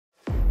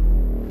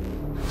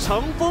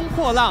乘风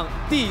破浪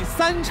第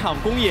3场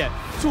公演，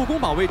助攻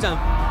保卫战。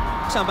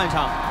上半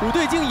场5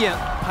队竞演，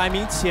排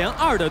名前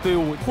2的队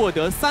伍获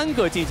得3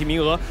个晋级名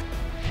额。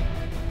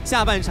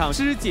下半场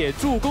师姐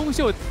助攻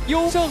秀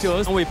优胜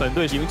者为本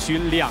队赢取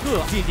2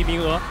个晋级名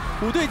额。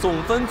5队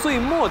总分最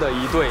末的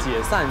一队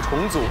解散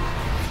重组。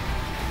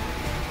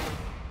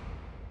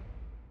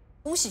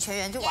恭喜全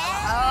员就完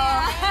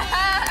了。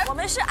我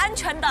们是安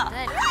全的。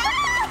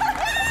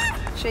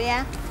谁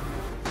呀？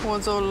我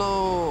走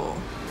喽。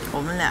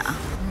我们俩。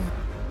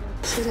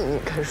谢谢你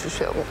开始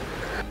选我。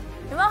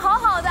你们好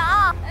好的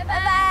啊，拜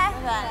拜拜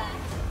拜。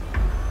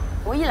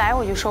我一来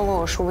我就说过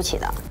我输不起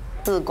的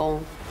，4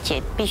公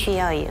姐必须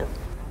要赢。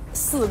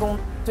4公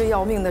最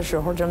要命的时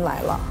候真来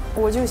了，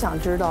我就想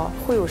知道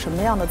会有什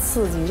么样的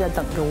刺激在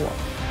等着我。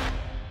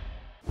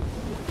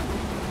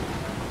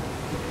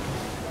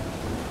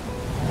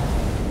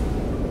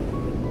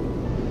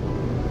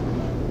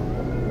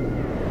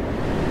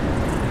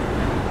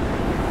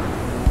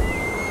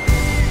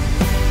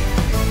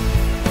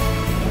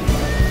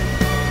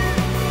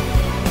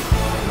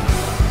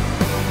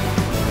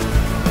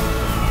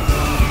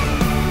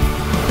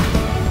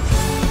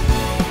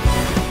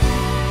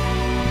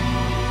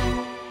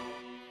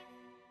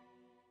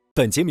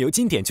本节目由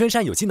经典娟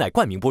山有机奶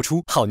冠名播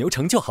出，好牛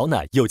成就好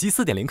奶，有机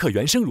4.0克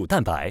原生乳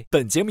蛋白。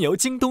本节目由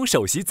京东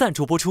首席赞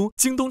助播出，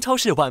京东超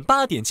市晚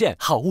8点见，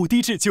好物低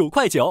至9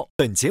块9。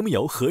本节目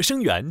由合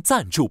生元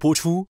赞助播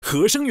出，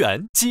合生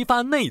元激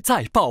发内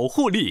在保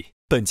护力。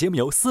本节目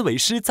由思维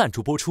诗赞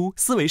助播出，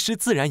思维诗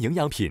自然营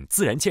养品，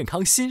自然健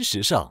康新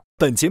时尚。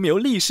本节目由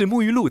力士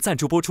沐浴露赞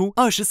助播出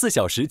，24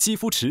小时肌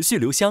肤持续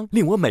留香，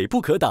令我美不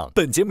可挡。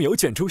本节目由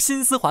卷出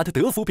新丝滑的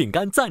德芙饼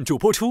干赞助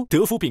播出，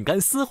德芙饼干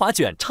丝滑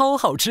卷超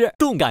好吃，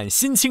动感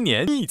新青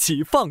年一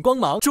起放光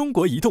芒。中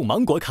国移动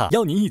芒果卡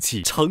邀您一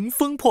起乘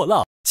风破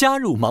浪，加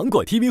入芒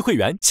果 TV 会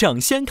员抢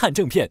先看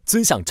正片，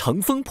尊享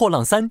乘风破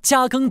浪3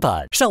加更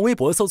版。上微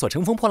博搜索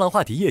乘风破浪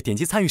话题页，点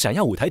击参与闪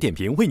耀舞台点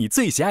评，为你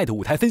最喜爱的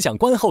舞台分享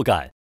观后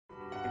感。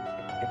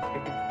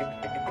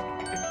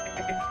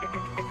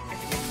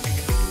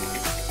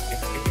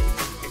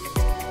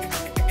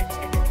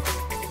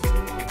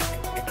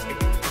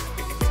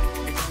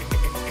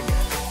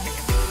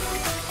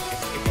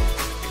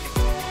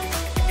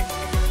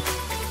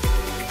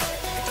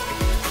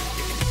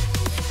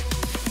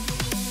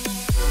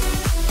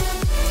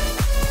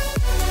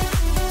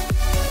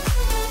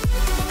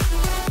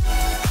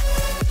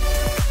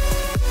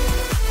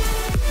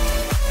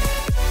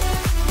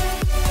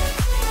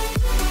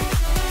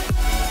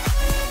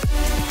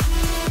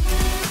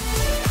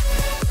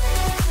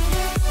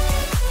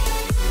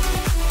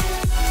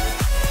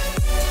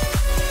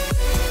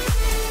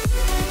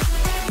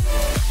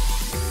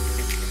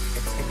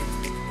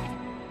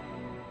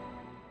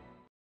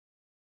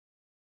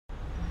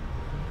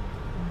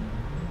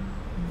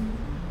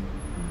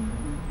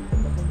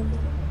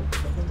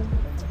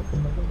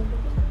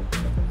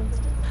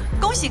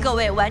恭喜各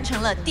位完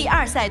成了第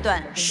2赛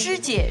段师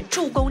姐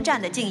助攻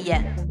战的竞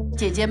演，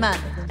姐姐们，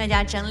大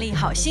家整理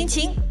好心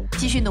情，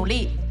继续努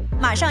力。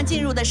马上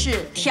进入的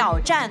是挑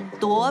战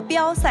夺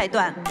标赛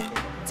段。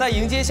在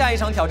迎接下一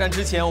场挑战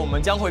之前，我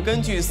们将会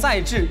根据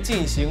赛制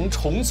进行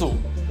重组，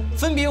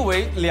分别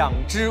为2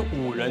支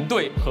5人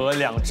队和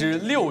2支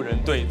6人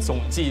队，总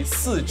计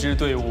4支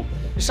队伍。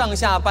上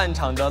下半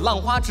场的浪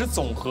花值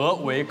总和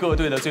为各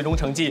队的最终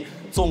成绩，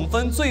总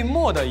分最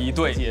末的一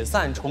队解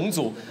散重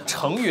组，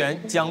成员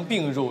将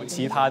并入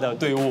其他的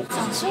队伍。2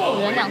支5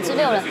人，2支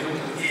6人，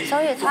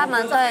所以他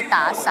们在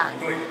打散。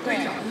对，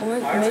我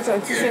们没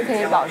准继续可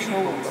以保持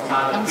5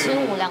个。2支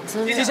5，2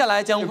支6。接下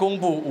来将公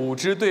布5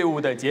支队伍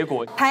的结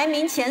果。排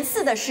名前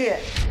4的是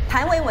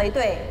谭维维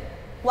队、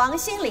王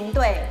心凌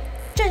队、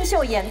郑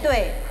秀妍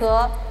队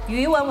和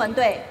于文文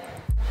队。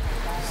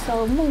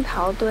So 孟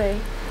桃队。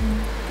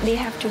They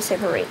have to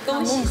separate。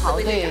孟桃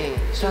队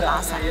要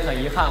打散，也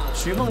很遗憾，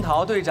徐梦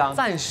桃队长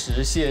暂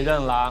时卸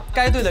任了。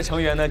该队的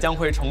成员呢将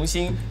会重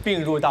新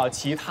并入到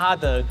其他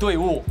的队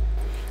伍。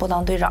不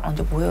当队长了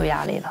就不会有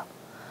压力了，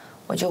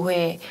我就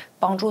会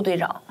帮助队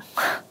长，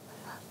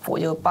我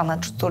就帮他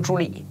做助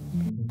理。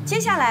接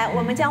下来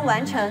我们将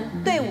完成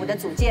队伍的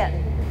组建。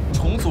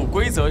重组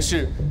规则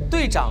是，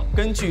队长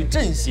根据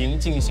阵型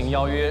进行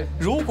邀约，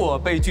如果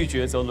被拒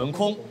绝则轮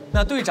空。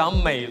那队长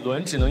每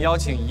轮只能邀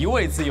请1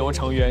位自由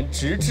成员，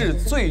直至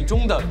最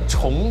终的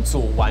重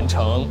组完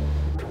成。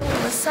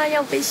我们赛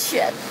要被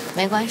选，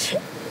没关系，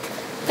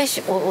被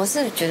选我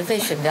是觉得被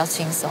选比较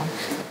轻松。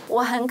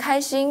我很开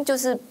心，就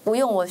是不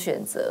用我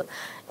选择。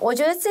我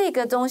觉得这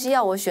个东西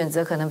要我选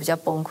择，可能比较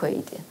崩溃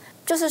一点。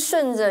就是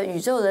顺着宇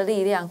宙的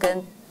力量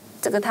跟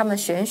这个他们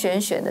选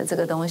的这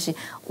个东西，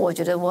我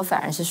觉得我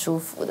反而是舒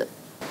服的。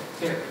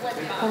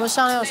我们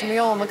商量有什么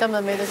用？我们根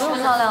本没得说。不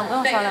用商量，不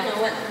用商量。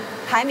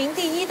排名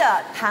第1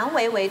的谭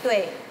维维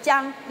队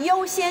将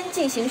优先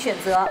进行选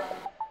择。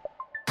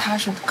他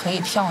是可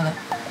以跳的，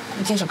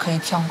一定是可以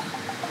跳的，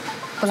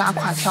不拉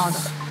垮跳的。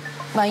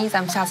万一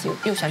咱们下次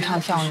又选唱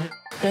跳呢？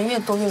人越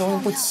多越容易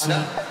不齐。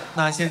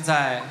那现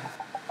在，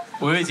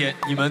维维姐，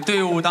你们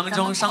队伍当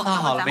中商讨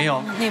好了没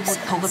有？内部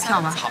投个票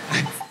吧。好，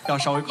要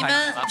稍微快。你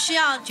们需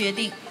要决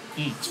定。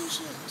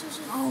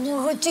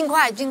我会尽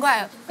快。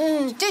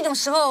这种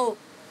时候，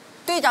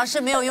队长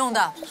是没有用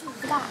的。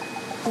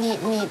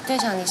你队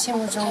长，你心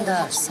目中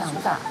的想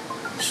法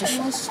是什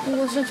么？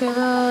我是觉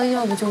得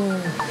要么是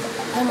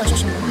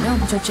什么，要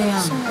不就这样。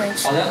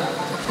好的，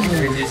这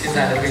节现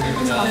在为你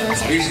们的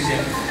回忆时间。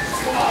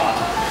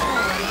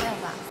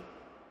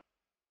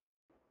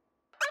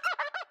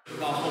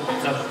到后面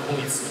再补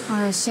充一次。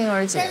哎，欣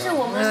儿姐，但是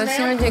我们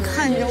欣儿姐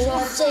看着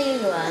我，这一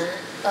轮，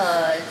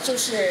就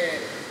是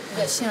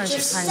欣儿姐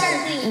看着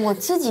我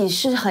自己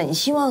是很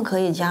希望可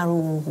以加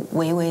入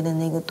维维的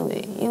那个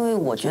队，因为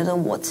我觉得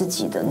我自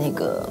己的那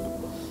个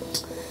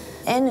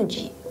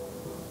energy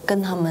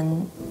跟他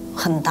们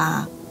很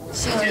搭。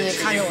欣儿姐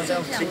看着我在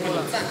哭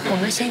了。我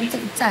们先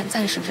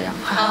暂时这样。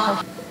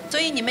好，所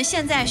以你们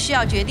现在需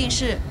要决定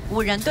是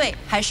5人队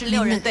还是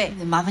6人队？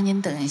麻烦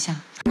您等一下。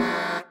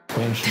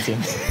拖延时间。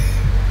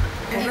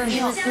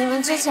你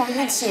们之前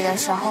一起的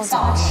时候怎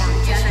么样？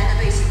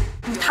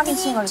他跟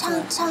欣儿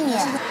唱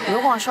演，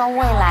如果说未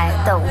来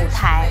的舞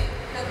台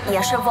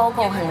也是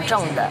vocal 很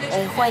重的，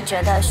你会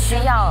觉得需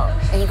要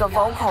一个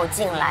vocal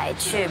进来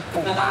去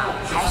补吗？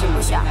还是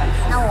不需要？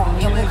那我们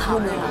就不考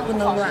虑了，不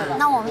能乱。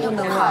那我们就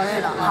不考虑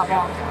了，好不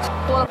好？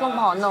多了更不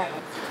好弄，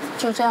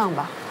就这样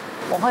吧。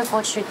我会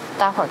过去，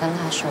待会儿跟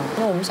他说，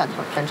因为我们想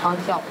全唱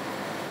跳。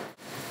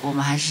我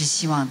们还是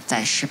希望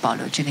暂时保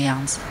留这个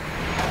样子。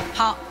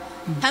好，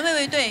谭维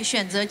维队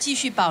选择继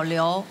续保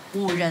留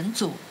5人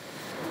组。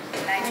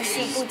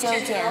不纠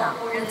结了。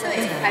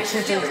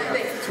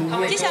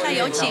接下来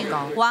有请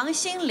王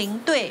心凌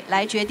队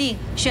来决定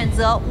选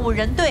择5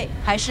人队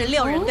还是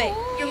6人队。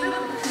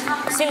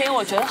心凌，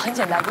我觉得很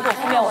简单。如果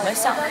后面我们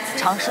想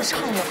尝试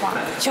唱的话，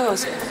就有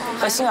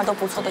和欣儿都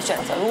不错的选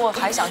择。如果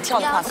还想跳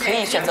的话，可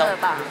以选择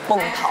孟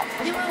桃。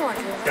因为我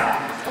觉得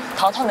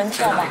淘淘能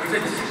跳吗？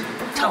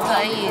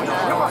可以的，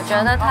我觉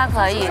得他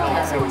可以的。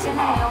我现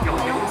在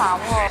没有把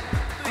握，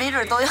没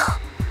准都要，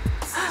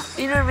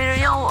没准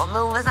要我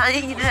们3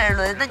一2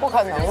轮，那不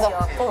可能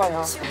的，不可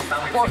能。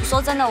我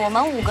说真的，我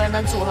们5个人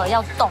的组合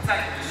要动，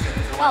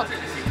要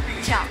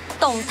跳，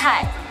动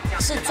态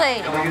是最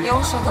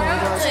优势的，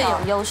最有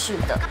优势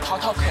的。淘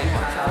淘可以吗？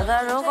我觉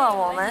得如果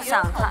我们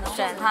想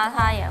选他，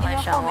他也会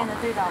选我们。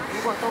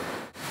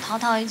淘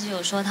淘一直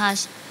有说他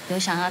有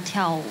想要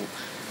跳舞，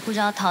不知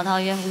道淘淘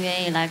愿不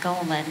愿意来跟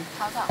我们。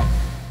淘淘，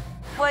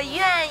我愿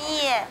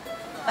意，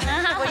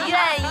我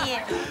愿意。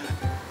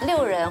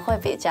6人会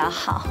比较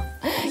好，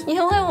因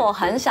为我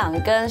很想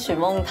跟许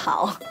梦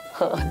桃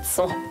合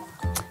作，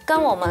跟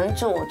我们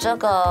组这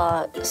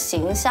个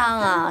形象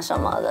啊什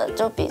么的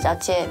就比较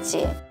接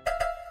近，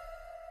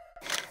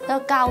那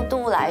高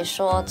度来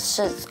说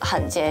是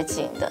很接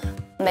近的，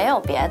没有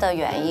别的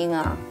原因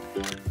啊。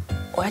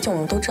而且我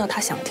们都知道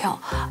他想跳，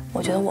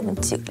我觉得我们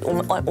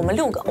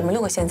6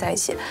个现在一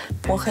起，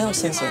我很有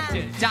信心。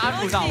加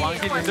入到王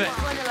心凌队。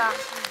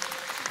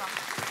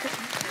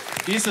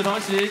与此同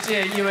时，这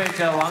也意味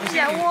着王心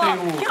凌队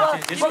伍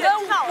结束。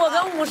我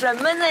跟舞神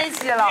们在一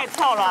起了。你也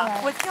跳了，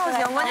我跳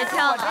行吗？你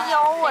跳，我这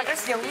有我这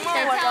行吗？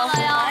我这可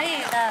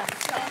以的。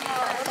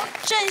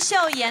郑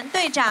秀妍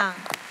队长，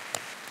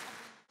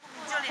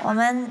我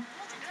们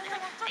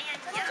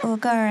5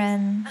个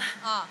人。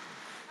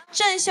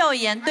郑秀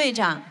妍队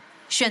长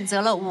选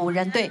择了5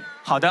人队。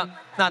好的，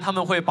那他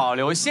们会保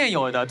留现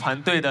有的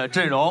团队的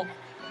阵容。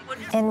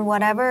In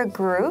whatever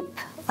group,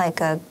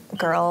 like a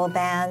girl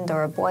band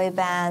or a boy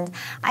band,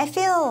 I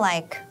feel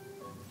like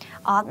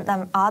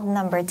odd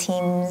number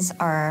teams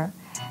are,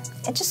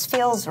 it just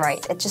feels right.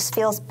 It just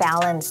feels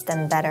balanced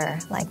and better.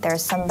 Like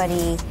there's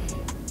somebody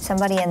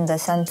in the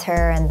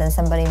center and then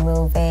somebody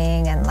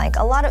moving and like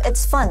a lot of,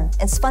 it's fun.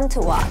 It's fun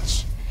to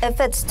watch. If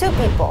it's 2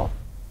 people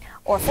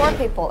or 4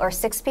 people or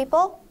 6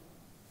 people,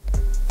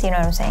 do you know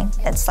what I'm saying?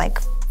 It's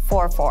like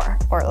 4-4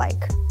 or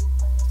like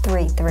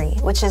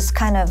 3-3, which is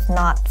kind of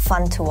not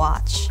fun to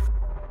watch.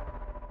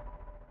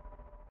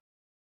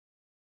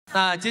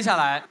 那接下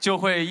来就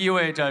会意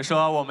味着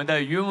说，我们的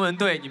于文文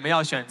队，你们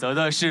要选择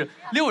的是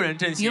6人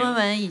阵型。于文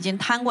文已经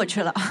瘫过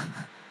去了，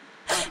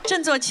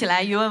振作起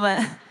来，于文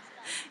文，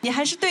你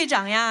还是队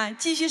长呀，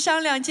继续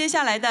商量接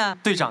下来的。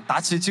队长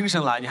打起精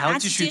神来，你还要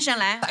继续。打起精神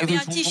来，我们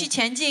要继续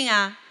前进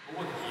啊！有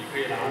问题可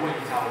以来问一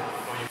下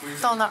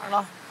我。到哪儿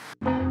了？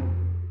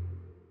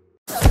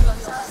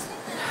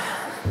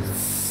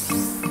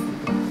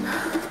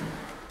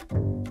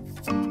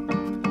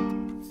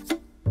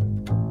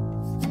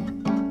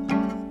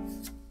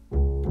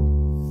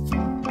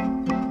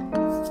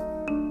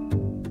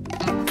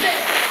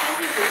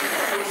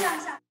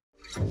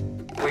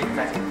我已经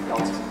在了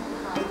解，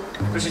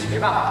就是你没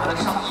办法和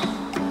他上意。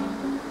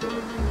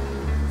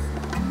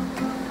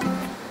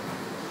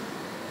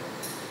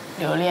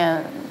刘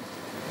恋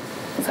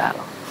不在了，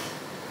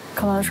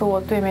可能是我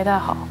队没带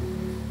好，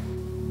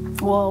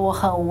我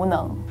很无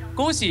能。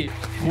恭喜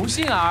胡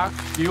杏儿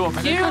与我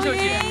们的秀秀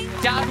姐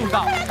加入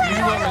到于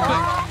文文队。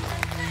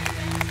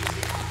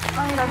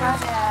欢迎大家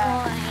姐。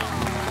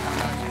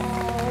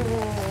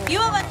于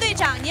文文队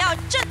长，你要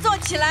振作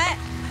起来！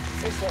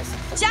谢谢。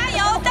加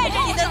油，带着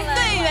你的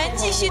队员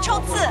继续续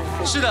冲刺。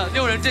是的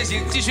，6人阵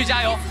型继续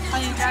加油！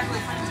欢迎加入！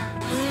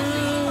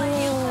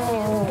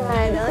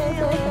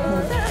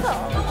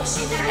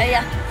哎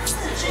呀，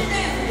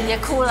别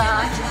哭了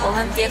啊！我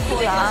们别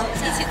哭了啊！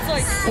一起做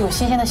一次。有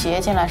新鲜的血液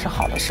进来是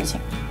好的事情。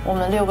我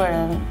们6个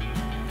人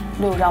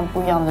，6张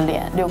不一样的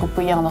脸，6个不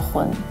一样的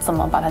魂，怎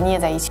么把它捏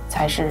在一起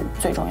才是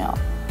最重要的。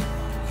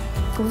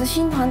我的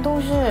新团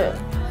都是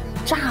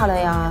炸的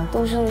呀，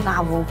都是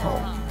大 vocal，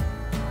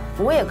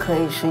 我也可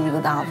以是一个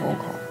大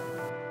vocal。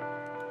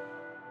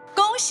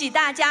恭喜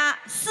大家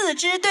，4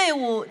支队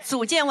伍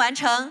组建完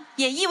成，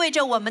也意味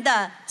着我们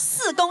的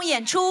4公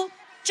演出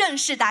正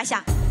式打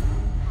响。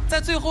在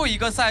最后一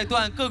个赛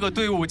段，各个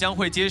队伍将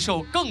会接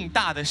受更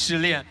大的试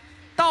炼。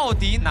到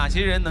底哪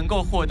些人能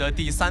够获得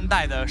第3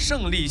代的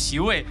胜利席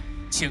位？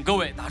请各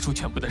位拿出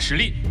全部的实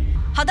力。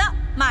好的，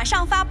马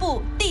上发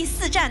布第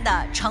4站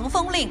的乘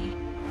风令。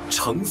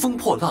乘风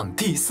破浪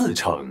第4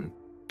程，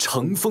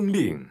乘风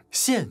令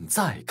现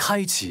在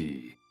开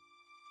启。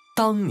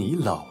当你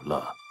老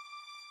了，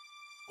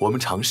我们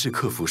尝试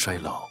克服衰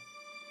老，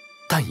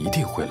但一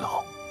定会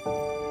老。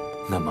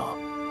那么，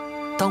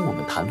当我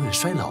们谈论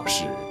衰老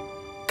时，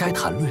该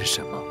谈论什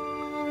么？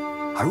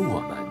而我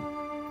们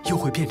又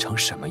会变成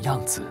什么样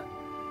子？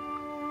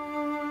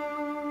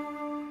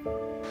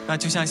那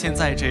就像现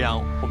在这样，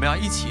我们要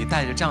一起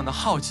带着这样的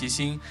好奇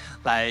心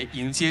来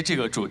迎接这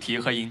个主题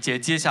和迎接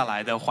接下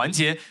来的环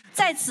节。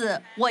在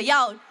此，我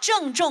要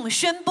郑重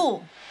宣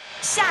布，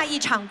下一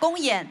场公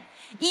演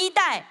，1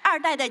代、2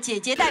代的姐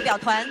姐代表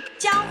团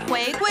将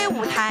回归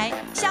舞台，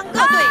向各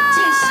队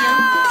进行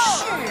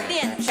试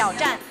炼挑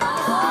战。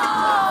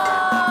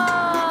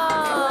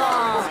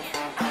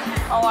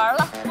好玩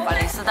了，把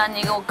李斯丹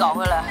妮给我搞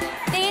回来。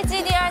第1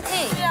季、第2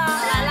季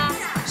来了，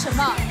什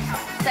么？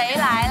谁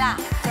来了？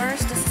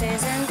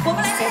我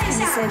们来看一下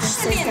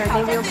试炼挑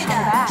战队的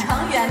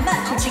成员们，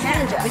请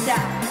看着一下。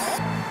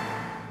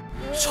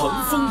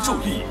乘风助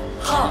力，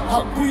踏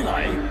浪归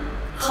来。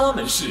他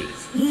们是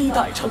1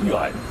代成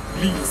员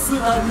李斯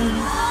丹妮，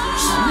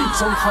实力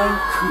双开，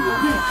可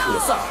遇可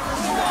散。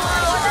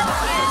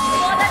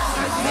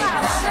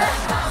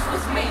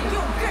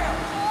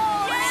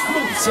孟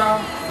佳，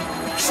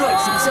率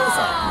性潇洒，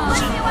直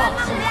棒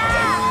出台。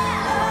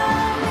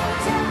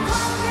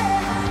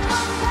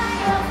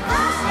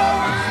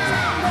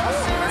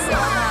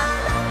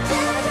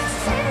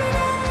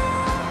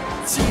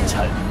金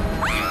晨，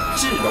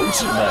至柔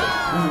至美，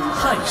武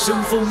汉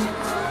生风。2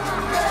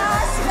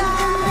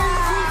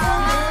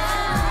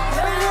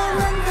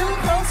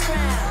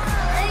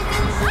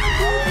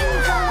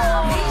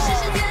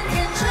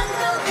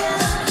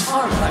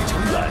代成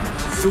员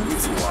容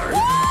祖儿，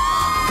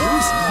流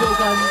行标杆，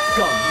港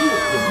乐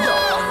荣耀。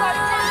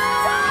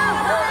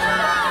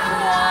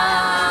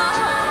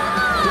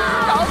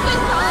找最强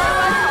的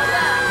来挑战。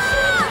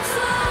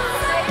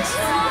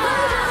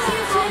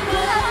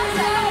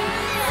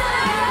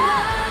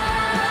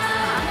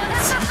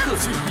吉克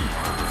隽逸，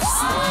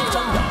肆意张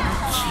扬，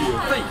铁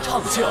背唱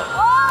将。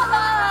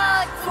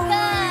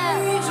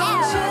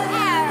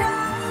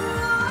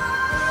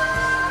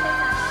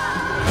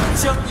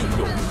江映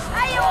蓉，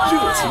热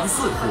情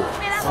似火，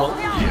狂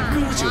野歌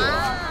者。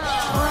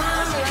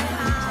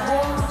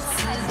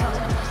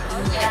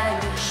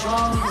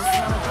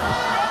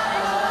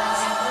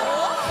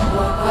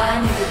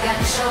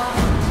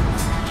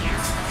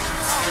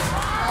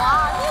哇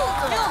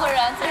，6个人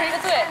组成一个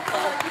队，不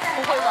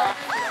会吧？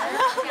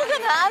不可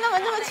能，他们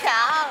這麼強。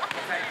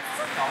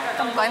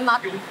咁鬼密，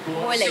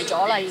會嚟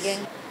咗啦已經。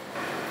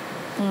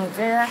唔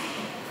知咧，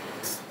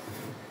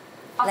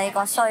你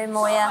個衰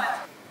妹啊，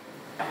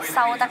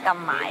收得咁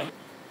埋。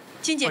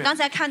金姐刚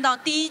才看到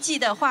第1季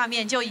的画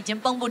面就已经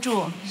绷不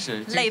住，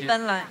是泪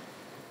奔了。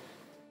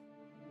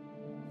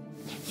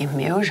也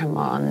没有什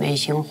么内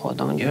心活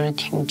动，就是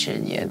挺直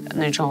接的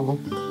那种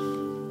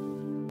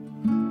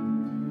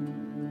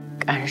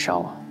感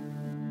受。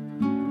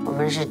我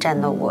们是战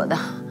斗过的，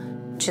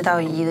知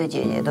道1的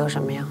姐姐都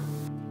什么样。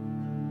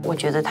我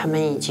觉得她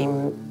们已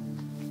经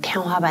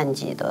天花板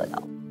级的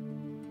了。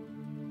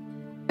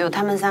有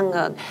他们3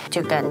个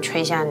就敢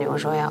吹下牛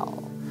说要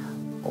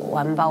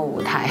完爆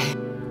舞台。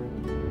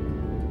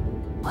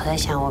我在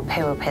想，我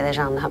配不配得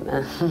上他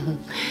们，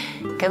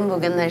跟不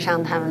跟得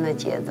上他们的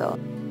节奏。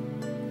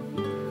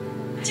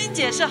金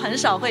姐是很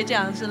少会这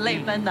样是泪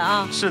奔的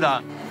啊。是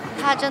的。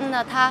他真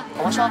的，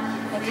我说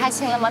你开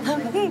心了吗？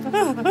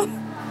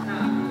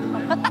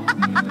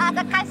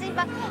他开心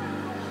吧。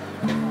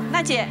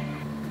娜姐，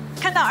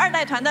看到2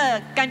代团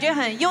的感觉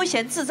很悠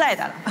闲自在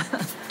的了。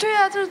对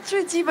啊，这是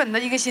最基本的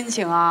一个心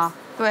情啊。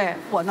对，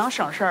我能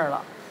省事儿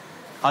了。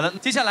好的，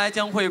接下来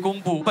将会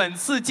公布本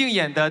次竞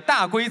演的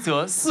大规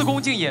则，4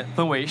公竞演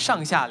分为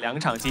上下2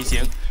场进行。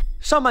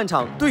上半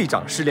场队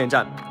长试炼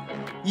战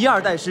，1、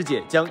2代师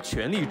姐将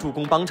全力助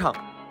攻帮唱；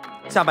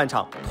下半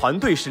场团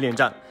队试炼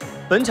战，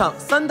本场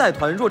3代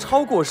团若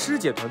超过师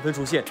姐团分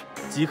数线，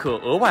即可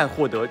额外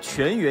获得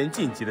全员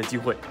晋级的机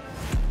会。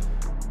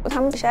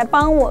他们是来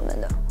帮我们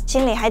的，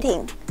心里还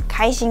挺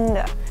开心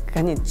的。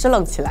赶紧支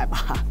棱起来吧！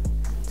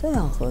这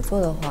样合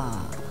作的话，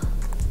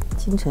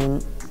金晨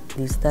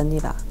李斯丹妮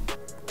吧。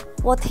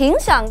我挺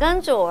想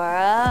跟主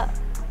儿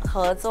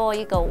合作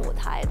一个舞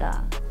台的。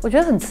我觉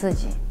得很刺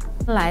激，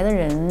来的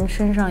人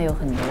身上有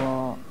很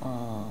多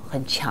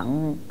很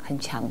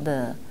强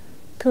的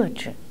特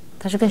质，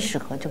他是更适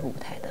合这个舞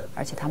台的，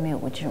而且他们有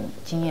过这种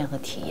经验和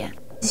体验，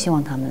希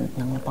望他们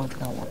能够帮助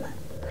到我们。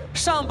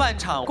上半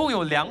场共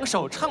有2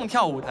首唱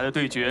跳舞台的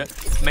对决，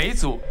每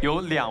组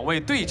由2位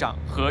队长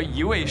和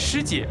1位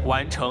师姐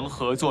完成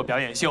合作表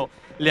演秀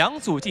，2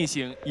组进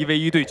行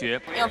1v1对决。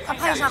快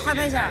拍一下，快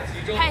拍一下，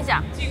拍一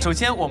下。首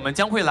先，我们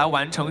将会来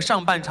完成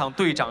上半场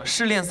队长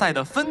试炼赛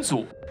的分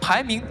组，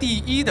排名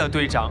第1的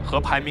队长和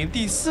排名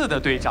第4的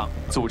队长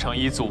组成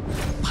一组，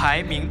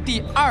排名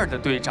第2的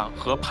队长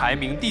和排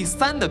名第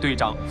3的队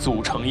长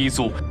组成一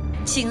组。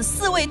请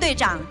4位队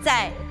长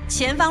在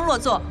前方落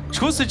座。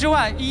除此之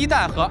外，1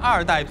代和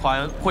2代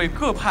团会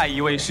各派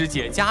1位师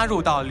姐加入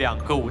到2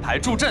个舞台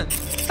助阵，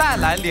带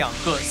来2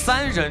个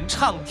3人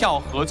唱跳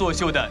合作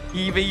秀的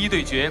1v1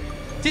对决。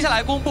接下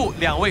来公布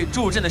2位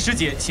助阵的师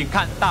姐，请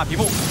看大屏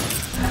幕。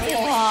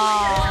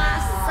哇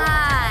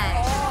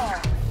塞，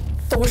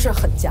都是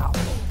狠家伙。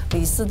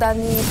李斯丹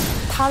妮，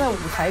她的舞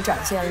台展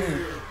现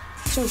力，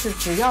就是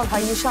只要她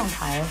一上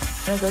台，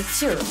那个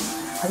劲儿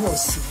很有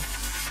型。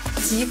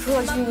吉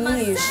克隽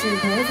逸是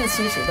名副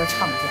其实的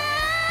唱跳。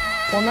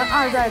我们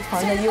2代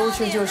团的优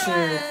势就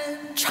是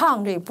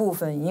唱这部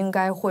分应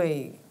该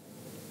会，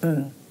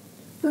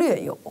略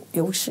有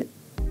优势。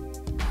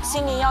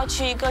心里要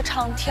去一个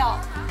唱跳。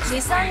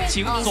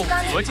请总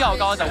和较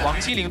高的王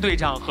心凌队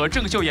长和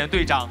郑秀妍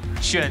队长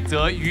选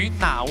择与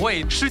哪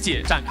位师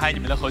姐展开你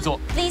们的合作？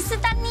李斯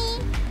丹妮。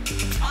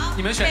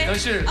你们选的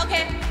是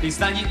OK 李斯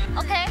丹妮。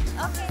OK。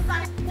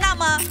那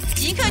么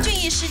吉克隽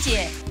逸师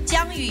姐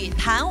将与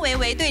谭维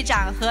维队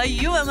长和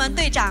于文文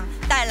队长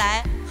带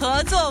来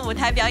合作舞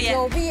台表演。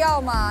有必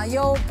要吗？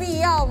有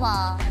必要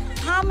吗？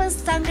他们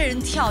3个人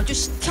跳就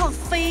是跳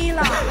飞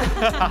了。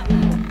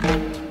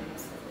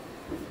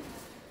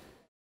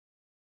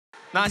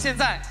那现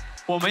在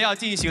我们要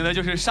进行的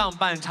就是上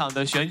半场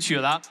的选曲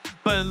了。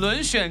本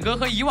轮选歌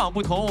和以往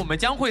不同，我们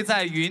将会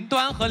在云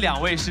端和2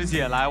位师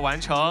姐来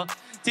完成。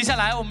接下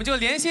来我们就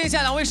连线一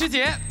下2位师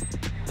姐。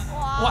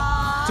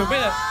哇，准备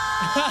了。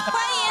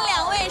欢迎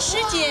2位师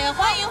姐，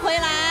欢迎回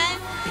来。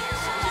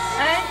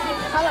哎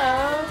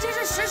 ，Hello， 这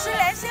是实时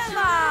连线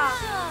吧？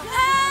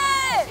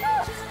嗨，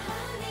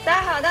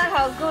大家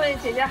好，各位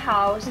姐姐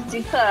好，我是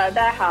吉克，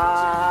大家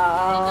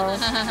好。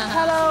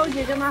Hello，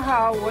 姐姐们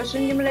好，我是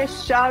你们的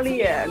小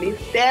李斯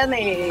丹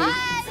妮。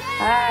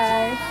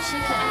嗨。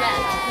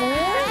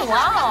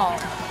哇哦。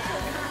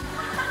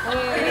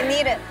You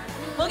need it。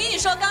我跟你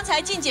说，刚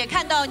才静姐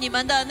看到你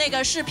们的那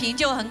个视频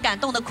就很感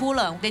动的哭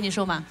了。我跟你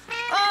说嘛，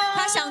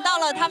她想到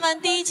了他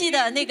们第1季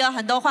的那个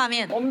很多画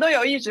面。我们都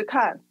有一直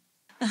看，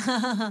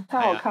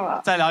太好看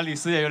了。再聊李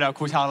斯也有点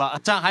哭腔了。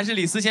这样还是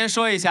李斯先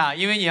说一下，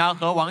因为你要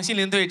和王心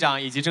凌队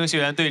长以及郑秀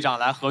妍队长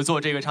来合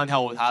作这个唱跳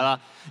舞台了，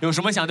有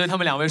什么想对他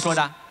们2位说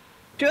的？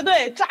绝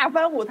对炸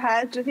翻舞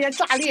台，直接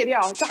炸裂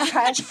掉，炸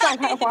开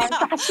花，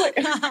炸碎。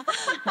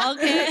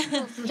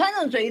OK， 四川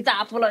人最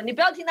咋呼了，你不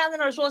要听他在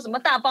那说什么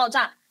大爆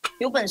炸，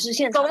有本事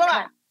现场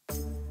看。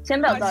先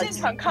不要着急，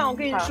现场看，我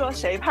跟你说，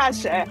谁怕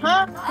谁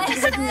哈？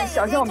这个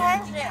小心我们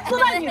撕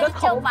烂你的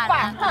头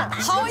发！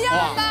好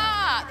样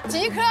的，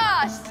吉克！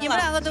你们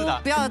2个都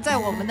不要在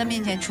我们的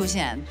面前出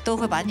现，都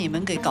会把你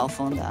们给搞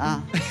疯的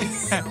啊！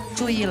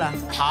注意了。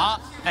好，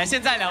哎，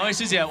现在2位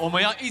师姐，我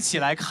们要一起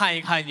来看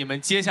一看你们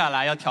接下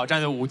来要挑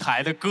战的舞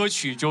台的歌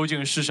曲究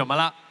竟是什么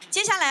了。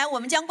接下来我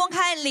们将公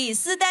开李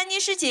斯丹妮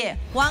师姐、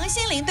王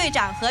心凌队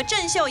长和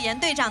郑秀妍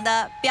队长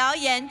的表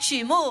演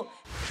曲目。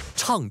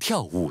唱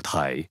跳舞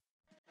台。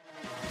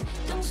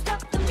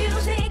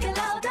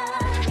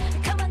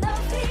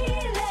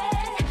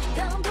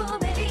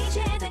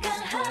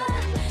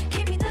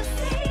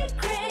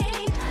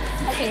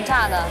还挺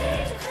炸的，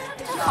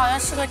好像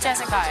适合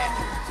Jessica 哎，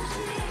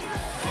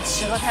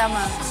适合他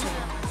吗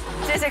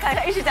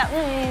？Jessica 一直讲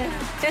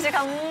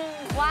Jessica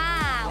哇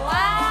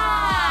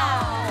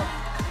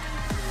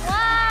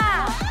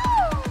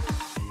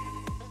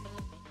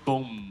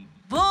不，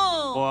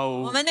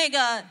我们那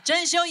个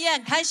郑秀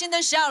妍开心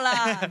的笑了，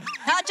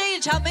她这一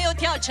场没有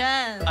跳成，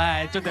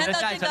哎，就等着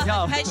下一场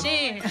跳，开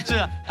心。是，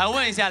来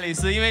问一下李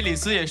斯，因为李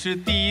斯也是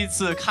第一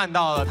次看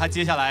到了他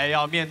接下来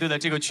要面对的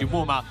这个曲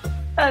目嘛。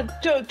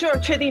就是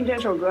确定这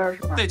首歌是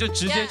吧？对，就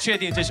直接确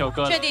定这首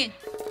歌。确定。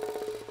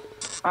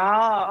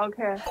啊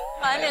 ，OK。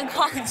满脸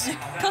抗拒，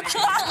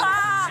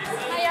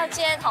他要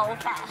接头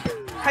发，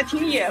还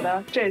挺野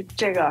的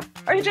这个，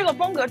而且这个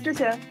风格之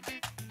前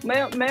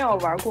没有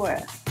玩过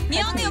哎。你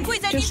要那个跪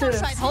在地上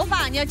甩头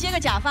发，你要接个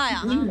假发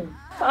呀。你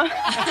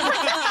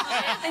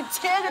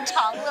接个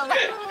长的吧。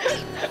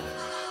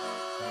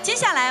接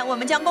下来我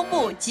们将公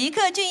布吉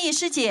克隽逸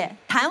师姐、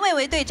谭维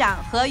维队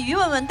长和于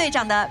文文队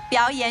长的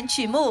表演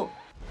曲目。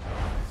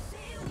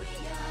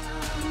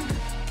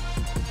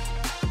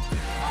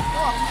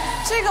哇，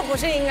这个不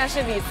是应该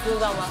是李斯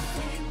的吗？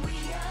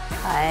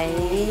哎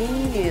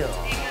呦，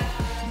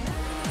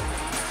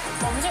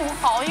我们这舞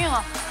好硬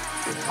啊，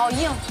好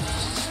硬。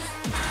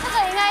这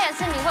个应该也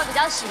是你会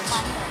较喜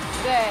欢的。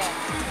对，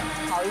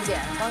好一点。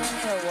刚刚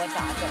那个我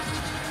咋整？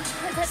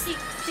那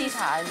劈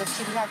叉都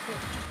劈不下去。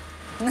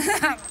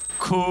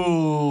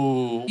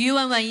酷。于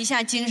文文一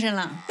下精神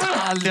了，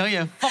两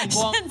眼放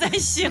光，现在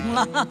醒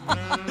了。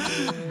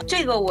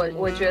这个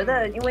我觉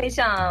得，因为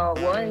像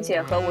文文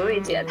姐和维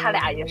维姐，她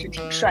俩也是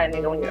挺帅的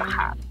那种女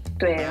孩。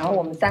对，然后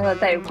我们3个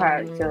在一块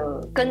儿，就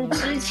跟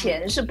之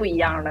前是不一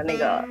样的那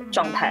个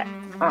状态。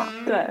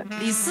对。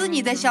李斯，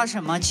你在笑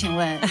什么？请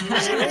问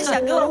是不是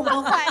想跟我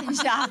们换一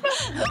下？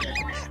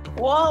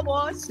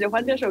我喜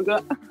欢这首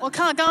歌。我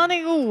看到刚刚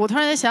那个舞，突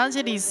然间想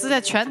起李斯在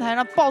拳台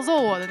上暴揍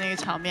我的那个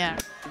场面。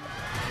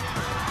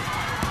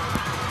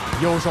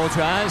右手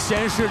拳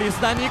先是李斯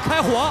丹妮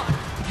开火。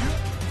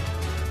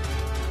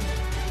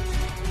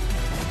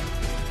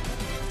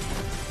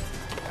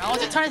然后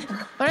就突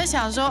然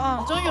想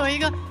说，终于有一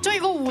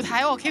个舞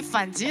台，我可以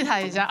反击他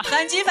一下。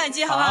反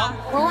击，好不好？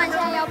文文现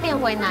在要变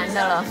回男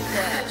的了。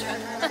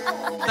对。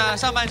那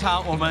上半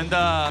场我们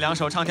的2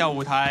首唱跳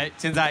舞台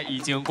现在已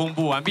经公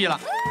布完毕了。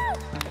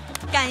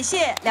感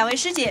谢2位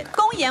师姐，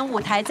公演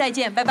舞台再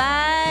见，拜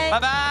拜。拜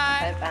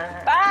拜。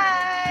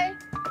拜。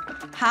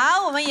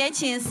好，我们也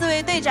请4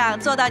位队长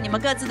坐到你们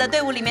各自的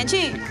队伍里面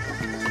去。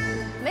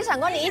没想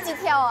过你一直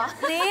跳啊！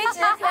你一直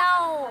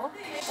跳舞，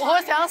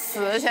我想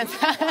死，现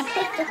在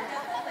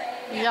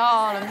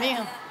要了命。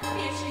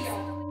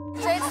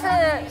这次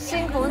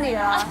辛苦你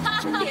了，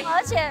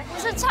而且不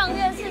是唱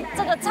乐，是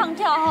这个唱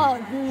跳好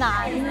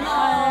难哦，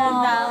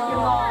很难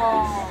哦。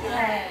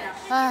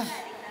哎，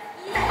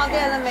好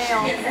点了没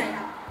有？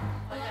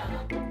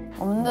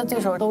我们的对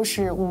手都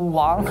是舞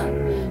王，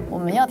我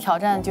们要挑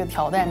战就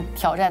挑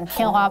战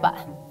天花板。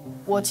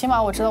起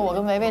码我知道我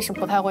跟维维是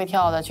不太会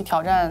跳的，去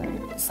挑战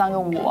3个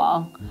舞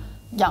王，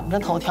仰着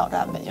头挑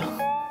战呗就。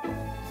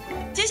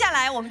接下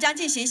来我们将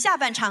进行下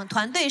半场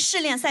团队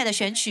试练赛的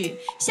选取，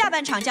下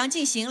半场将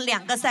进行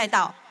2个赛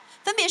道，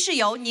分别是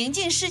由宁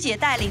静师姐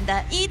带领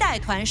的1代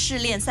团试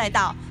练赛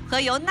道和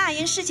由那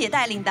英师姐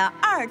带领的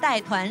2代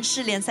团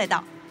试练赛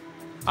道。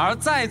而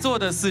在座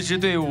的4支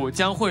队伍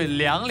将会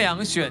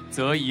两选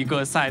择一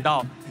个赛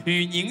道，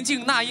与宁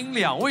静、那英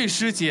2位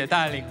师姐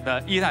带领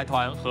的1代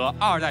团和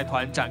2代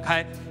团展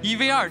开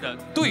1v2的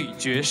对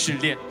决试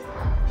炼。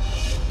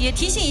也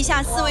提醒一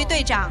下4位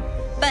队长，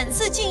本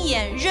次竞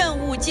演任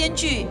务艰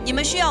巨，你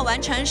们需要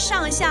完成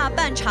上下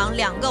半场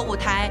2个舞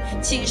台，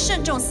请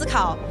慎重思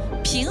考，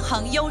平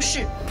衡优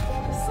势。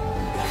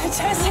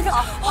这个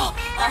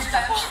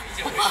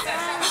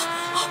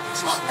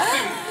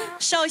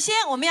首先，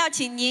我们要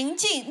请宁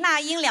静、那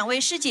英2位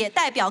师姐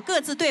代表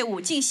各自队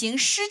伍进行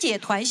师姐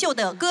团秀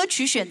的歌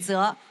曲选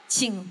择，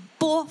请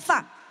播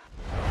放。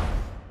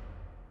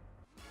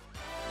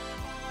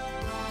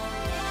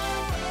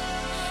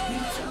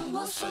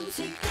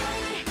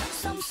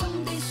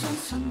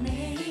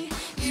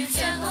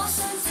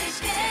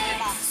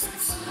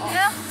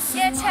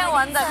叶倩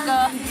文的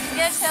歌，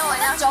叶倩文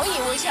要早已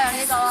會唱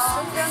呢個咯。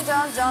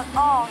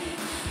哦，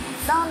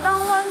當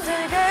問自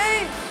己。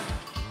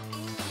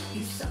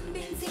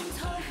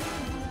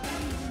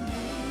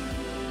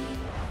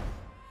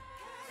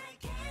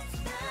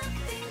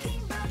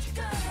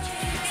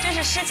这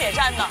是师姐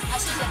站的，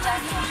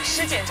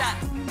师姐站，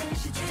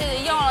这个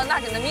要了娜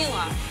姐的命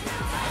啊！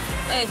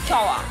哎，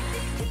跳啊！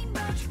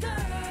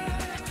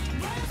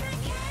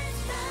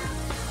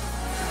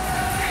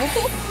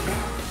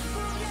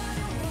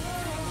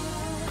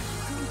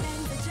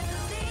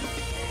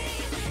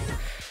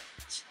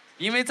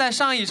因为在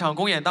上一场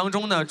公演当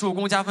中呢，助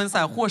攻加分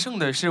赛获胜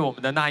的是我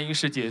们的那英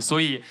师姐，所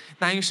以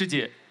那英师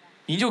姐，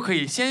您就可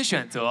以先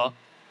选择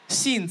《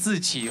信自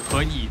己》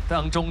和你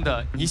当中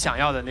的你想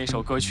要的那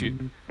首歌曲。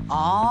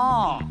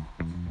哦，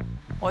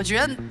我觉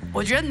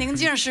得宁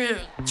静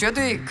是绝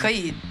对可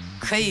以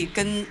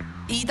跟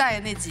1代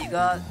那几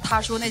个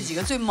他说那几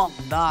个最猛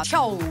的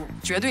跳舞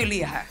绝对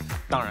厉害。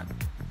当然。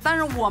但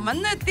是我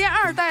们的第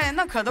2代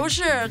那可都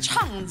是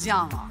唱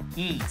将啊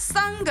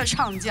，3个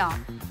唱将。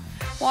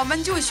我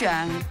们就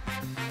选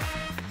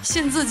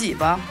信自己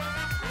吧，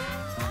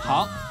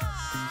好，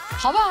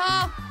好不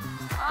好？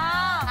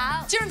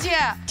好，静儿姐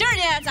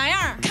咋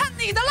样？看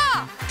你的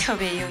了，特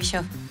别优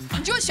秀，你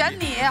就选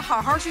你，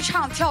好好去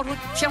唱，跳出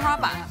天花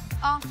板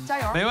啊！加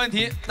油！没问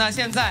题。那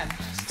现在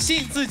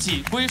信自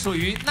己归属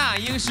于那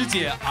英師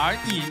姐，而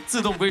你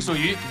自動歸屬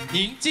於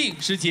寧靜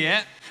師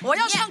姐。我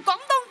要唱廣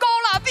東歌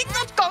啦，邊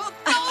個講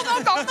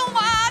廣東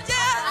話啫？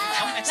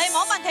你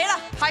冇問題啦，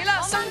係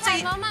啦，信自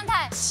冇問題，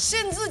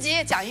信自己，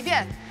講一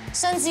遍，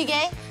信自己，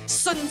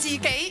信自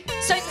己，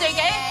信自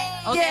己。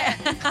OK，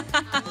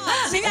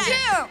 寧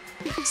靜，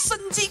信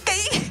自己，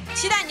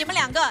期待你們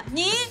兩個，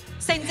你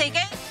信自己。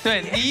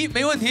對，你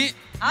沒問題，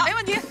好，沒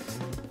問題。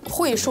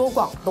會說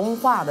廣東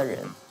話的人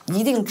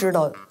一定知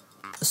道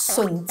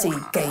信自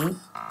己，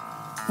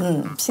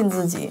信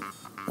自己，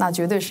那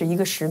絕對是一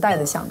個時代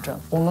的象徵。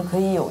我們可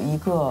以有一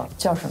個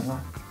叫什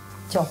麼？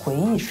叫回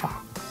憶殺，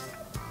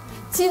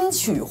金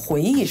曲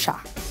回憶殺。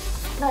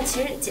那其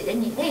實姐姐，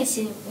你內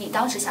心你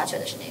當時下去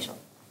的是哪首？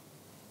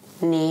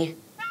你，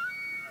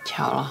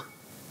巧了。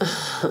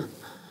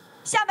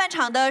下半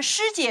场的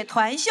师姐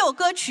团秀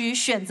歌曲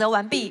选择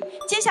完毕，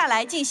接下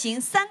来进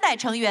行3代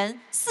成员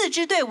4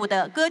支队伍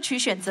的歌曲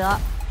选择。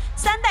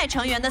3代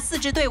成员的4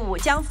支队伍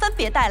将分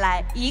别带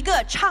来一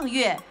个唱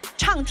乐、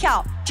唱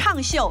跳、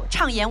唱秀、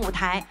唱演舞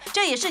台，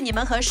这也是你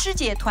们和师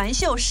姐团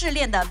秀试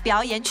练的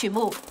表演曲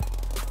目。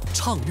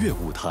唱乐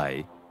舞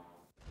台。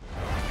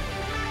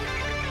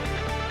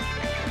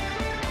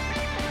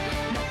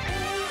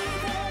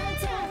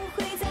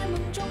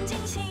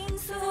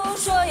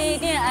 说一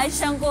点爱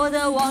上过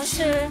的往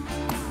事，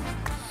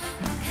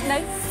那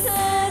次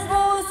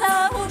不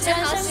在乎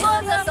战胜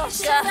过的都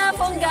是那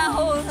风干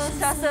后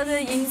沙色的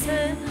影子，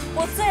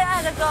我最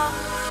爱的歌。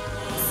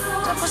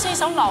这不是一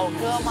首老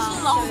歌吗？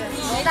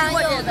罗大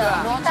佑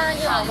的，罗大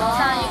佑。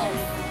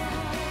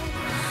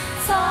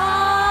聪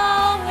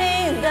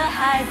明的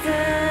孩子，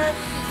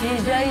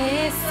提着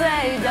1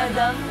岁的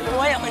灯。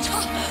我也会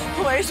唱，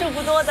为数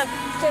不多的，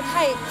这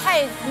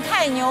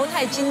太牛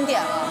太经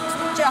典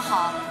了，这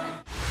好。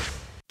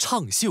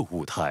 唱秀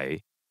舞台，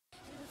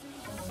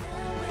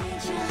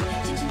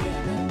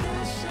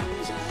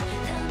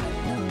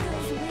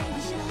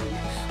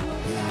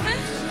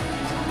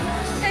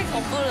太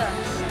恐怖了！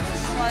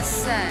哇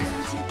塞！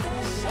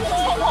受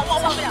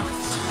不了，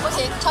不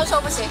行，唱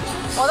秀不行，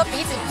我的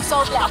鼻子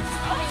受不了，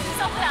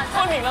受不了，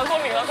过敏了，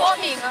过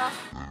敏了！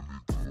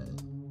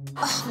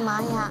啊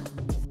妈呀！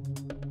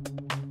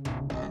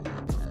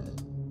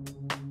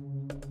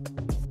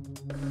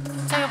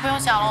这个不用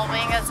想了，我们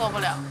应该做不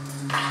了。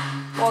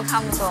 我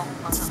看不懂，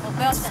我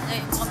不要选这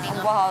个，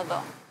我不好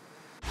懂。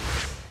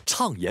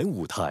唱演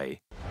舞台。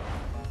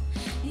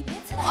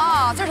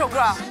啊，这首歌。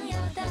啊，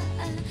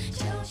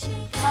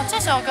这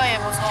首歌也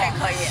不错，这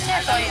可以，这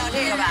可以用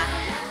这个吧。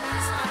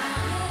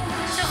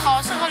这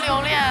好适合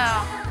留恋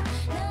啊。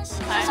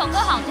这首歌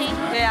好听。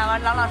对呀，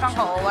完朗朗上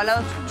口，完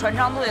了传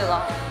唱对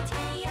了。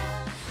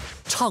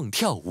唱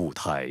跳舞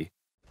台。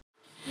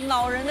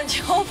老人的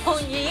秋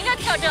风，你应该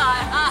跳这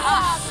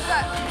啊！对。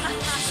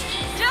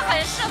 这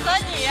很适合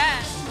你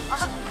哎！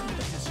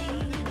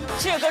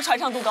这个歌传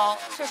唱度高，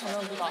是传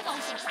唱度高。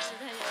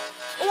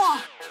哇！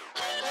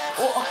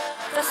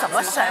这什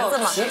么绳子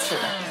嘛？起尺。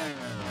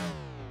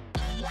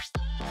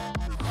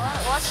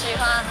我喜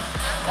欢，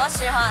我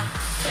喜欢。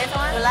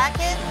You like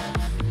it？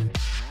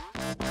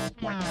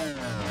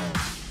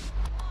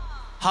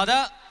 好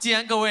的，既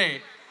然各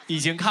位已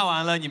经看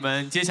完了你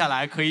们接下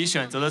来可以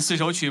选择的4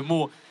首曲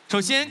目，首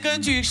先根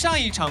据上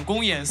一场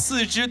公演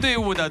4支队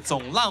伍的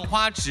总浪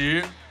花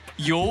值。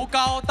 由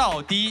高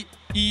到低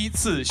依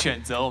次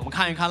选择，我们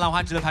看一看浪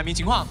花值的排名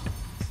情况。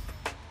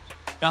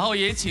然后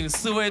也请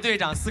4位队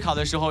长思考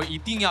的时候，一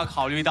定要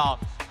考虑到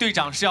队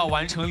长是要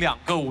完成2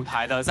个舞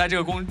台的，在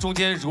这个中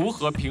间如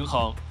何平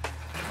衡。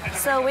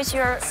So which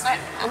your？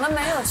 我们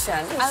没有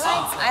选。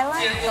I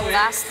like the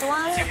last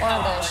one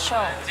or the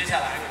show。接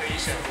下来可以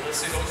选择的4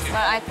首曲目。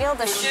 But I feel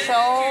the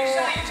show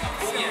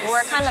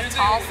we're kind of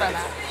tall for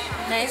that。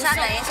等一下。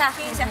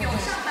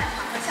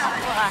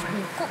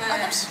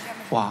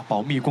哇，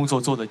保密工作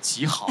做得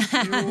极好，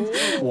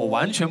我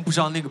完全不知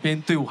道那个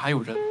边队伍还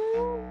有人。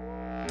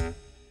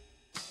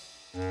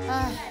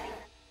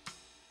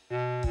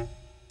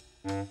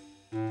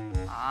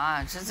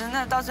啊，这真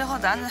的到最后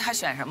咱还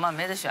选什么？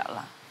没得选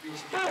了，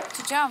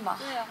就这样吧。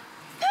对呀。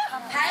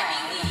排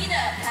名第1的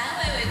谭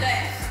维维队，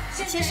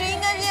其实应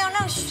该是要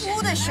让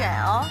输的选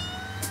哦。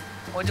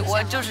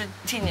我就是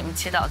替你们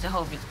祈祷，最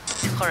后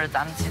或者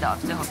咱们祈祷，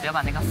最后别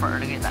把那个粉儿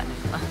给咱就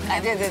行了。哎，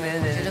对，绝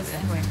对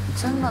不会。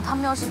真的，他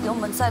们要是给我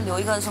们再留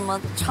一个什么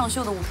唱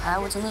秀的舞台，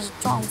我真的是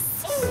撞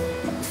死。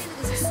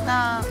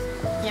那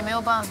也没有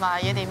办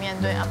法，也得面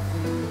对啊。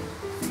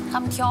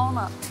他们挑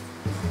呢，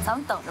咱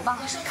们等着吧。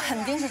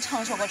肯定是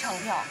唱秀和唱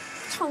跳。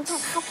唱跳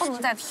他不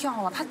能再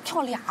跳了，他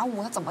跳2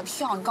舞，他怎么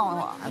跳？你告诉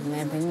我。啊，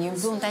你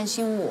不用担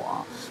心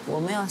我，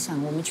我们要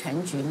想我们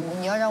全局。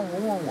你要让我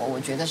问我，我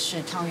觉得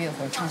是唱乐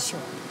或者唱秀。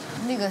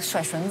那个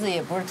甩绳子也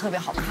不是特别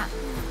好看，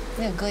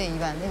那个歌也一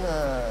般，那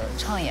个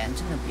唱演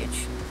真的别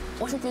去。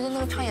我是觉得那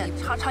个唱演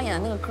的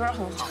那个歌很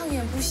好。唱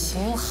演不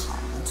行，好，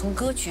从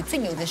歌曲最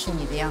牛的是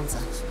你的样子。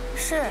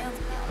是。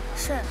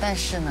但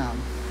是呢，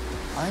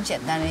好像简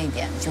单了一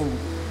点，就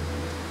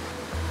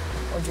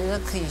我觉得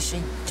可以是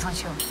唱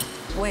秀。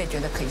 我也觉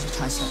得可以是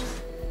唱秀，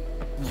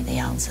你的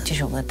样子这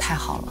首歌太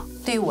好了，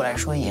对于我来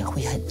说也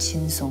会很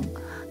轻松。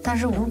但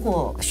是如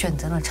果选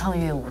择了唱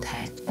乐舞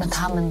台，那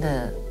他们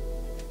的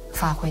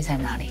发挥在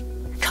哪里？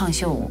唱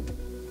秀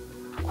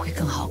会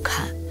更好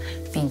看，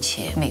并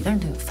且每个人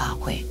都有发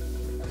挥。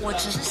我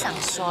只是想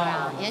说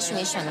啊，也许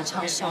你选了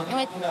唱秀，因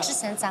为之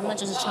前咱们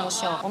就是唱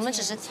秀，我们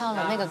只是跳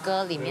了那个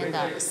歌里面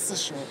的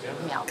40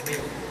秒，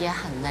也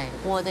很累。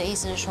我的意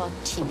思是说，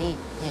体力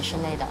也是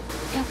累的。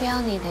要不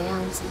要你的样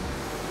子？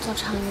 做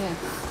唱乐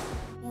吧，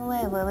因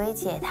为维维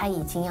姐她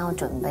已经要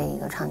准备一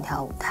个唱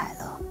跳舞台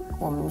了，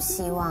我们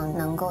希望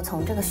能够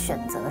从这个选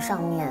择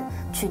上面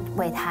去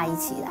为她一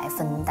起来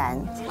分担。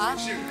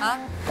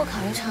不考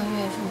虑唱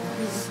乐是吗？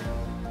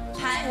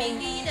排名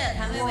第1的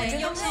谭维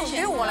维优先选择。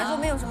对我来说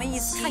没有什么意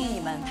思，看你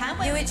们，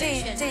因为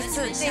这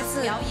次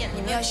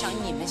你们要想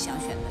你们想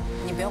选的，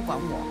你不要管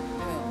我。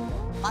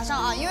马上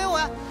啊，因为我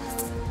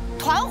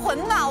团魂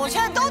嘛，我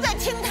现在都在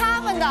听他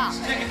们的。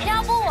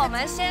要不我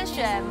们先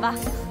选吧？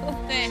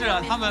对，是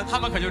啊，他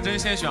们可就真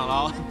先选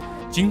了。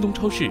京东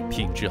超市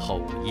品质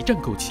后一站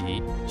购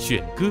齐，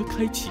选歌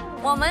开启。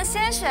我们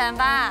先选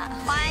吧，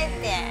快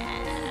点！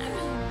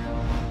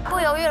不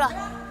犹豫了。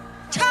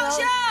唱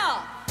秀，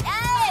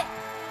哎，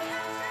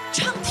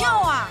唱跳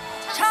啊，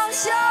唱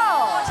秀，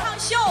唱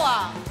秀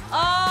啊，哦，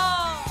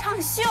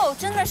唱秀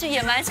真的是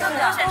也蛮像的。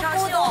唱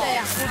秀，对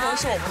呀，孤独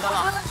是我们的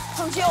了。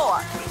唱秀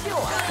啊，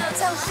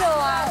唱秀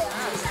啊，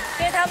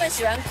因为他们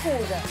喜欢酷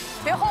的，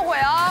别后悔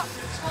啊，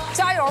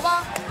加油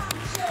吧！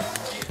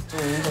作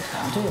为一个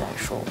团队来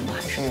说，我们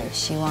还是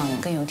希望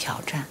更有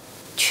挑战。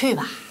去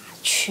吧，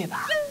去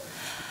吧！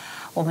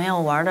我们要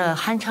玩的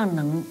酣畅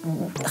淋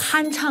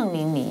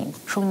漓，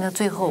说不定到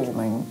最后我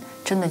们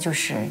真的就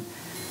是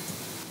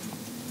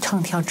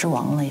唱跳之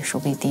王了，也说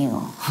不定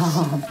哦。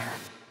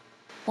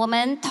我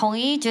们统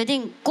一决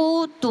定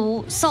孤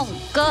独颂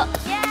歌。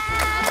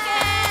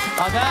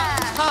好的，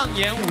唱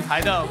演舞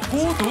台的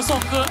孤独颂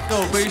歌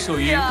都归属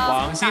于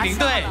王心凌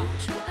队，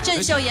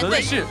郑秀妍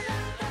队是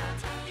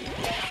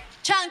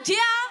唱跳。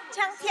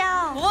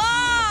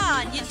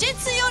哇，你这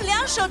次有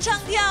2首唱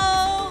跳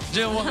哦，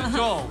任务很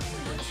重。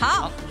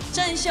好，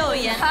郑秀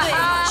妍队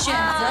选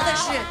择的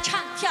是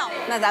唱跳，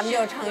那咱们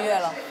就唱乐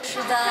了。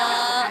是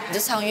的，这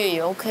唱乐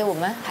也 OK， 我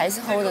们还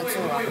是 hold 得住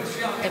啊，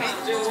对吧？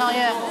唱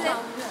乐。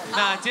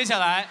那接下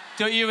来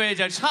就意味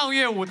着唱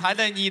乐舞台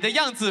的你的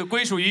样子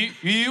归属于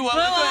于文文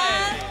队。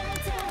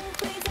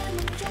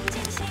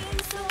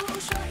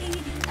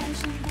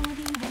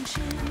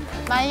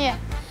满意。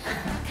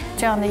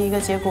这样的一个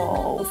结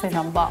果非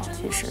常棒。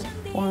其实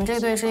我们这个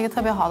队是一个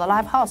特别好的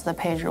live house 的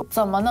配置，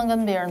怎么能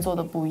跟别人做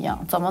的不一样？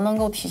怎么能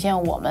够体现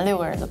我们6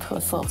个人的特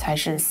色，才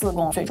是4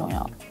公最重要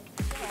的。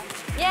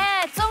耶，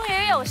终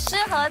于有适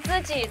合自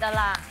己的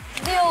啦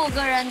！6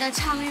个人的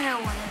唱乐，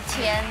我的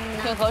天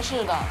哪，挺合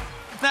适的。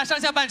那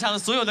上下半场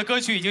所有的歌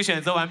曲已经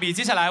选择完毕，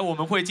接下来我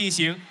们会进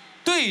行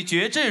对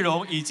决阵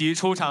容以及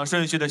出场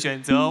顺序的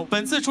选择。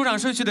本次出场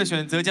顺序的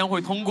选择将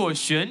会通过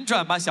旋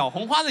转把小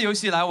红花的游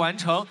戏来完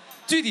成。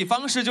具体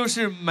方式就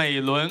是每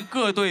轮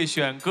各队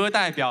选歌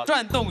代表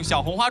转动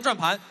小红花转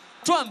盘，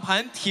转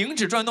盘停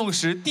止转动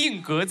时，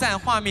定格在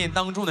画面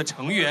当中的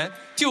成员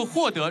就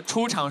获得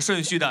出场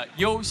顺序的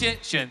优先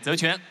选择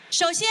权。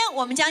首先，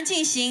我们将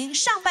进行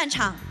上半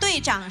场队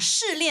长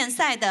试炼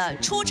赛的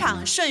出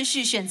场顺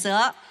序选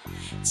择，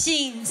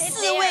请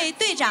4位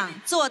队长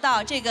坐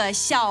到这个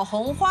小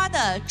红花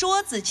的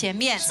桌子前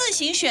面，自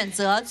行选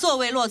择座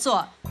位落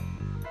座。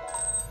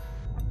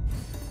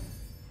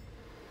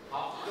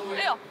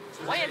哎呦！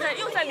我也在，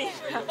又在里面，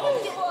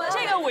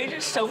这个位置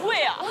神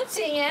位啊！吴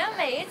谨言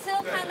每一次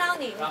都看到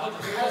你，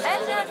哎，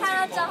现在看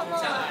到张梦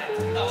了，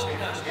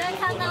现在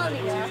看到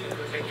你了，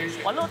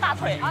我露大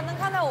腿啊，能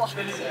看到我？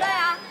对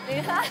啊，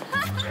你看。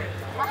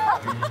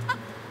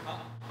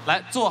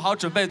来，做好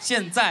准备，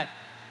现在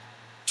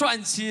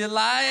转起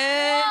来，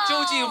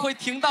究竟会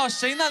停到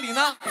谁那里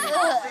呢？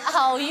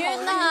好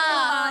晕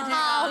呐，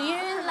好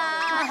晕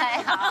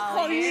来，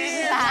好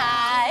晕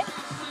来。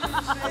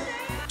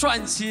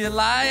转起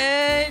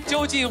来，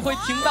究竟会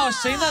停到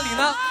谁那里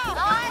呢？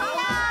哎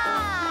呀，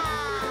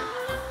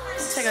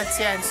这个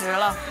简直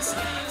了！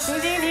停！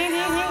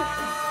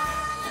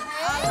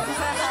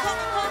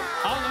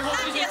好，能够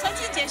姐和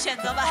静姐选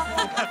择吧。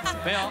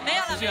没有了，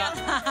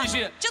继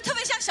续。就特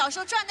别像小时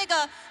候转那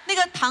个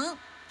糖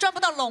转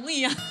不到龙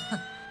一样。1、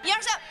2、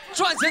3，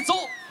转起来走！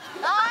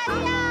哎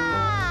呀，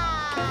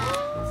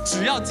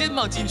只要肩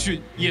膀进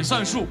去也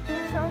算数，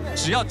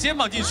只要肩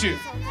膀进去。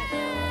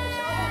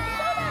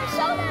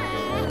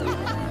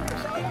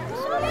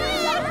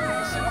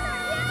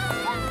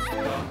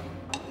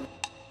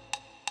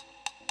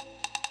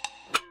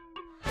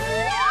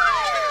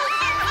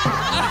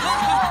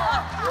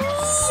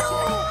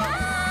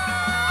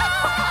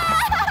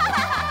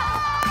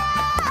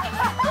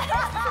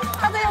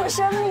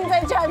生命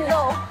在战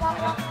斗，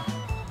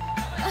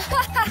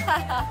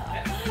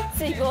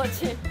自己过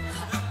去。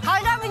好，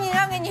让给你。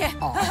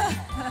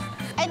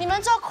哎，你们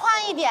坐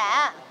宽一点，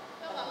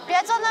别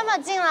坐那么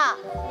近了。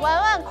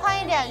文文宽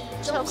一点，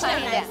坐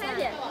宽一点。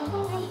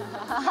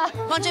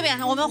往这边，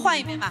我们换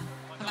一边吧。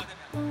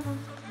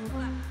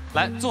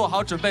来，做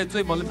好准备，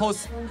最猛的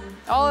pose。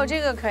哦，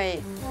这个可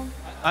以。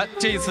哎，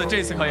这一次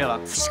可以了。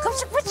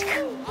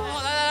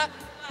好，来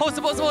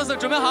 ，pose，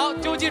 准备好，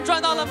究竟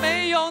转到了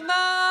没有呢？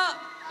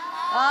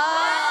好。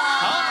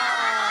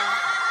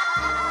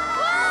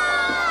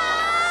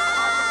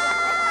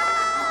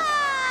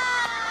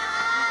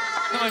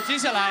那么接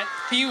下来，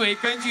因为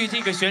根据这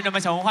个旋转吧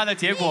小红花的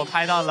结果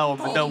拍到了我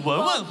们的文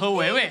文和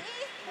维维，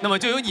那么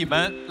就由你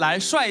们来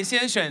率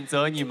先选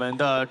择你们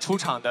的出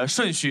场的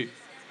顺序，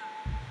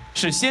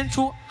是先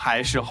出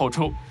还是后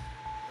出？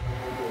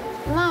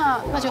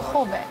那就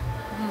后呗，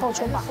后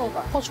出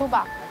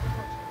吧。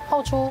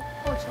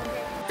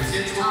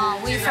啊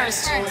 ，we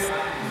first，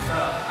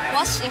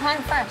 我喜欢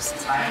first，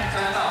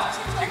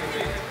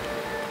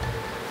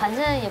 反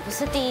正也不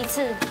是第一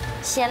次，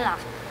先啦。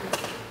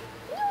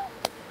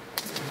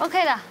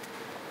OK 的，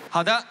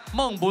好的，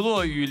梦不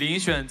落雨林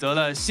选择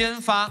了先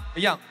发，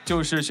样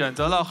就是选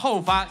择了后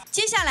发。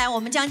接下来我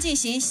们将进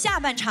行下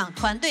半场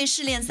团队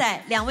试炼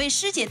赛，2位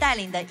师姐带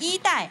领的1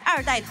代、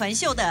2代团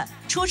秀的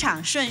出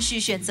场顺序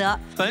选择。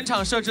本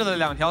场设置了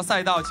2条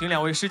赛道，请2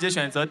位师姐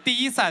选择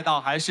第1赛道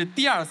还是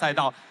第2赛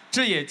道，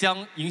这也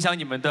将影响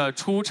你们的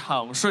出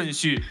场顺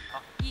序。好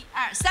，1、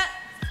2、3。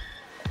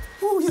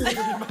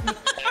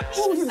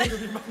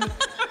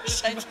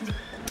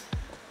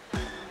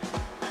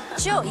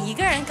只有一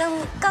个人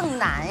更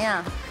难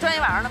呀，转一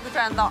晚上都没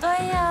转到。对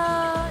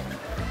呀。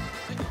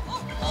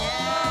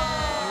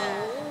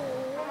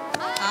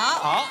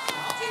好。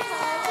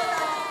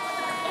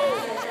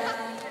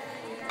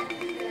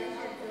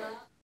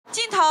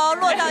镜头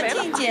落到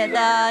静姐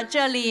的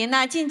这里，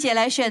那静姐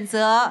来选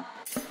择。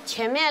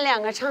前面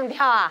2个唱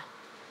跳啊？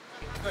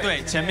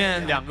对，前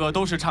面2个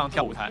都是唱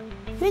跳舞台。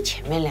因为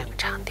前面2个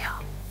唱跳，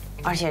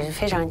而且是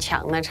非常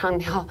强的唱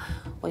跳，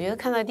我觉得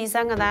看到第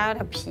3个大家有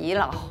点疲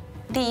劳。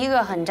第1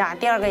个很炸，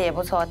第2个也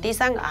不错，第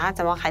3个啊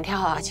怎么还跳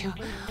啊？就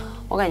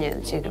我感觉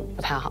这个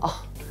不太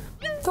好。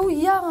都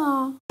一样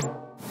啊。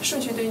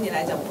顺序对于你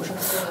来讲不是很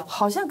重要，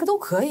好像都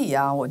可以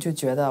呀，我就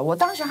觉得，我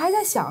当时还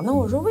在想呢，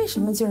我说为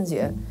什么静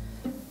姐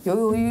犹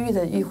犹豫豫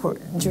的一会儿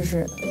就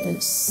是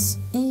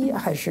1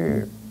还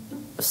是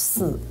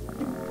4，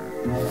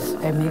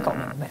哎，没搞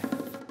明白。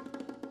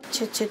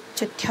就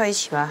跳一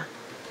起吧，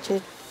就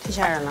太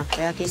吓人了，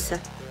不要第4。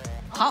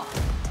好，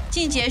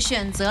静姐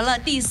选择了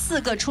第4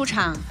个出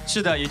场。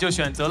是的，也就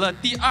选择了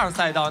第2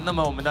赛道。那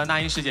么我们的那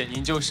英师姐，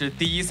您就是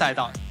第1赛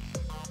道。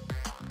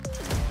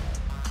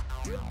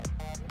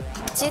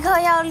即刻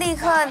要立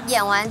刻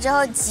演完之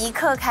后即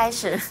刻开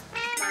始。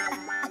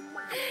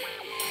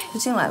就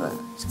进来吧，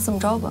就这么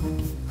着吧，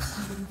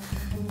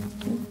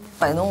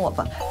摆弄我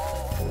吧。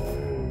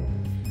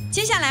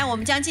接下来我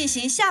们将进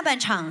行下半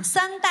场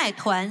3代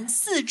团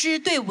4支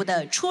队伍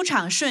的出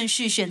场顺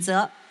序选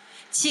择，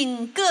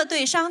请各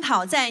队商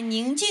讨在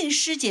宁静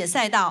师姐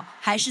赛道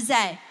还是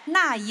在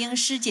那英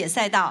师姐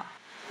赛道。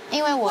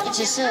因为我一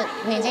直是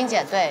宁静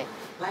姐队，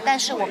但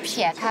是我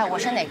撇开我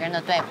是哪个人的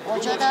队，我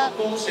觉得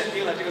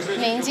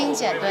宁静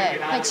姐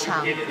队会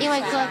强，因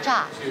为歌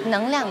炸，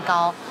能量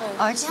高，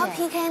而且要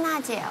PK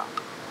娜姐哦。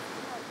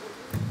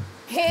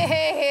嘿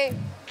嘿嘿。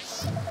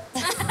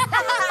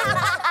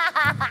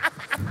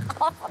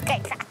我不给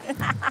看。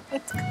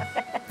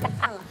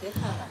看了，别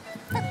看了。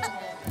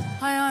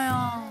哎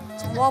呀，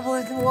我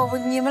不，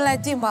你们来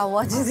定吧，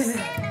我这个。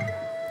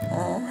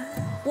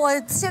我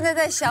现在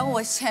在想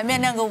我前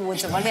面那个舞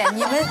怎么练，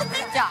你们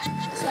这样，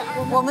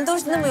我们都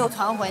是那么有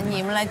团魂，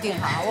你们来定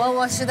哈。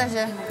我实在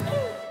是。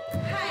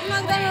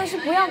那当然是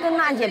不要跟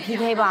娜姐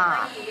PK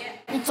吧，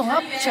你总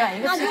要选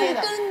一个 PK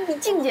的。那就跟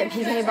静姐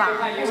PK 吧。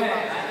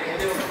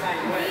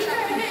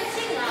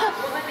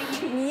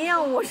你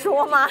让我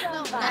说吗？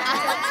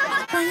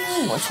万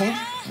一我从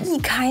一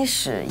开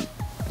始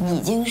已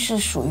经是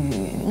属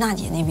于娜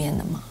姐那边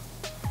的嘛，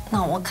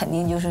那我肯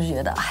定就是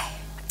觉得，哎，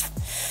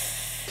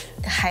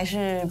还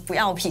是不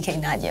要 PK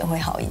娜姐会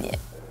好一点。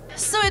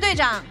4位队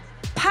长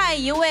派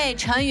1位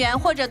成员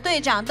或者队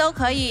长都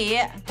可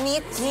以。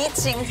你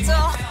请坐，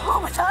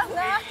我真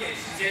的，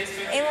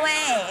因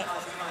为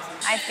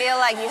I feel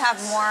like you have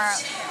more.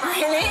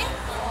 Really?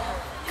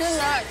 Good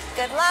luck.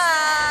 Good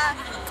luck.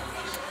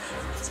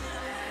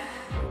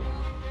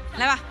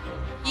 来吧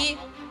，1、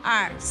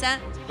2、3，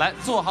来，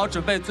做好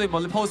准备，最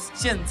猛的 pose，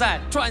 现在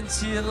转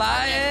起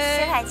来。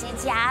薛凯琪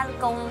加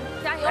工，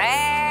加油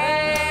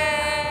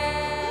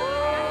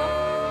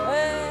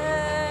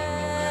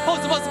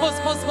！pose，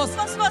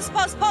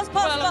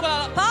过来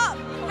了，跑，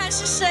看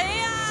是谁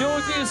呀？究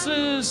竟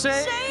是谁？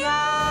谁呀？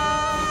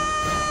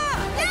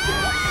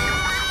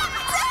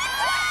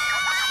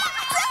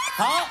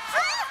好，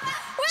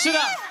是的。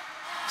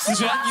子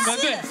璇，你们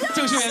队，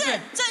郑秀妍队，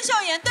郑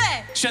秀妍队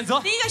选择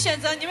第1个选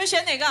择，你们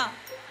选哪个？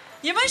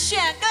你们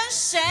选跟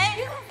谁？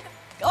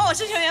哦，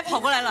郑秀妍跑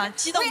过来了，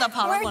激动的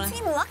跑了过来。We're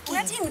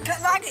team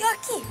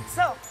lucky.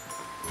 So.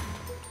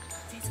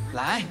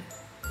 来，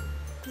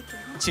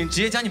请直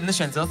接将你们的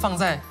选择放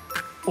在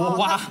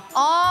哇。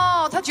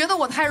哦，他觉得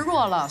我太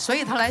弱了，所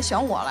以他来选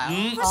我来了。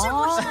不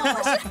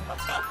是，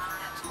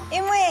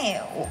因为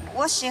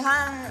我喜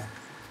欢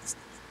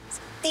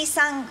第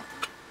3个。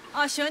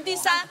哦，喜欢第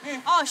3，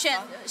哦，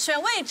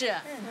选位置，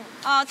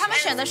哦，他们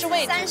选的是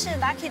位置。3是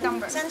lucky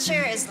number，3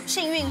是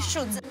幸运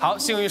数字。好，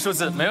幸运数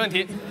字没问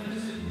题。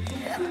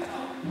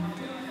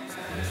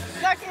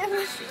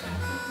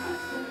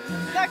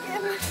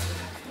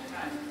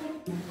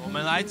我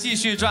们来继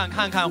续转，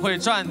看看会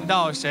转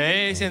到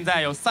谁。现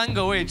在有3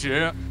个位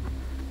置。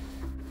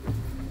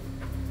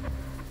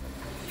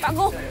打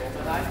工。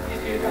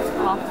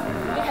好，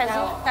李凯欣，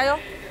加油。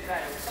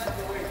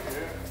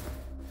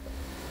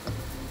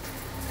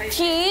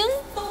停！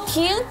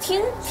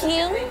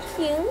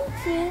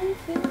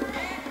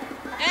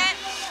哎，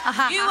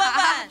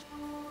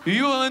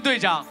于文文队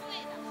长，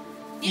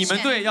你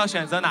们队要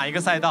选择哪一个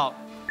赛道？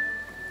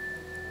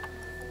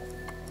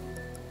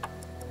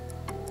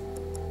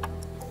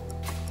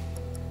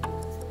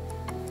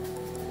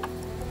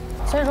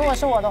所以如果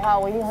是我的话，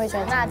我一定会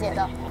选娜姐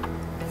的，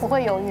不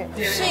会犹豫。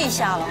试一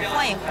下了，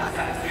换一换。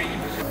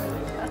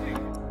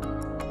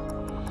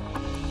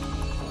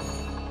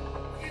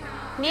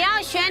你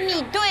要选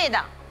你对的，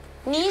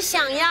你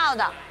想要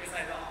的，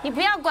你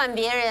不要管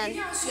别人，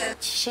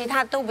其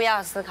他都不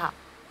要思考，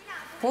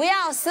不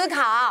要思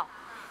考，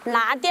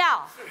拿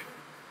掉。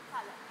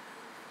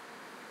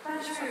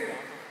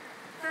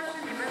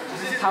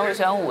他会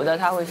选舞的，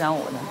他会选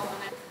舞的。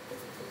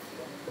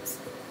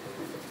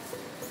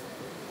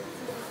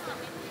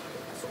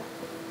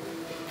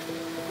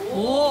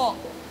5，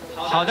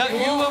好的，于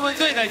文文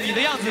队的你的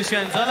样子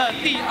选择了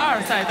第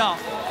2赛道。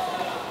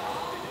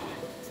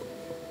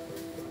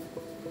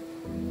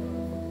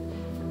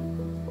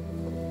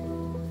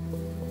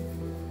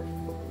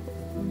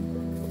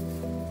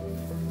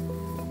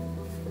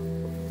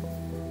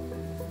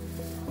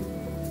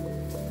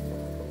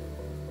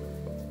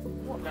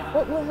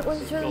我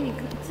觉得你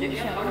自己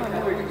选了，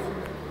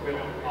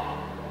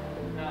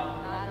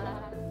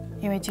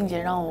因为静姐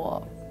让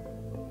我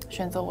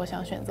选择我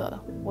想选择的，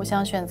我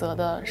想选择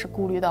的是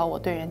顾虑到我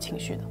队员情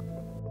绪的。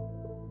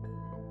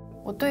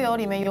我队友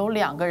里面有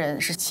2个人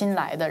是新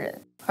来的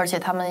人，而且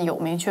他们有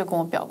明确跟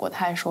我表过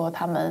态，说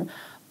他们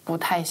不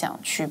太想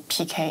去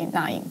PK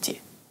那英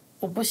姐。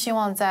我不希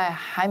望在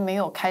还没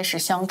有开始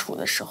相处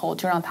的时候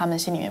就让他们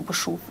心里面不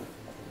舒服。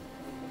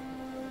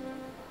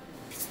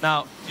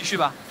那继续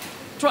吧。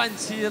转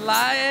起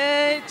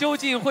来，究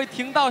竟会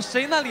停到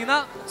谁那里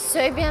呢？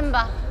随便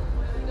吧。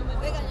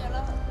没感觉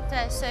了。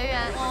对，随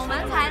缘。我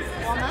们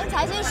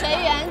才是随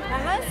缘。我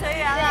们随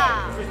缘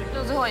了。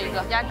就最后一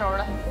个压轴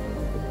了。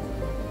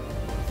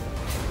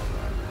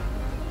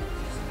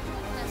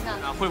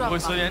那会不会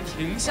随缘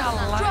停下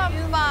来？转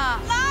吧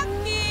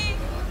 ，Lucky。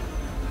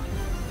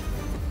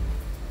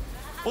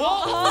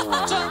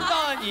哦，转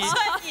到了你。算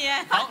你。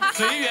好，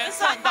随缘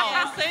算到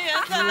了。随缘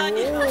算到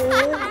你。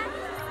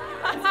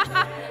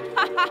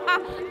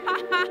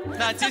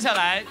那接下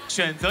来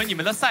选择你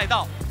们的赛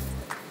道。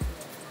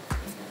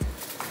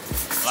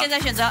现在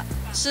选择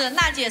是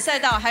娜姐赛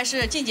道还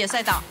是静姐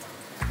赛道？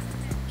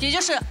也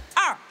就是2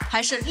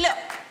还是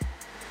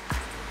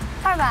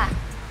6？200。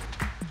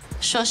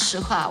说实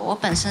话，我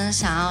本身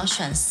想要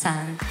选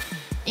3，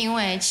因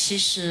为其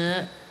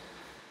实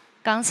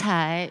刚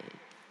才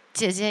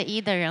姐姐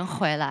1的人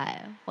回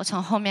来，我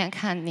从后面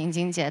看宁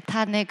静姐，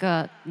她那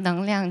个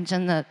能量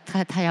真的，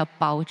她要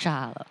爆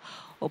炸了。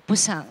我不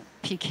想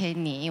PK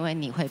你，因为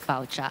你会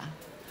爆炸，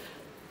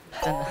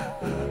真的。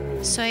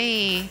所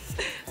以，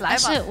但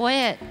是我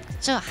也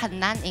就很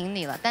难赢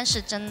你了。但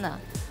是真的，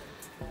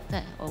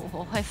对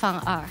我会放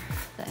2，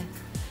对。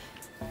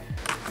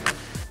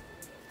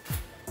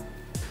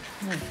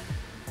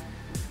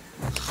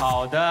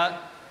好的，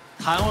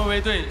谭维维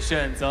队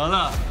选择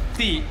了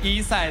第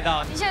1赛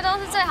道，一切都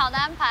是最好的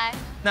安排。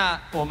那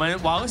我们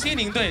王心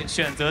凌队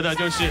选择的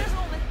就是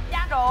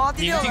压轴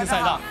宁静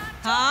赛道。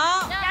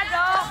好，压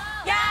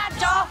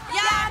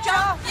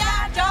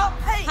轴，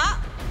嘿，好，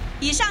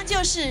以上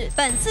就是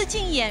本次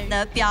竞演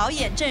的表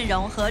演阵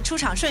容和出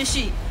场顺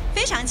序，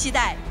非常期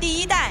待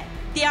第1代、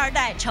第2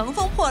代乘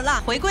风破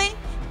浪回归，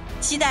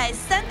期待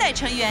3代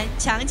成员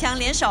强强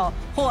联手，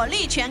火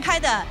力全开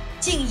的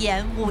竞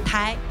演舞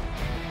台。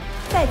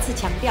再次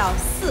强调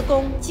4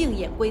公竞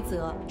演规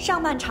则：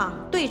上半场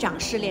队长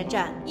试炼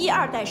战，1、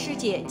2代师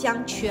姐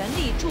将全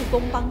力助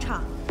攻帮唱；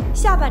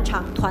下半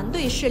场团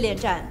队试炼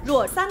战，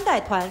若3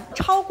代团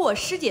超过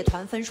师姐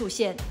团分数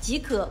线，即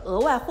可额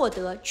外获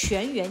得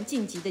全员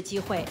晋级的机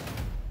会。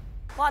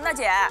哇，娜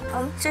姐，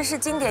这是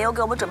经典又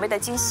给我们准备的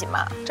惊喜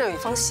吗？这有一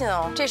封信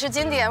哦，这是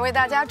经典为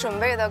大家准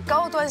备的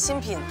高端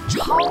新品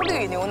超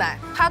绿牛奶，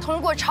它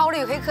通过超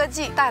绿黑科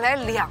技带来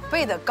2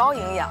倍的高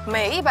营养，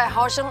每100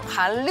毫升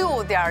含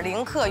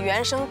6.0克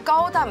原生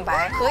高蛋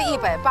白和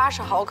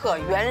180毫克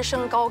原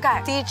生高钙，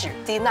低脂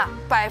低钠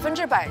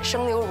，100%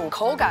生牛乳，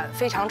口感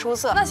非常出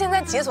色。那现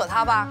在解锁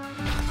它吧。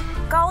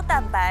高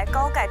蛋白、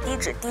高钙、低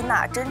脂低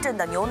钠，真正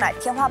的牛奶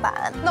天花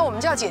板。那我们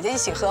叫姐姐一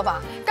起喝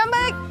吧，干杯！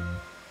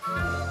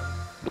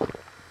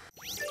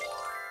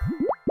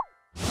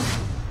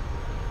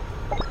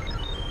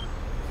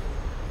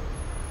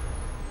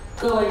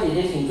各位姐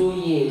姐请注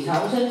意，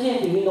强身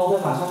健体运动会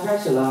马上开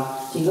始了，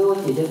请各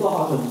位姐姐做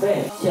好准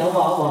备，前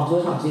往网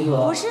球场集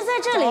合。不是在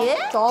这里？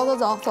走，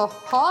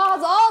好啊，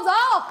走。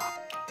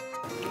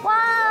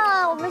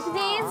哇，我们是第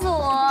1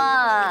组。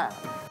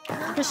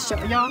这小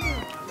妖。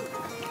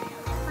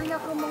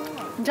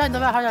你知道你的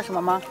外号叫什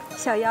么吗？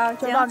小妖，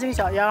就望京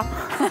小妖。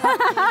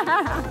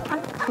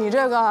你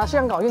这个是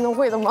想搞运动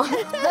会的吗？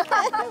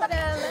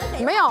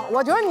没有，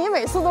我觉得你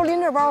每次都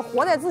拎着包，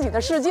活在自己的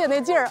世界那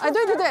劲儿。哎，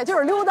对，就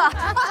是溜达。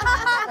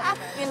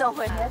运动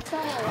会，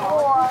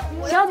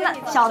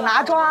小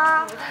拿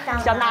抓，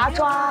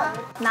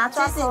拿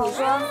抓子。你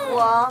说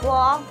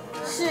我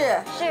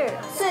是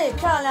最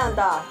漂亮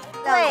的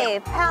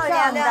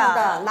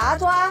拿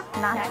抓。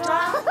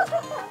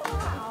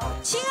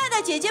亲爱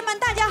的姐姐们，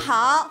大家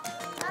好！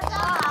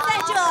在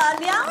这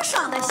凉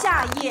爽的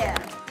夏夜，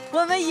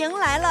我们迎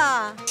来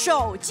了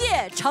首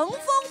届乘风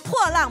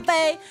破浪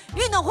杯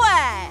运动会。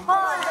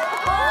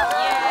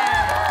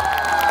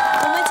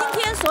我们今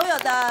天所有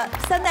的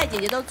3代姐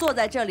姐都坐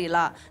在这里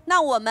了，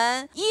那我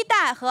们1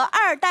代和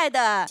2代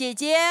的姐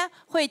姐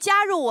会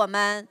加入我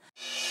们。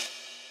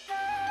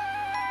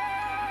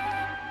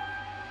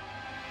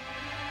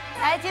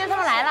哎，今天他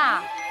们来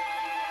了，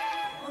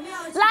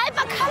来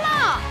吧 ，come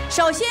on！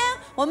 首先，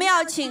我们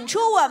要请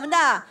出我们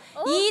的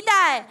1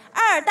代、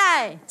2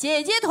代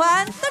姐姐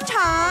团登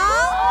场。欢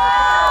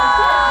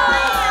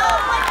迎，让我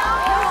们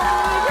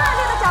以热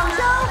烈的掌声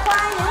欢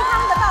迎他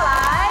们的到来。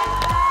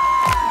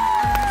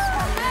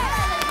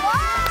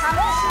他们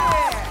是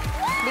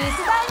李斯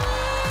丹妮、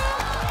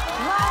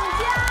孟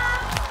佳、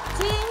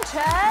金晨。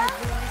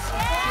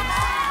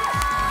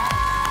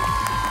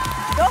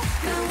走。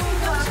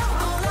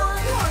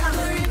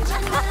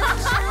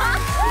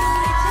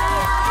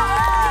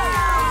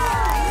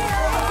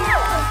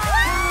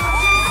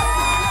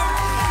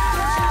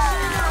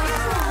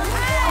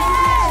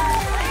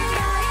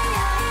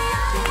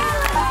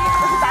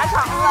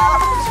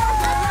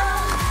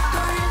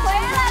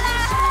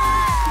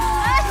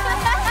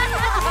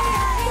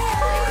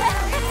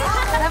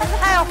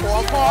活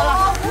泼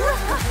了，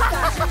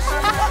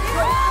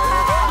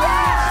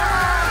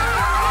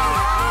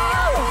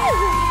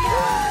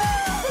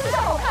真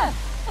好看。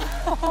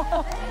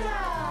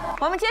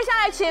我们接下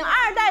来请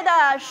2代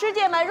的师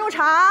姐们入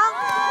场。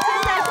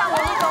现在向我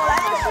们走来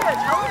的是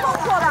乘风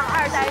破浪2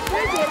代师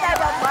姐代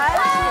表团，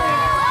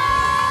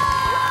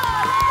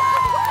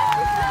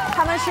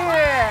他们是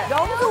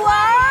容祖儿、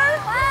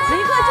吉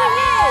克隽逸、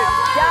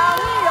江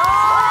映蓉。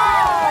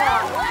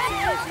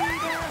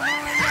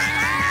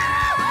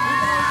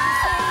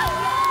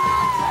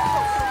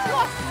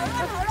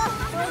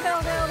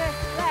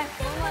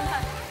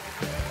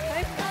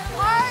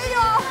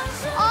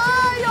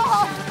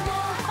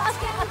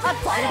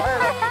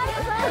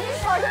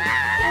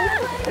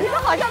你们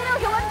好像没有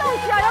什么斗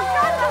志啊，要干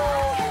了！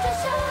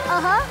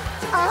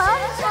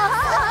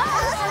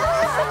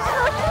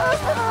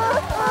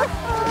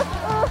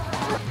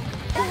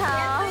你好，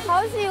好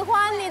喜欢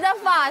你的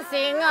发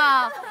型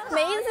啊，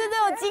每一次都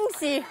有惊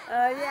喜。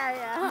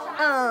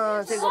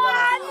这个。哇，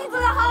你真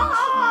的好好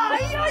啊！哎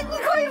呦，你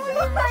可以不用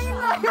反应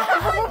了。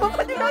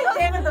这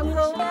个成功，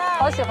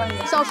好喜欢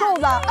你，小瘦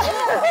子，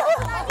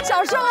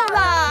小瘦子。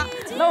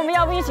那我们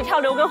要不一起跳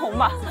刘畊宏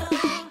吧？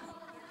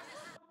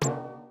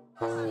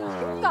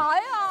干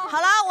呀！好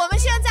了，我们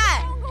现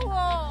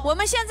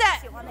在，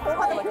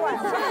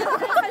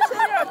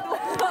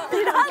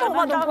你看我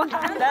们都管的，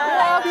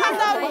我看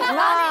到你了，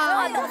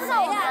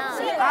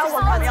我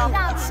们要一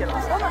起了。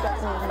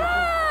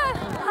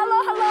Hello，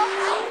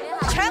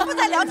 全部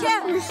在聊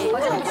天。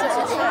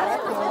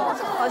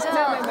好像没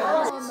有。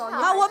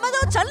好，我们都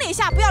整理一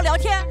下，不要聊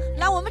天。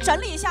来，我们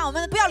整理一下，我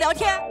们不要聊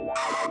天。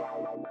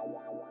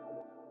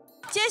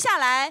接下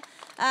来。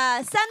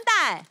3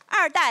代、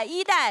2代、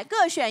1代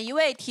各选1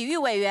位体育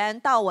委员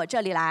到我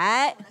这里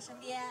来。我的身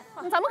边，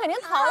咱们肯定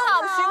淘汰，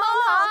徐梦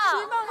桃，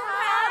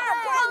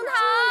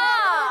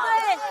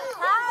对，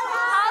淘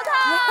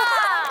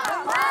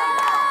汰，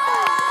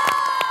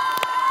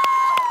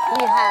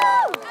厉害了，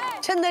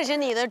真的是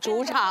你的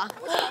主场。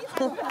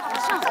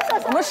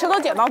我们石头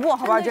剪刀布，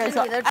好不好？这次。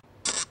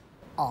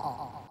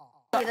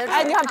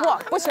哎，你看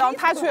不行，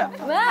他去，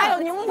还有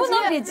柠檬不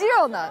能比肌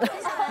肉呢。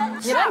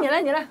你来，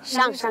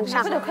上！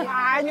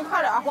哎，你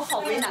快点，我好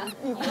为难。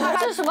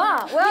这是什么？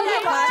我要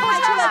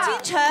派出了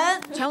金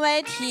晨成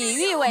为体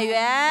育委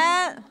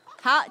员。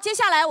好，接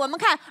下来我们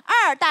看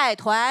2代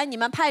团，你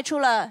们派出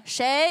了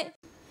谁？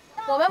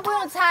我们不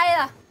用猜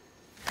了。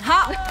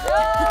好，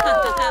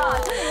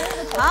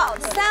好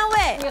，3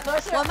位，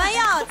我们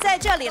要在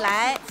这里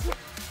来。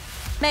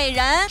每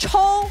人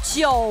抽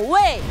9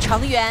位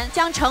成员，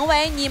将成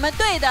为你们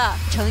队的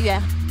成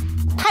员。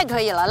太可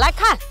以了，来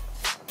看，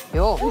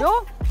哟，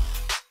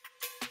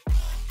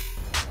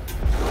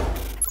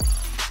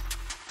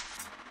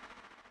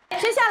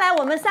接下来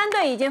我们3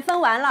队已经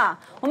分完了，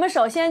我们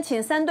首先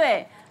请3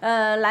队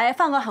来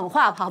放个狠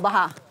话，好不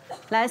好？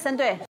来，3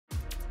队，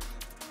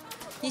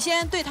你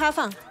先对他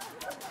放。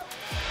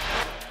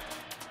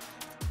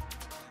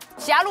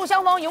狭路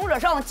相逢勇者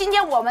胜，今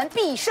天我们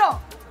必胜。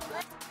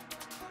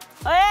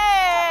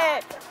哎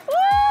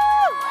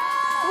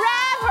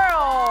 ，rapper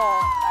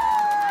哦，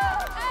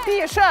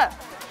必胜。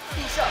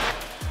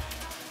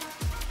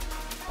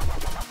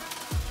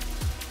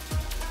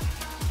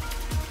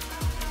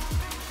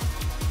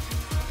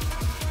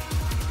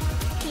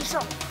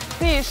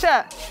必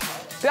胜，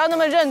不要那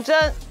么认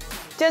真，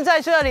先在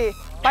这里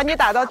把你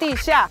打到地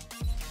下。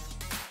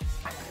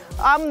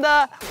I'm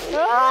the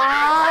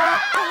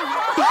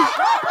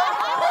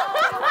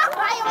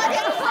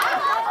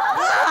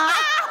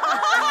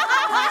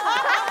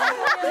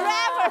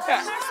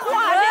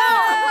化掉，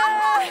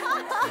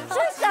是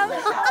什么？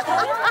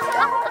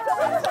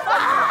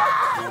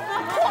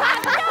化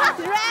掉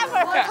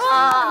rapper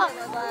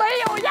没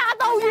有压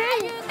到云，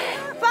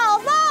宝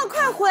宝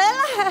快回来！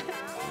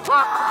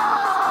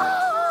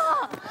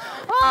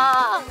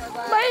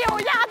没有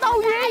压到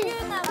云，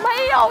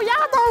没有。脚丫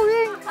都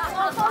晕。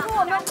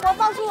我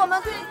告诉我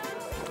们，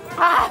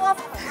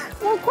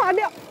我垮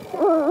掉。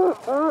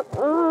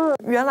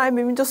原来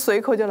明明就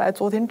随口就来，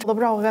昨天都不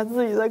知道我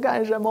自己在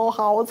干什么，我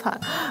好惨。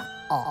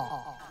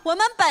我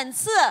们本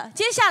次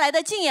接下来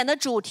的竞演的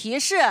主题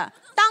是：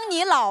当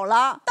你老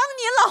了。当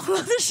你老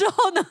了的时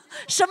候呢，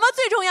什么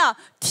最重要？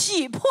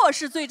体魄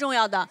是最重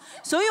要的。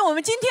所以我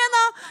们今天呢，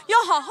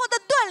要好好的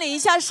锻炼一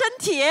下身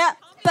体。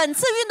本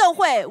次运动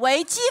会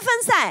为积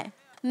分赛，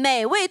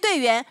每位队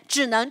员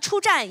只能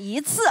出战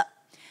一次。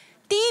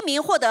第1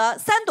名获得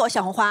3朵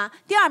小红花，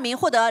第2名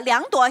获得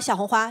2朵小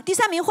红花，第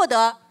3名获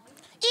得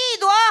1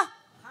朵。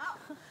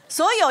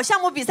所有项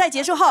目比赛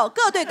结束后，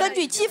各队根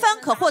据积分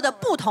可获得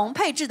不同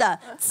配置的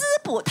滋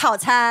补套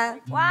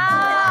餐。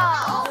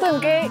哇，更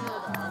给。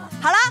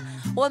好了，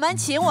我们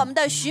请我们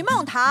的徐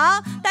梦桃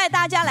带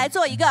大家来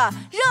做一个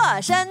热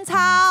身操。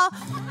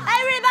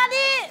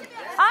Everybody,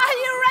 are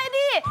you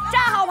ready？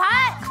 站好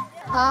牌。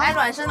来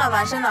暖身了，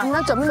暖身了。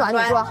那怎么暖？你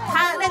说。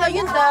他那个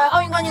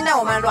奥运冠军带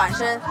我们暖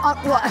身啊，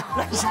暖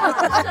身。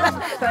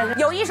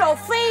有一首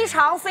非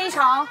常非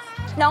常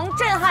能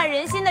震撼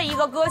人心的一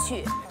个歌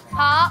曲。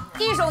好，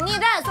第一首《逆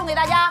战》送给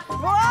大家。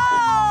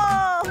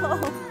哇，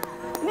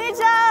逆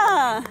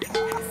战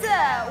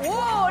！4、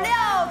5、6、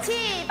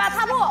7、8，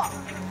踏步。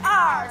2、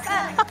3、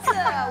4、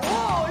5、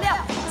6、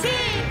7、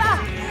8，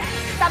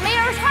咋没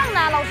人唱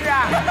呢，老师？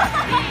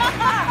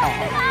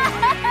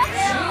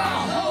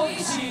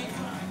一起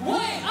为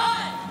爱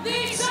逆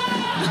战。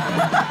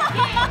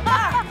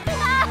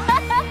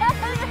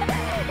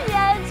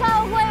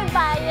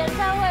演唱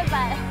会版。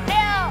6、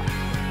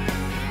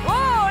5、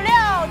6、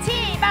7、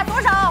8，左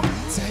手。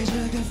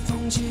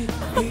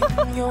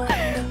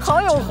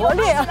好有活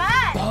力啊！来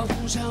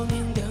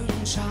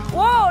！5、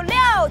6、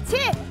7、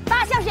8，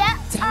向前。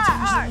2、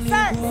3、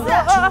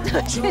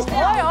4，我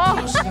有。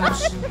3、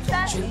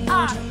2、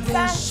3、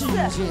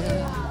4，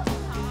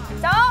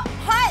走，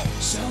嗨，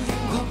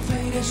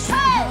嗨，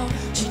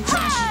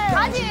爬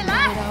起来，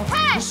嗨，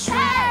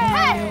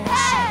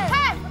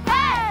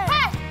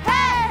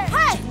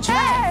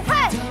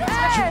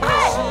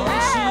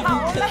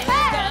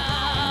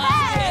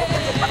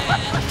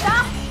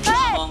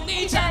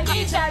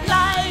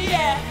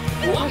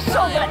我受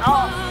不了，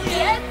别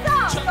躁，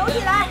走起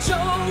来。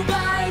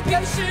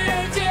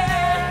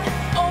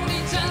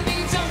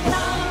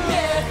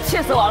气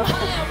死我了，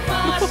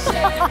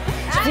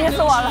急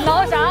死我了，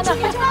挠啥呢？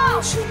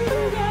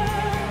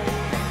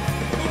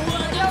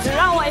只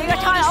让我一个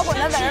唱摇滚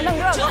的在这弄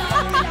这个，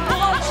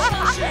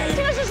这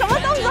个是什么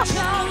动作？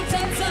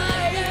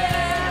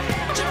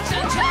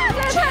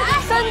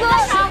森哥，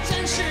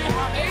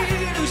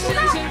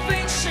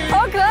好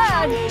可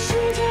爱。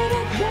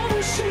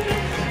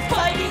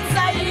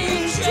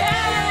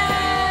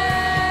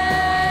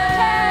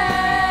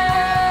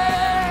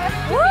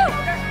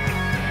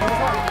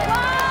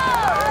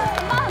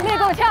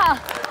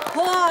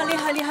哇，厉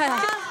害厉害！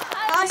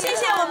好，谢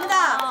谢我们的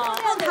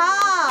梦桃，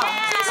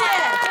谢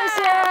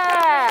谢。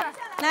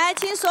来，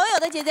请所有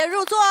的姐姐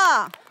入座。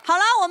好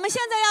了，我们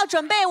现在要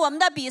准备我们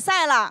的比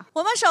赛了。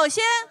首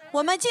先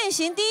进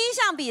行第1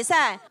项比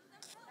赛。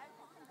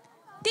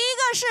第一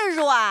个是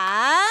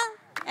软，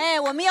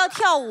我们要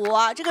跳舞，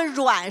这个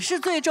软是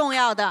最重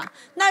要的。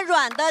那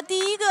软的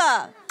第一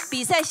个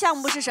比赛项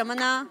目是什么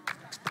呢？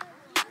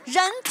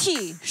人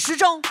体时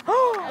钟。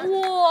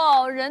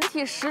哇，人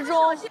体时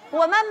钟！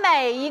我们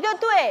每一个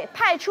队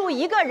派出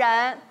1个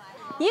人，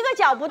一个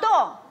脚不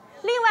动，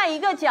另外一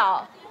个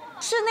脚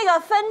是那个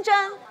分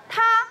针，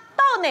它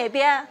到哪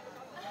边？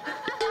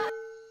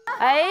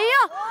哎呀，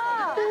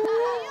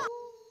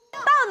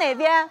到哪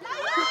边？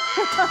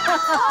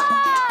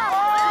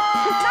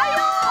加油！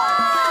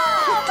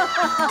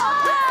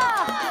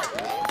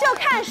就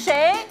看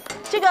谁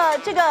这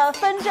个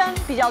分针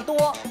比较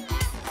多。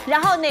然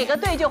后哪个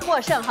队就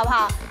获胜，好不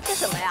好？是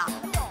什么呀？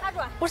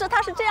不是，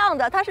它是这样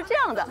的，它是这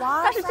样的，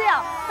它是这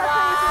样，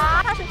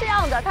它是这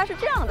样的，它是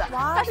这样的，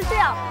它是这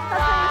样，它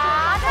是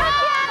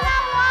天哪，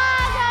哇，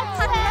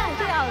它是这样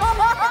的。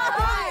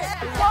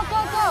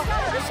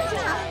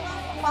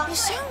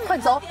Go！ 快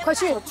走，快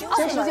去，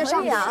这时间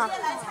上啊！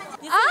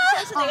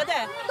是哪个队？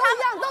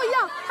都一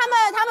样，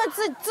他们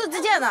自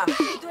荐的。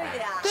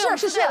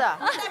是的，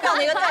代表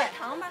哪个队？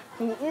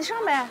你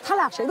上呗，他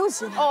俩谁都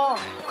行。哦，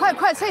快，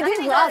蔡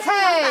丁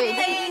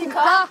可，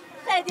好，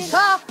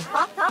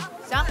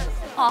行，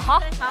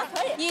好，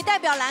可以。你代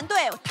表蓝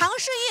队，唐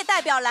诗逸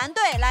代表蓝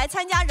队来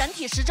参加人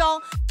体时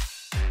钟。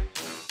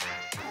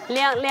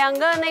两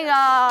个那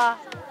个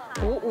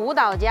舞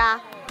蹈家。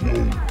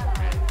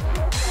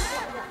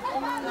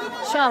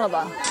算了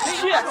吧，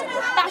去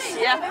大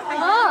喜啊！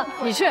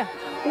你去，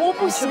我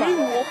不行，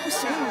我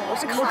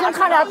是卡，我跟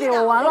他俩比，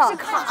我完了，我是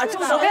卡住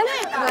了。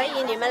可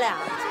以，你们俩。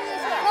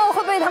那我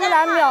会被他们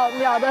俩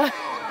秒的。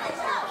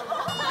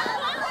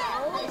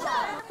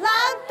蓝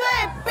队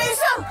必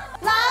胜！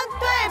蓝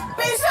队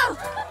必胜！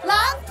蓝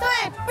队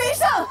必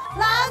胜！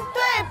蓝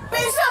队必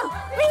胜！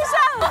必胜！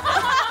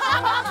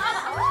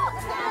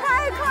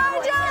太夸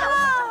张了！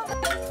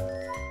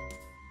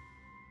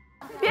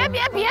别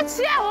别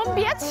切，我们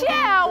别切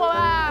啊，我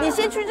们。你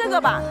先去这个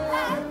吧。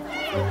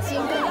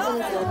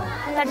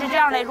但是这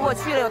样嘞，如果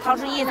去了有唐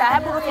诗逸在，还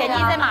不如田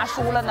忌在马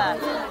输了呢。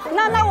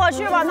那我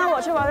去吧，这个。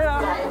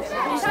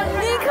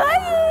你可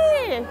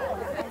以。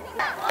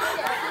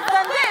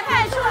本队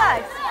派出了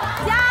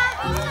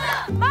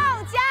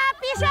孟佳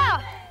必胜，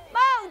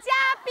孟佳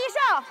必胜。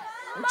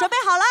准备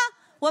好了，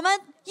我们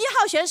1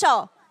号选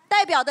手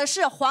代表的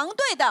是黄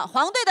队的，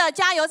黄队的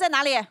加油在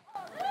哪里？黄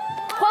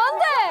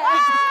队，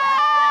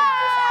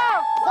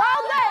黄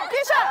队必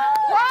胜，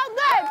黄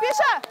队必胜，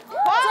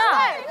黄队。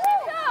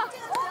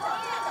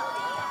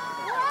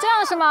这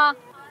样是吗？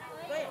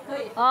可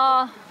以。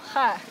啊，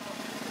嗨，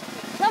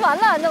那完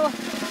了，那我。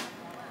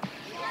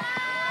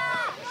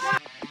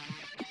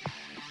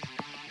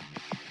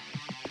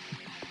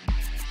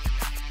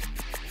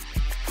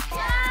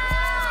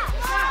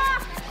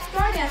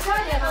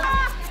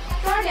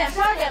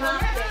12点吗？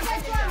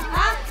啊！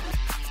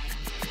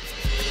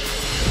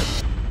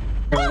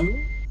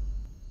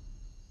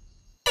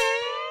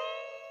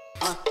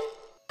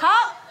好，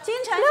京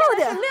城现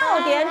在是6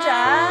点整。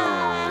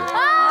啊，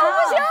不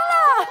行了！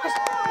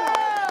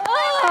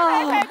可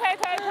以，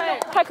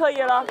太可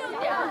以了。孟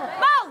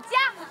佳，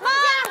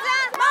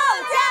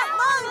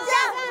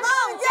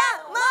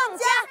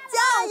加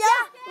油，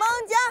孟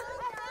佳！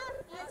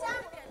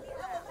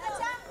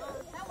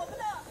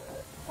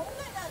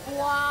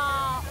哇！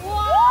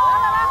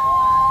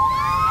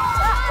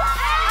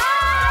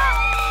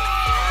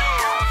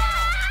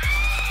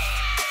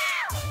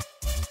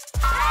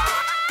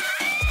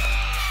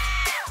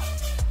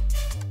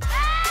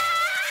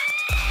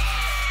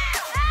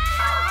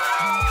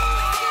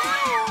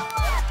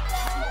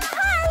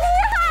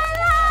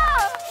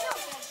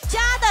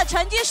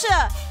成绩是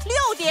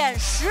6点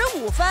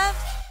15分。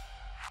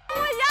我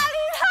压力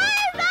太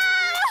大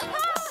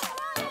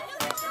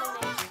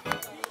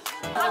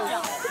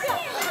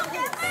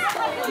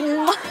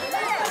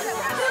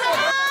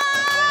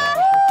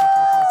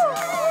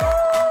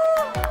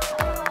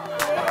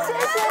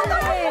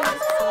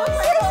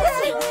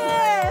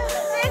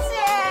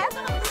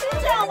是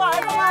这样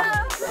玩的吗？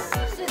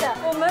是的，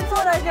我们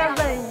坐在这儿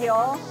稳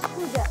游。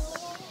是的。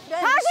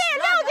唐诗逸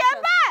6点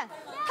半。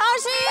唐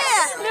诗逸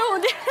6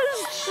点15。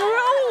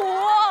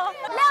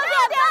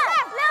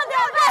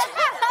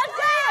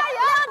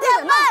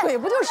腿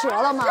不就折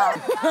了吗？加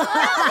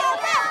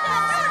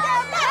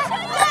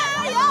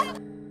油！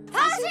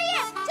唐诗逸，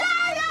加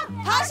油！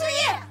唐诗逸，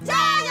加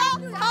油！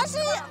唐诗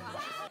逸，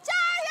加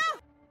油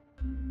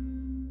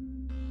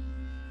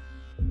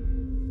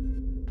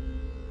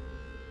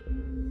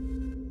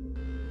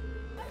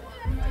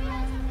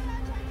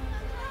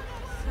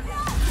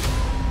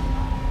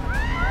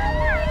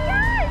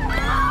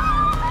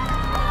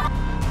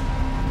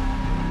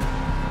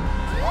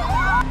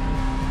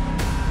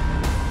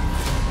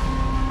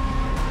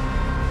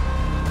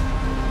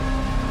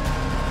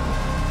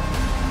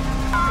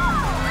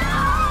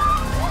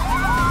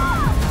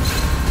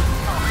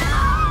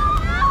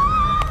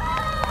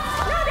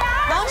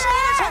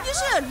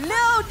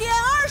！6点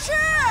20。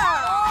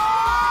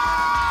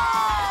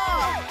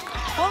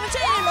我们这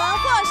一轮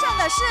获胜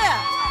的是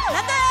蓝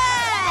队，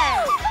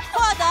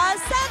获得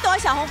3朵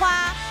小红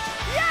花。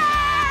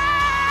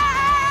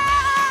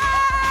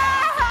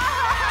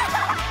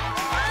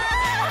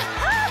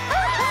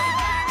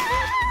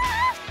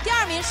第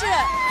2名是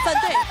粉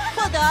队，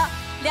获得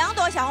2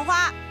朵小红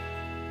花。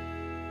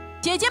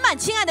姐姐们，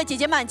亲爱的姐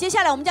姐们，接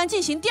下来我们将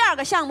进行第2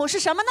个项目是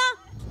什么呢？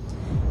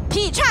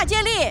劈叉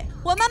接力，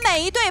我们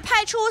每一队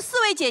派出4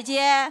位姐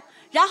姐，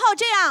然后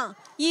这样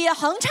以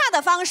横叉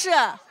的方式，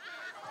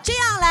这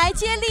样来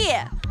接力。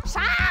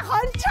啥横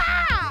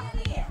叉？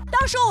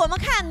到时候我们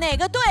看哪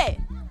个队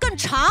更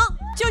长，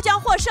就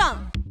将获胜。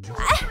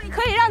哎，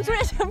可以让朱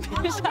月清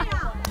比上。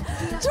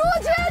朱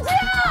姐姐，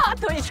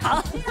腿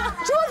长。朱姐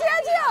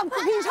姐，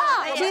劈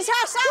叉，劈叉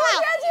上了。朱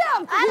姐姐，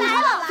来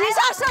了，劈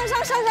叉上。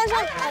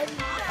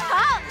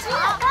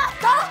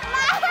走。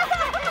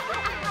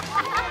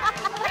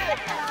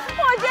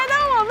我觉得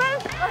我们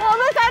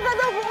3个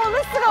都不，我们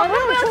4个不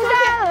用出现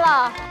了。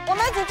我们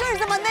组就是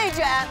这么内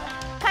卷，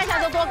看一下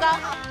都多高。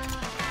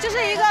这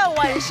是一个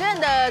稳胜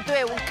的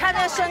队伍，看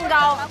这身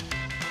高。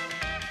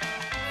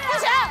不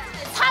行，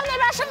他们那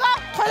边身高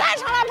腿太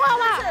长了，朋友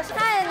们。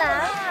太难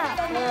了。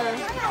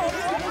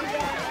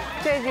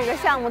这几个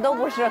项目都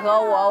不适合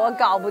我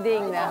搞不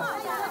定的。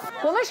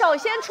我们首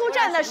先出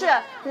战的是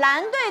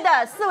蓝队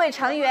的4位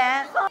成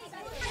员。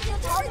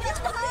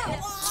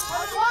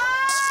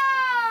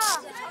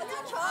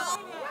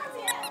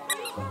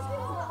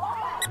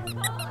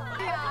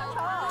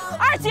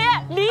二姐，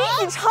李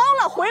以超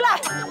了，回来。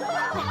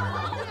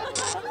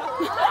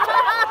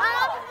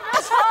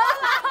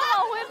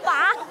往回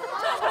拔，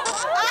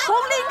从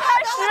零开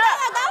始。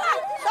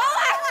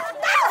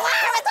等会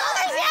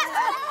儿先。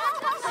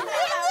什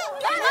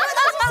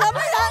么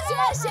人？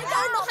谁叫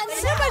人都喊10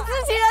个自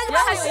己人？你还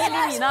有1厘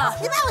米呢。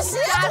你把我鞋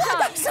子干什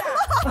么？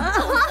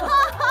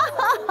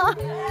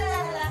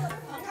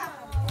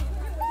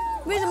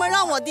为什么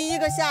让我第一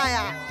个下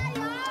呀？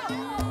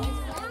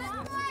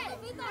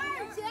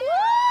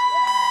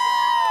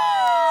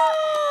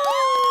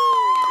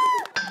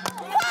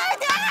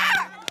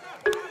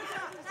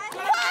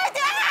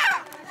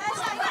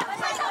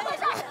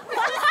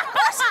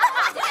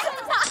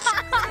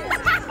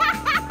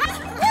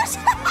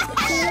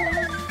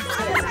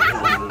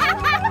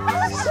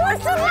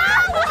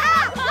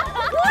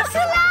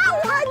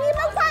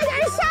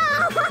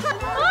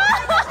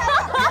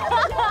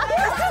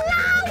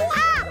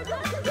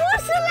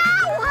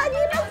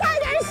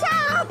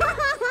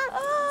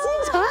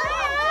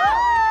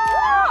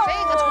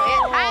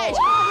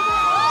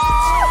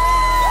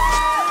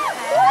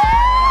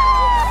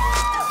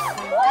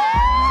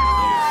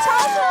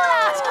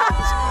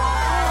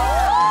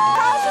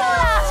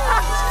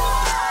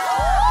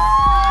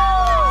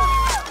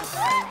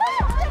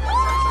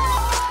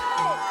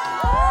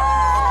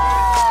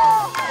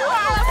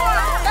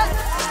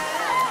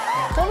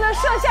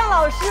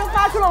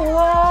发出了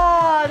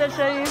我的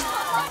声音。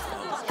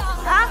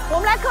啊，我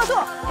们来刻度，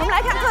我们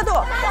来看刻度。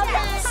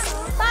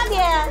8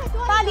点，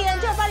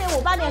这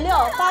8.5、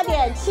8.6、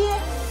8.7，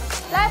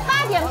来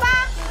8.8。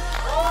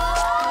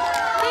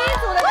第一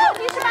组的成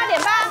绩是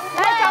8.8，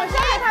来，掌声给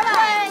他们。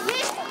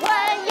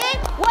稳赢。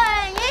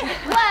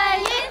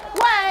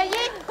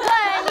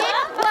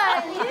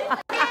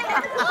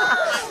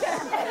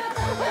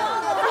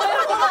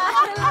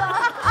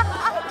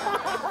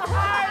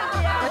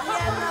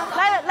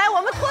来，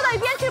我们拖到一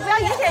边去，不要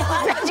影响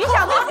这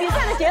个比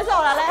赛的节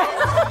奏了。来，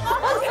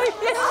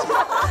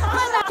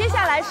接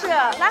下来是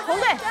来红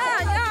队，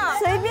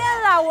随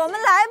便了，我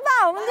们来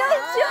吧，我们就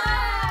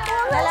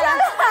来吧。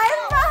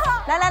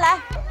来。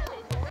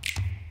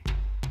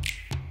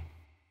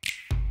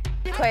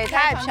腿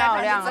太漂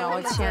亮了，我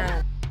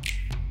天！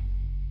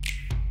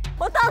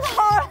我到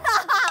头了，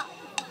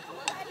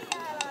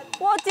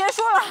我结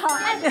束了。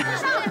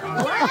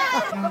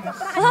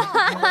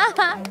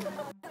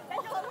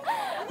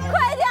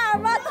快点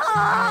吧，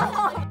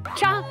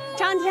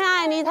张天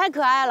爱，你太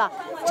可爱了，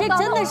这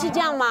真的是这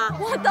样吗？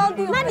我到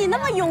底，那你那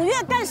么踊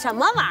跃干什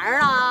么玩意儿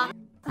啊？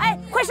哎，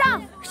快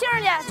上，杏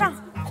儿姐上，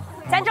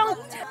咱争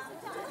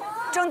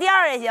第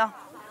二也行，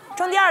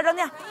争第二。你怎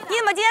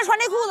么今天穿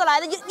这裤子来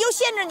的？又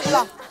限制你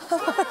了。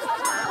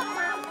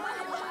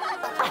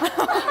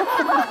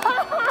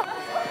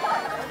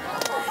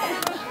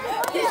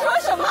你说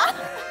什么？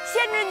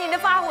限制你的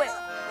发挥。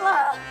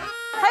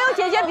还有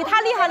姐姐比她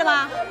厉害的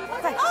吗？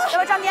快，要不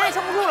然张天爱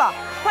撑不住了。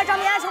快，张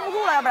天爱撑不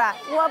住了，要不然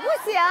我不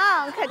行，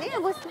肯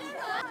定不行。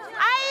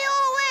哎呦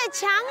喂，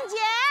强姐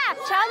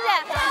特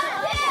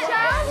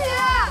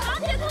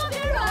别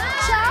软。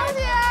强姐，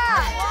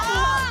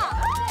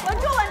稳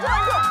住！强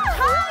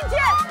姐，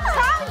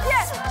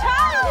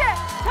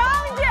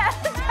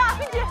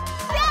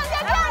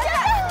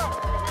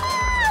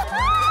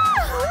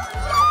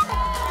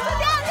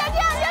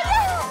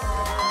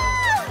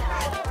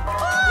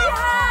厉害！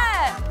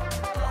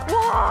哇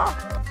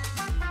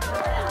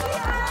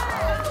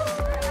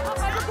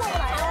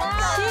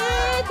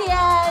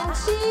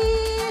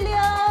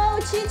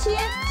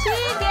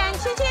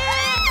！7.7677，7.77，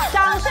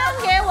掌声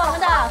给我们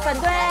的粉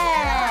队。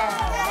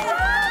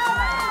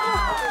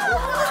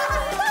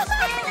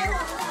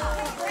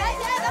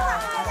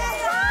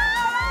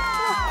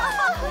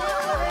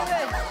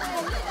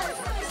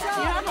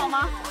你还好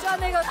吗？叫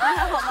那个，你还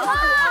好吗？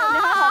你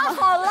还好吗？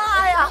好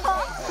辣呀！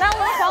来，我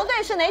们黄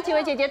队是哪几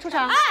位姐姐出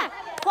场？哎，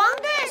黄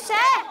队谁？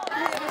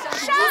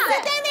上李斯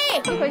丹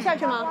妮，你可以下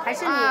去吗？还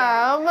是你？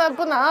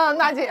不能，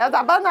大姐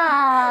咋办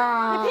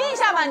呢？你拼一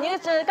下吧，你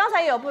这刚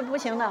才有不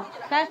行的。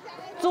来，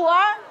祖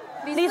儿、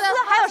李斯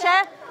还有谁？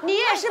你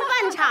也是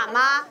半场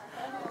吗？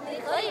你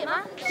可以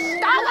吗？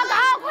搞，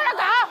快点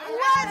搞！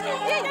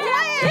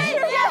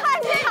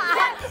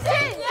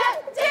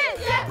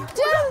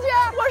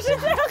我是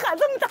这样喊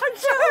这么大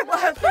声，我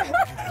说这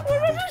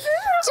是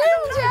静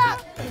姐，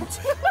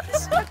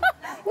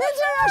你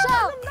这样上，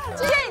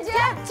静姐，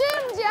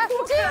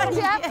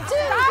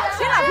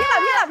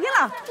拼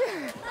了！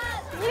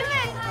因为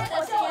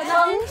能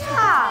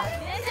唱，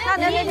那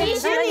你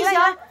行，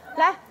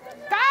来。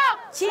搞，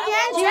秦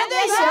岩绝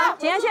对行，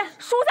秦岩先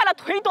输在了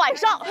腿短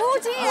上。吴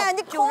金岩，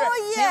你可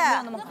以，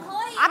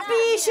啊，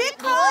必须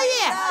可以，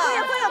可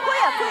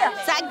以，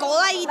再过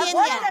来一点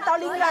点。再到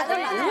另外这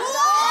里。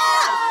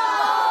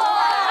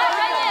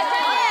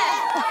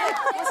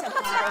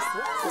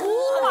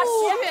哇，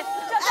血运，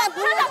这，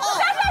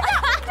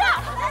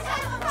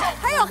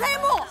还有黑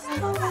幕，就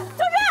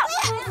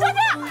这样，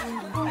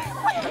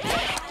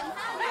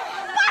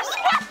把血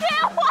给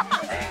我。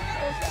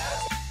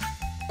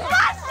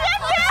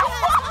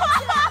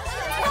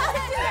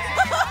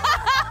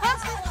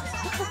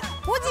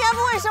吴姐不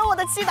会生我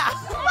的气的，把血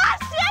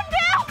给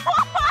我！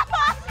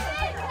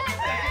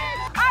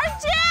二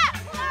姐，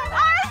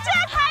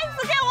台子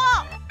给我！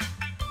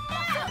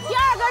第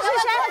二个是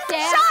谁？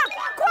上，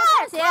快！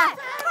来，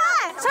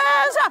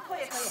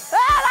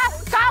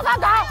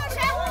搞！还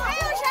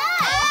有谁？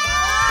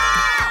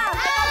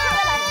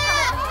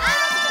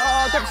哦，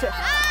对不起。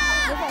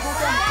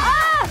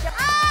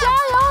加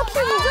油，挺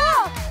住！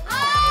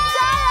加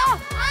油！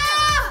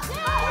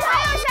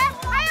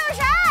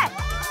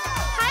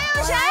还有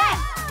谁？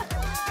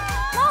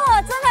那我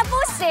真的不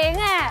行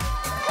哎！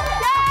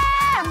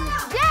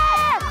耶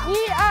！1、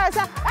2、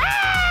3，啊！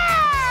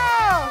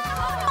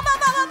棒！好痛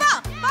啊！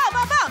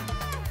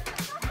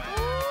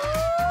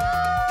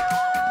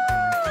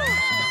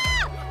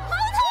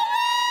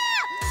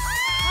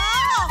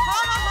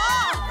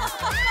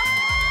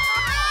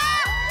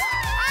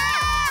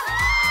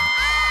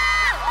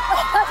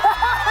好！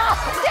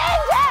姐姐！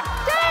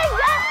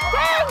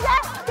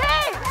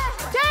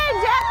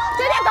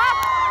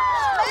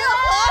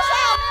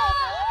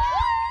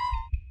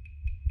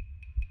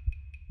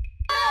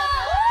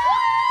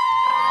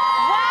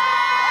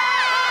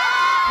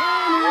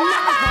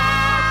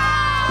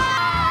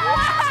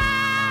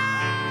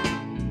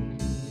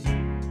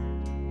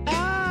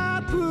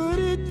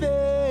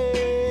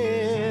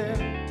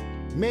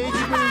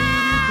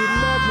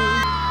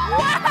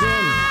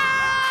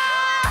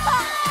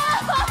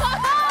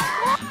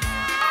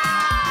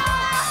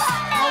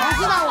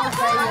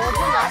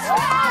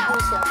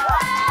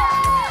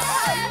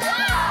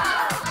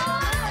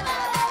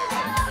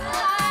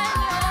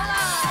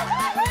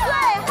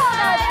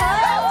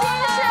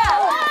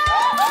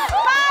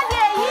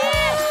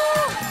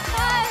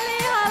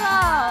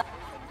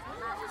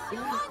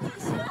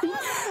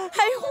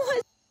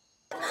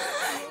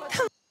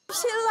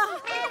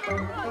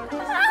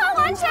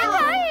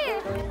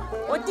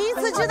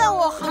次知道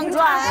我很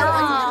软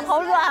啊，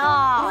好软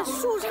啊！我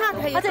树杈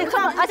可以，而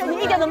且你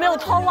一点都没有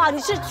偷啊，你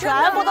是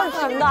全部都是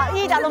平的，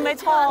一点都没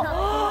偷，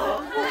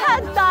太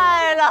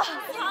呆了。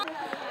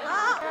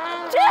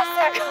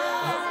Jessica，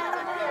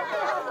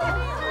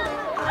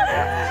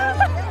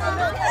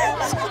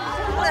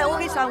 来，我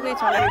给你穿。你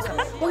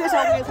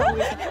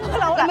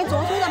们做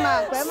出的嘛，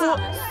乖嘛。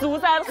输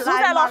在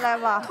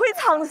了推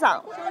场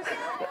上。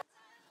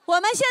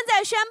我们现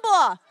在宣布，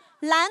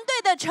蓝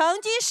队的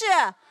成绩是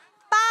8.8，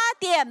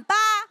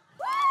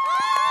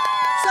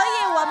所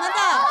以我们的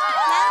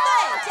蓝队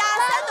加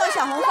3朵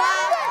小红花，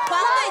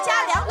黄队加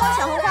2朵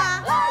小红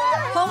花，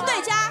红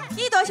队加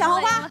1朵小红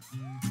花。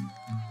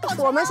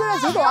我们现在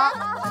几朵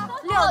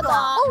？6朵。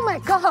Oh my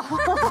god，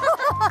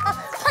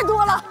 太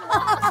多了。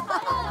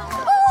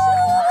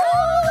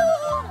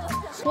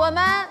我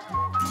们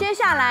接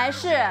下来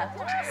是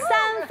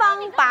3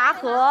方拔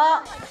河。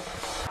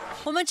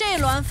我们这一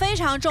轮非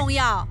常重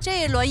要，这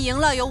一轮赢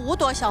了有5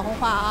朵小红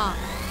花啊！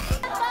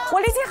我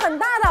力气很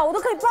大的，我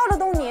都可以抱得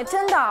动你，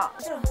真的。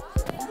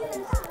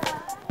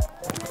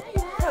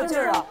太有劲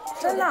儿了，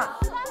真的。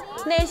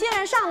哪些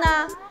人上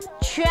呢？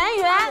全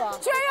员拔河，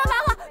可以。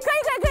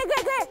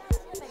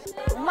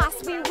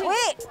Must be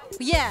win.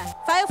 Yeah,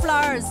 5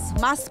 flowers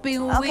must be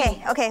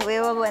win. Okay,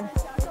 we will win.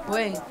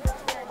 Win.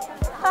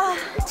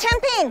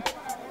 Champion.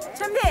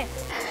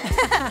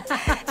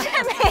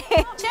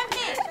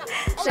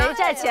 谁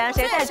在前，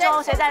谁在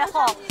中，谁在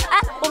后？哎，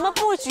我们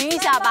布局一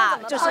下吧，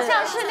就是好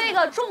像是那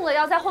个重的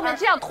要在后面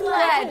这样拖。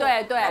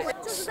对，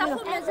就是在后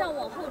面这样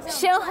往后这样。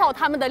先耗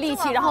他们的力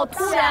气，然后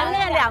前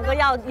面2个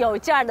要有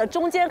劲儿的，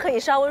中间可以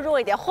稍微弱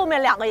一点，后面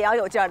2个也要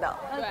有劲儿的。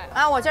对。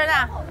啊，我劲儿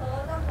大。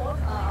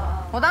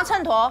我当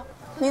秤砣。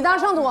你当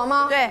秤砣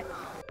吗？对。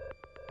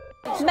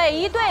每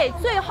一队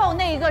最后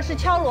那一个是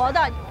敲锣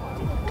的。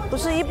不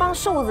是一帮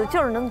瘦子劲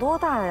儿能多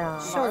大呀？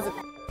瘦子。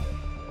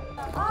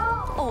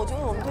哦，我觉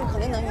得我们队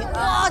肯定能赢。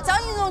哇，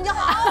江映蓉你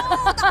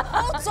好大，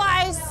好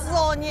拽死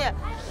哦你！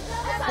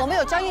我们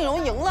有江映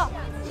蓉赢了。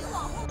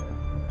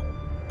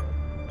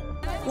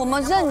我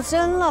们认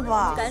真了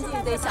吧？赶紧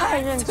得太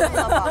认真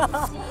了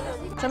吧！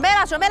准备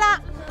了。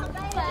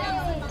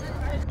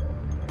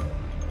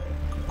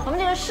我们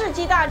这个世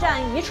纪大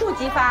战一触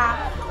即发。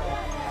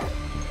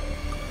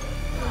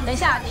等一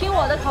下，听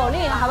我的口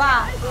令，好不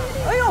好？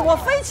哎呦，我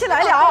飞起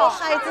来了！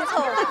孩子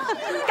丑，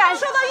感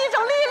受到一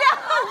种力量。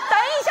等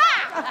一下，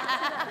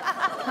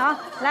好，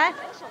来，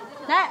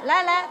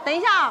等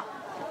一下啊，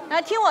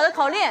来听我的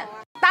口令，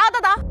打。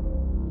3、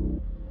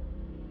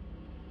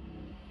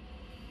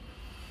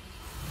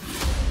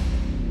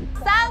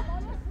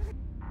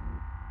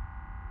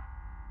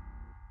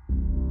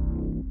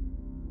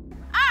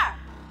2、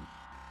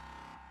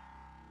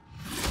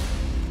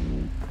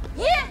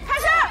1，开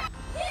始。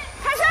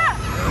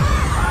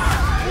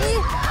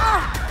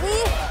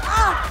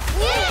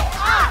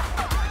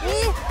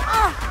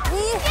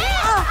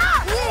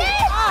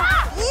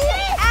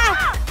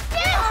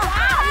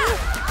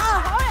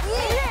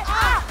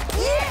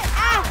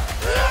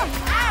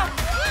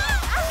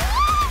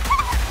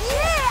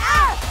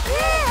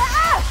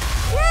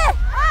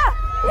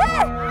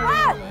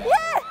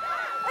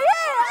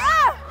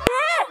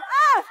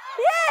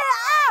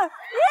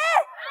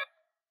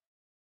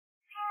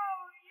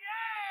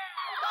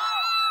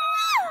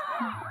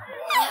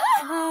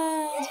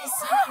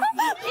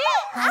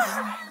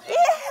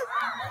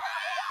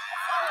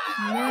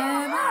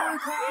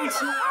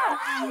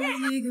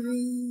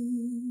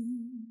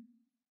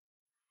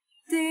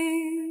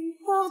Des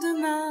ports de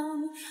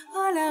Marne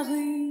à la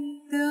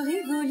rue de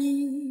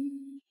Rivoli,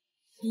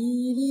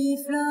 il y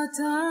flotte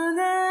un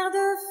air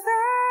de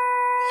fête.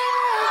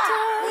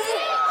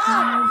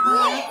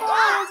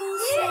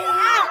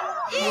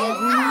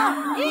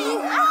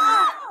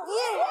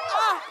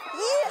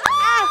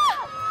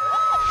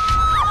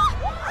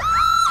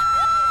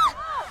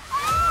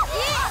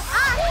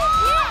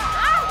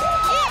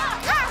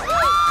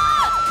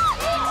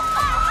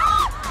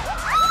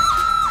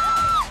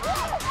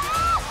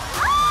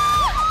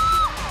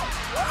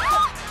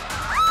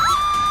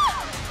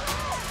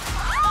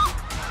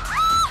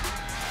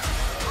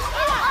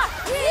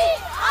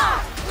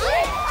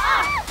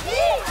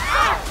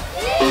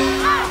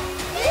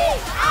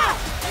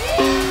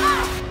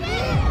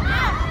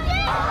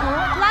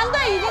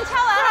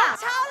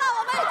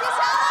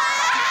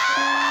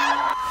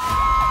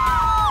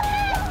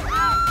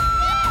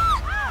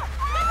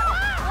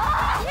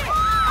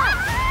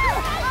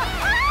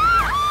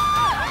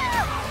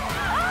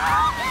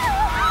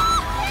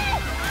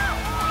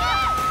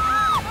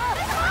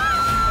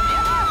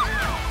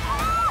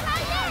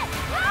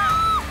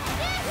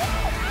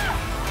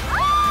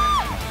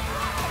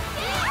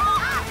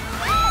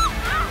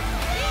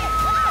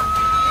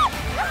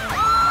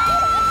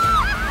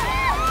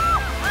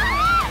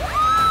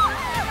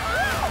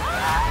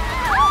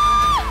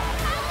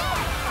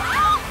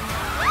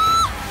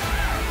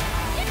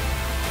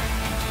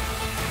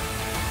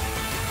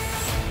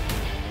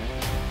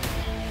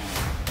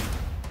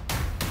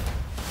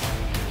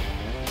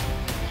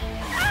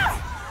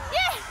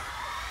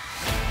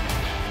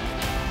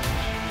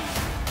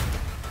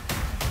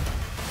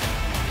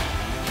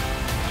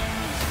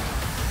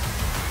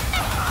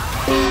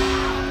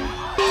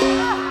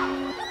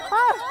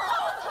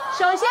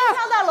 首先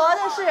跳到楼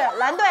的是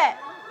蓝队。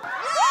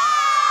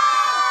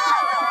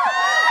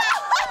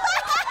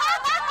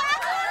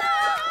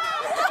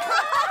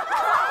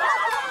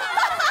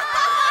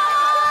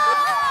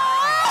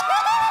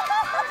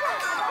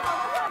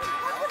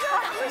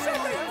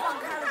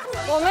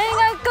我们应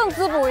该更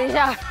滋补一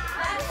下。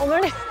我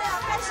们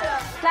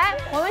来，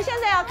我们现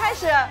在要开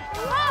始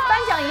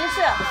颁奖仪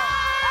式。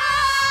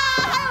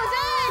还有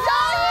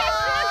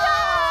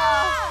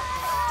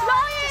荣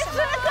誉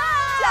时刻，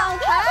奖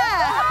台。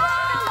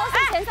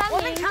前3名，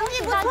我们成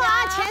绩不错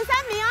啊，前3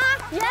名啊，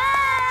耶！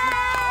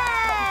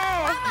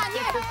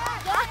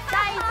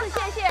再一次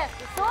谢谢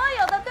所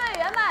有的队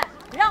员们，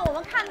让我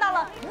们看到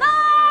了那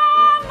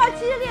么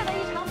激烈的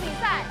一场比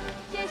赛。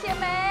谢谢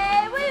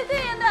每位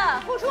队员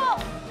的付出，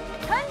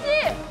成绩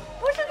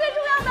不是最重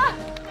要的，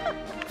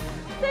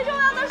最重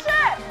要的是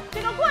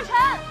这个过程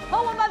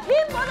和我们拼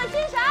搏的精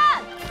神。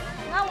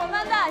那我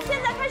们的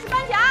现在开始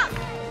颁奖。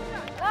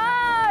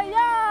哎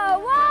呀，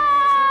哇！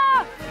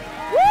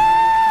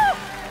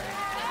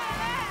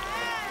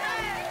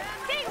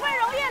这份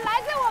荣誉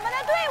来自我们的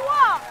队伍，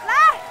来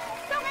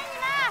送给你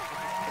们，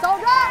走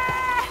着。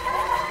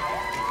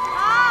好，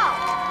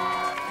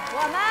我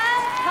们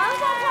乘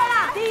风破浪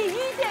第1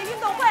届运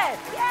动会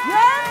圆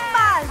满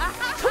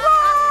成功！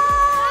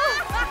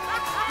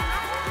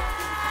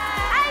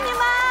爱你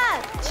们，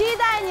期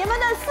待你们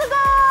的4公。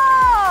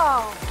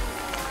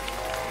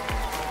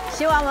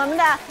希望我们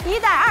的1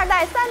代、2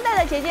代、3代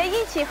的姐姐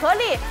一起合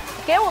力，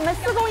给我们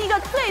4公一个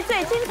最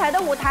最精彩的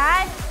舞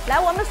台。来，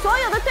我们所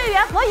有的队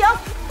员合影。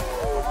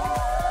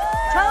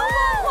乘风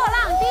破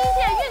浪第1届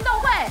运动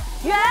会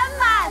圆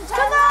满成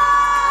功！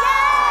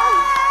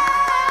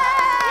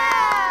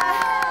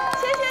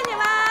谢谢你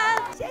们，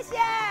谢谢。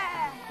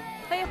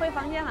可以回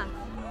房间了。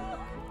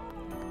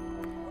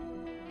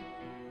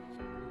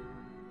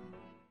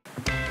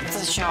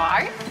子璇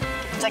儿，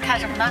你在看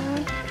什么呢？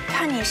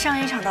看你上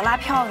一场的拉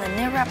票的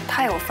那 rap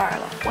太有范儿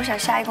了，我想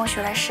下一公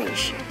学来试一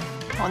试。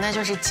我那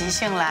就是即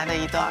兴来的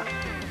一段，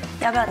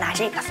要不要拿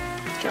这个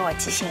给我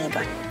即兴一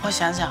段？我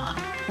想想啊，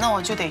那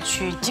我就得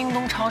去京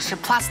东超市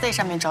Plus Day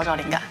上面找找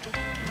灵感。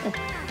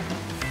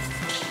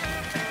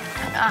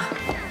啊。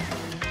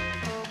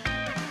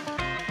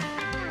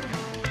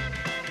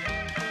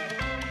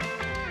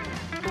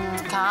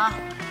看啊，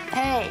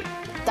嘿，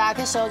打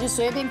开手机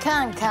随便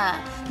看看，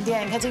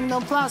点开京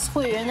东 Plus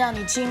会员让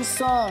你轻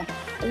松，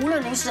无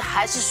论零食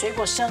还是水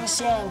果生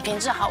鲜，品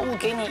质好物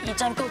给你一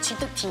站购齐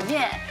的体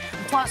验。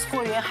Plus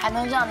会员还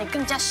能让你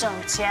更加省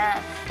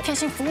钱，贴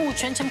心服务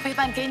全程陪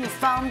伴给你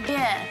方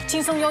便，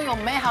轻松拥有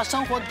美好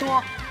生活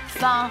多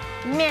方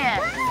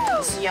面。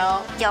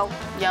有。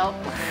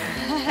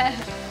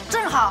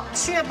正好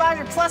7月8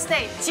日 Plus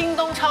Day， 京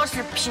东超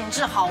市品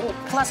质好物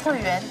Plus 会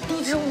员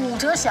低至5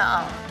折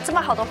享。这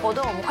么好的活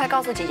动，我们快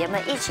告诉姐姐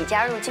们一起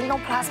加入京东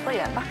Plus 会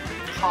员吧。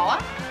好啊，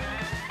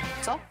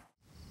走。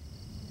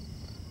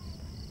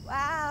哇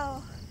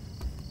哦！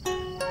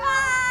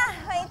啊，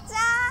回家。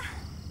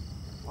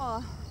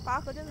哇，拔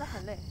河真的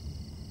很累。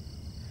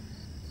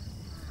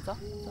走。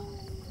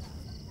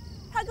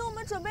他给我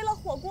们准备了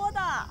火锅的。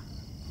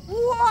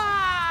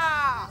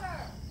哇！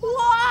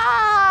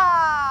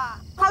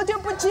好久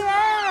不见，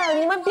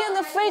你们变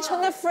得非常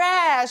的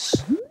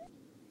fresh。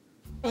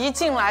一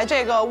进来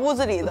这个屋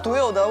子里的独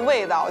有的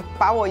味道，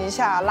把我一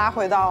下拉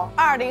回到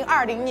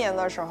2020年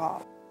的时候。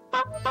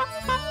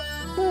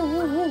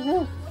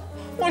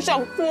我想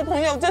我朋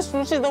友最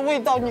熟悉的味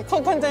道，你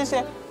看看这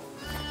些，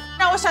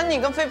让我想你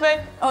跟菲菲。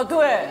哦，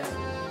对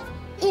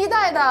，1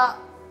代的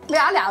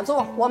俩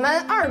座，我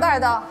们2代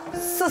的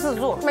4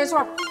座，没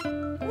错。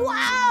哇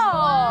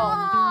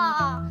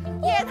哦，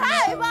也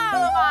太棒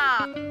了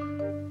吧！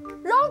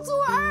容祖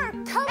儿，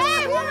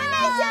哎，我们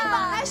那肩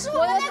膀还是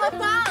我们那个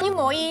榜一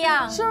模一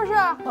样，是不是？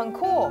很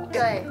酷。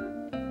对，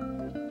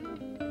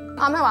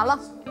安排完了。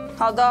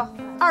好的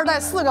，2代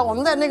4个，我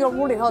们在那个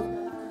屋里头，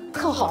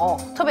特好，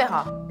特别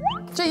好。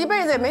这一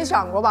辈子也没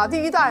想过吧？第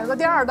1代和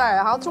第2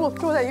代还住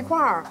在一块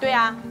儿。对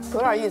呀，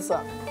有点意思。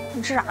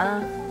你吃啥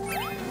呢？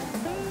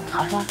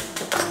好了。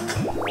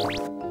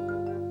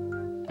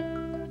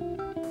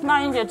那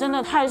英姐真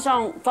的太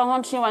像刚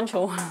刚踢完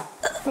球，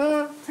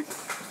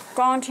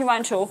刚刚踢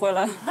完球回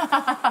来，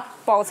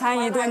饱餐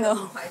一顿的。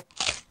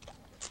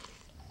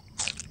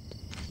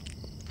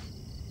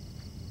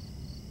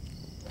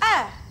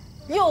哎，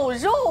有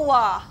肉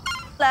啊！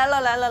来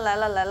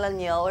了，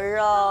牛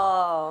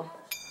肉。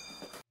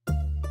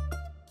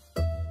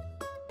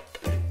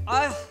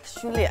哎呀，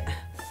虚脸。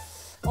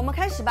我们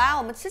开始吧，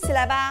我们吃起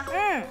来吧。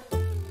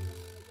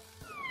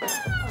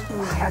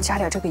还要加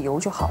点这个油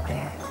就好了。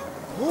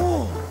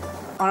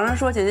网上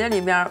说姐姐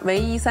里边唯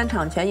一3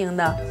场全赢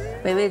的，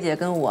薇薇姐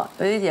跟我，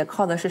薇薇姐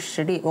靠的是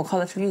实力，我靠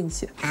的是运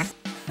气。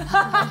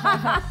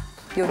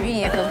有运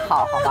也很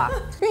好，好吧？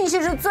运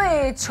气是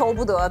最求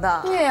不得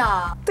的。对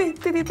呀，对，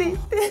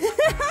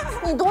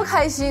你多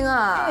开心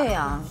啊！对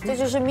呀，这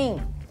就是命。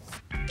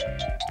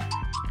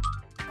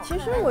其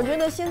实我觉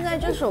得现在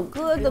这首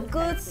歌的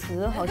歌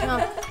词好像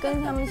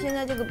跟他们现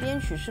在这个编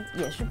曲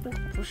也是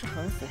不是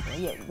很符合，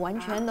也完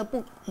全的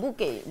不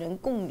给人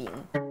共鸣。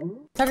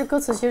它这歌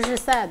词其实是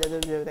sad 的，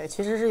对不对？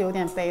其实是有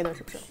点悲的，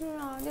是不是？是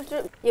啊，就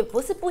是也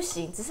不是不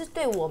行，只是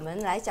对我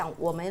们来讲，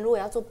我们如果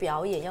要做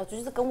表演，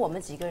就是跟我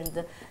们几个人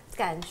的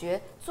感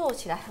觉做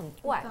起来很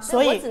怪，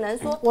所以我只能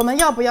说，我们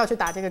要不要去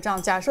打这个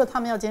仗？假设他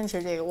们要坚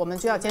持这个，我们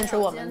就要坚持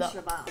我们的。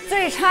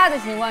最差的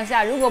情况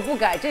下，如果不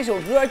改这首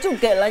歌就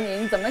给了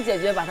你，你怎么解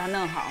决把它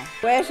弄好？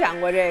我也想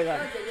过这个，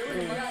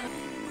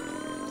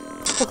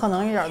不可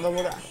能一点都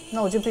不改，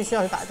那我就必须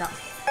要去打仗。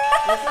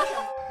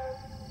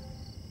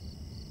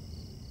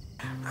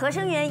合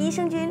生元益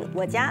生菌，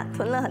我家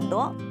囤了很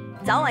多，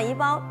早晚一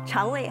包，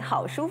肠胃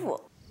好舒服。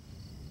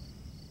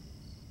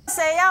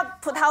谁要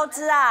葡萄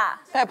汁啊？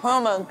哎，朋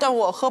友们，但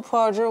我喝葡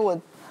萄汁，我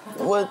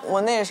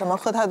那什么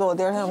喝太多，我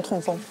第二天就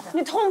痛风。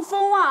你痛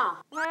风啊？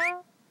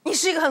你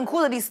是一个很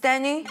酷的李斯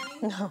丹妮。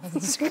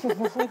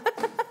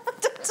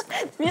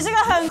你是个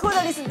很酷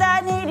的李斯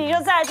丹妮，你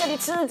就在这里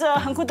吃着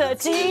很酷的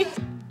鸡。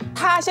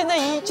它现在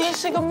已经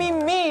是个秘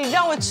密，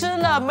让我吃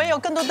了没有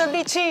更多的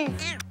力气。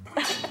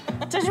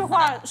这句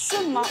话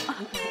顺吗？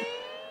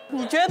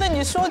你觉得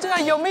你说这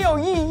样有没有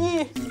意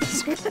义？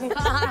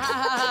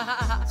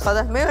好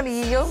的，没有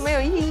理由，没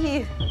有意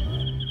义。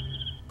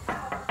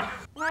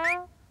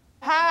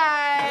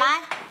嗨，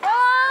来，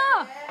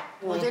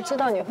我就知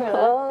道你会来。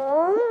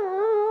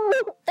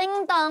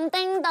叮咚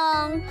叮咚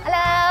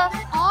 ，Hello，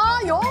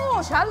 哎呦，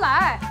全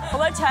来，我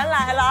们全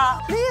来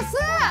了。李斯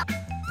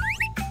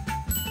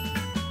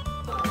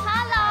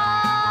 ，Hello，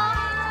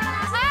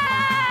 嗨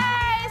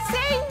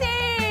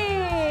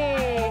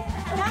 ，Cindy，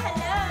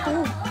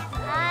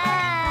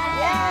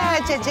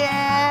 耶，姐姐，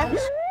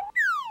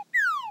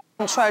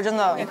你出来真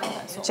的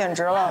简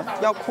直了，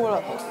要哭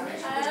了，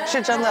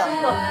是真的。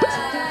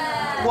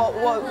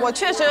我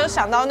确实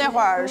想到那会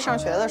儿上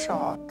学的时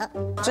候，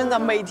真的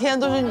每天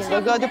都是你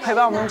的歌就陪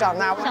伴我们长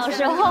大。小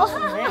时候，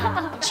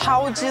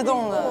超激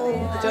动的，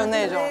就是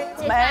那种。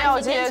没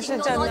有，这些是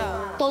真的。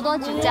多多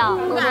指教，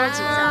多多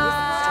指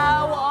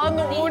教。我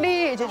努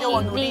力，姐姐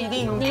我努力，一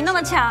定。你那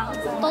么强，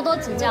多多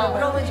指教。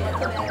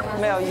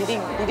没有，一定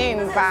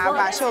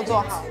把秀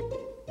做好。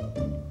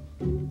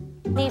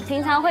你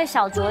平常会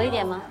小酌一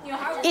点吗？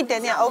一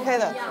点点 OK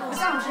的。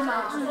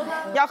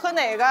要喝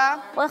哪个？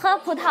我喝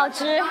葡萄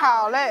汁。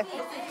好嘞，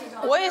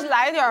我也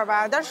来点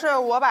吧，但是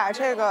我把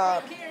这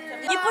个。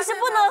你不是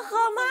不能喝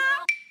吗？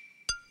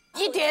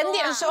一点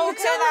点是 OK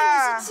的。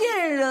你是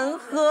见人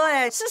喝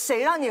哎，是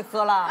谁让你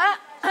喝了？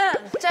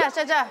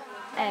这。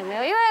哎，没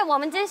有，因为我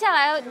们接下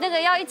来那个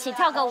要一起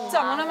跳个舞。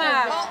怎么了嘛？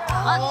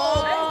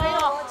没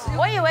有，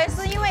我以为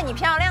是因为你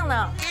漂亮呢。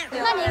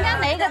那你应该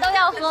每一个都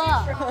要喝。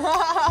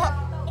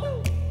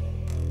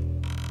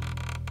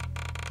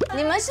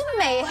你们是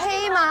美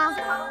黑吗？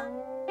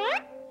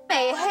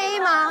美黑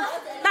吗？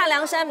大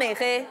凉山美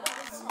黑，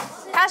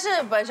它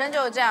是本身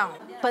就是这样，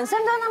本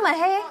身都那么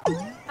黑。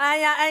哎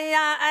呀，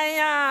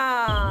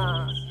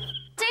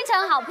金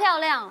晨好漂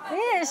亮，你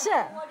也是，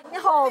你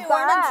好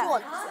白。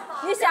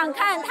你想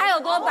看她有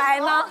多白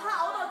吗？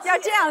要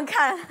这样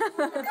看。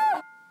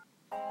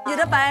你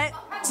的白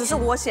只是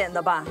我显的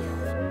吧？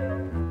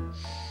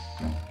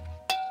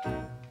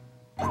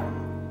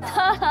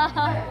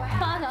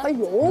哎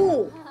呦，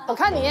我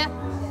看你，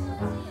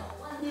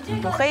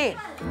我黑，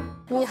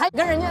你还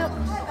跟人家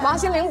王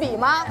心凌比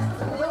吗？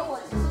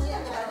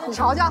你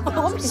瞧瞧，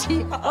我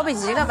比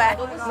吉克白，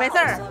没事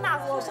儿。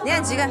你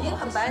看吉克，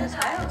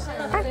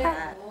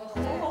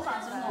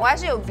我还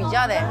是有比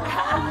较的，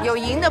有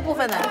赢的部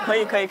分的。可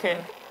以。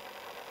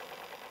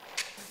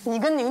你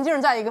跟宁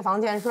静在一个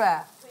房间睡，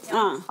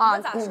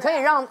你可以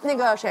让那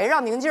个谁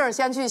让宁静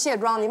先去卸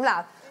妆，你们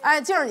俩，哎，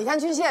静儿你先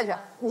去卸去，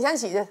你先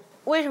洗去。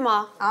为什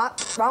么啊？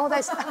然后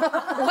再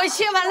我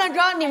卸完了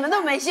妆，你们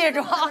都没卸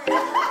妆。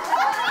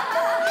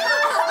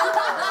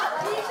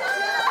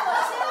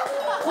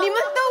你们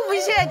都不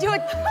卸，就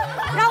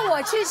让我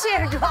去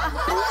卸妆，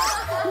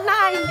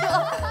那一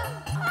个。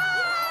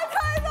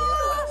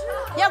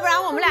要不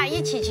然我们俩一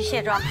起去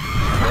卸妆。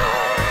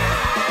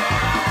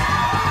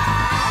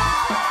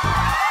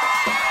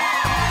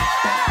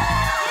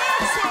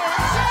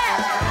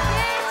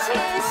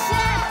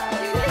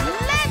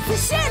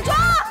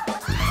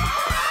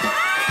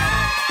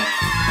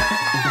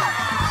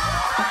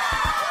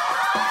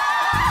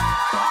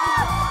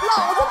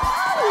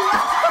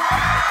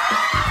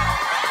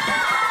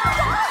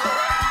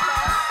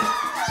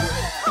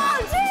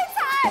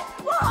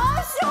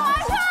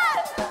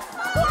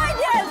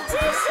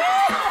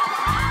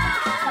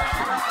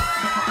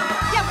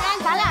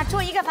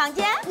房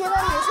间，因为你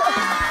是。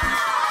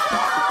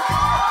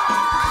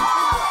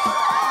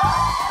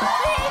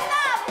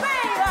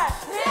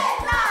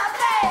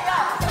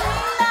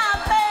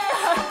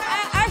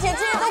而且这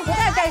些都不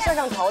带盖摄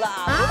像头的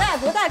啊，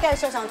不带盖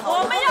摄像头。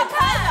我们要看。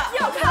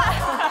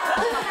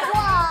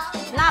哇，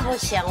那不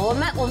行，我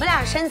们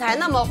俩身材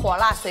那么火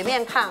辣，随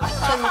便看，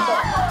真的。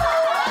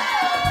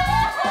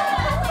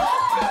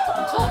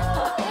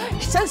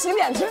先洗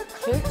脸去。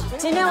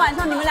今天晚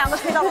上你们两个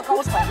推到了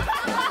高潮。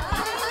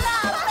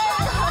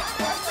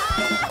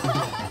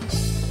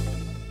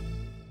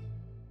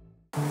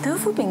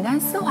酥饼干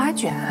丝滑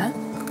卷，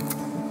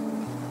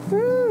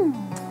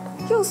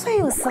又脆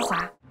又丝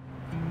滑。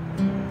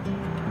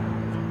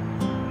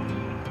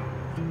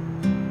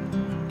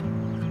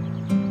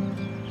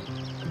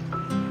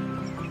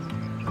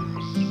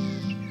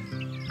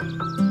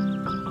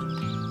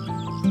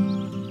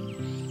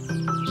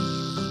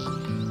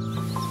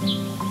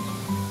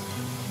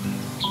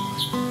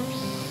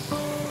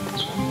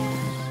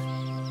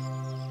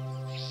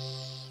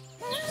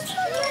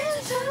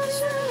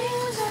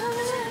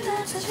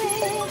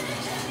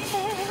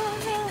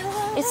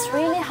It's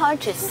really hard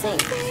to sing.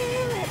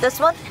 This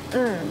one?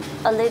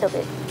 A little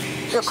bit.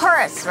 The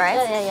chorus, right?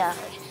 Yeah.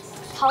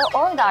 How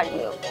old are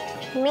you?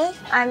 Me?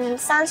 I'm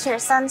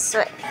 33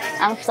岁.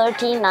 I'm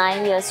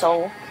 39 years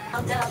old.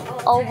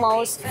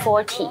 Almost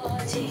 40.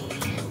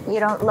 You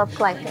don't look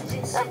like it.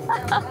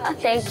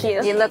 Thank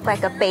you. You look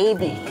like a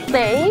baby.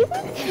 Babe?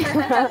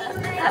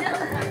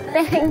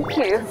 Thank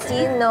you. Do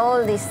you know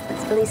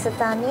Lisa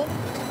Danny?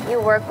 You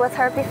worked with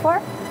her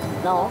before?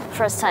 No,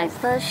 first time.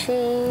 But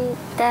she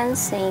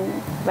dancing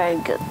very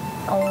good.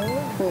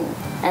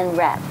 And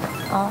rap.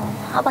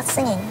 How about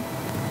singing?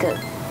 Good.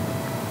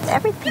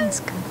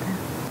 Everything's good.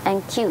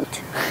 And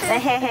cute.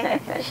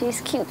 She's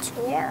cute.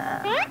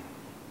 Yeah.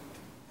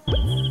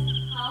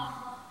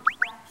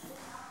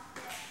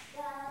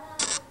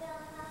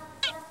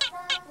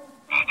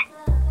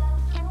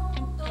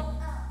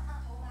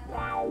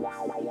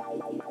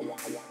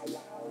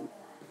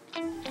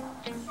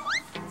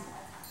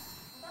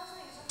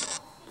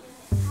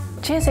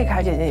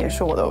 ，Jessica 姐姐也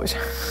是我的偶像，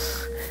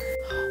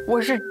我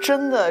是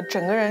真的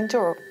整个人就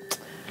是，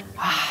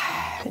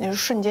你说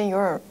瞬间有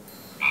点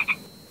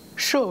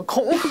社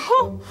恐，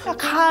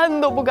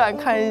看都不敢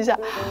看一下。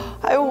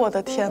哎呦我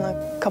的天哪，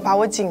可把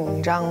我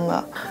紧张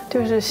了，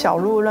就是小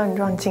鹿乱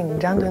撞紧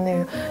张的那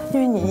个，因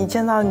为你一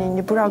见到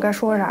你不知道该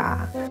说啥。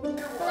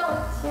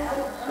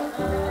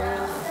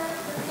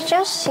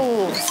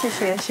Josie，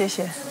 谢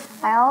谢。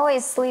I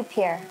always sleep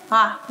here.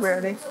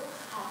 Really？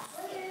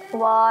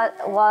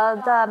 我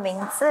的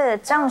名字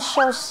郑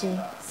秀熙。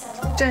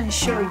郑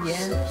秀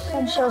妍。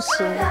郑秀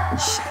熙。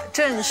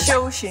郑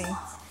修行。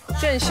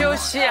郑修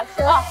习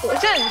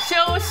郑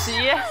修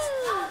习，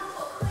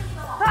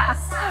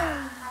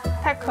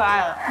太可爱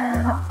了。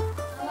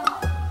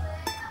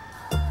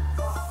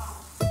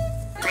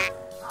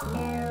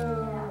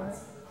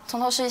从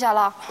头试一下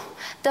了。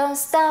Don't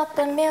stop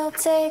the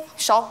music，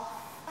 手。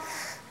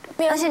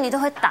而且你都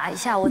会打一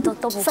下，我都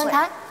不会。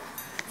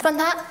反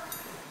弹。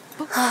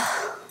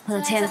我的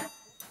天。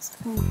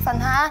反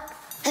弹，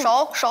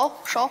手。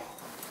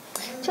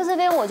就这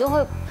边我就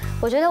会。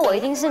我觉得我一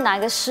定是哪一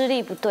个施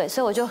力不对，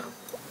所以我就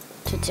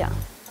这样。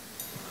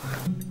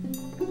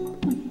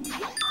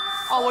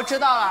我知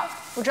道了，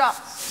我知道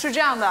是这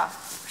样的，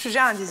是这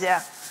样，姐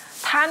姐，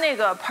她那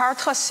个拍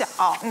特小，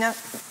你看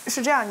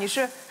是这样，你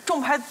是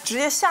重拍直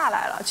接下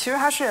来了，其实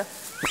它是，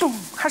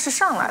它是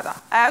上来的，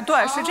哎，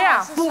对，是这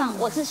样，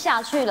我是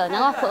下去了，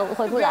然后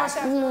回不来，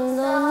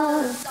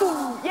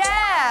耶，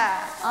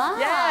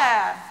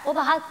我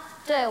把它，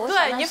对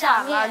你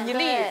反了，你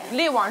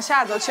力往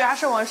下走，其实它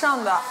是往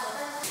上的。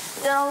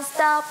Don't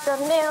stop the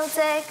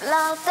music,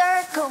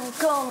 louder, boom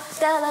boom,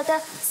 da da da,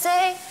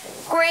 say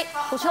great。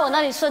我觉得我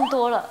那里顺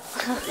多了。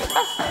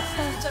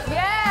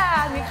耶，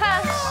你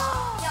看，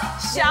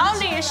小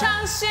李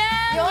上线，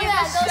永远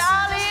都是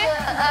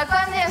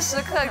关键时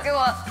刻给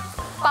我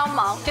帮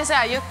忙。就是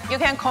you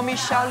can call me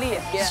小李。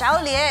小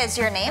李 is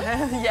your name?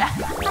 Yeah.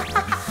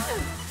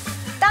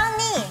 丹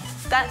妮，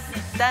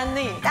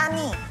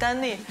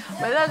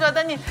每次说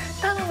丹妮，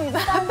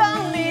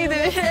当你的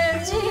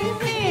眼睛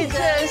闭着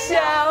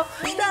笑。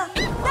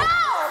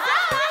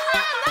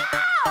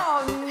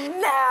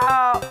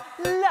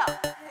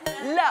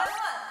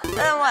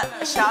No，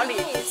 小李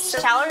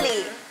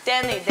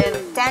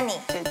 ，Danny，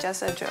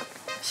 just a joke。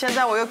现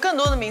在我有更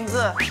多的名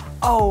字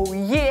，Oh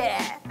yeah！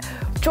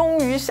 终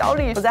于小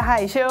李不再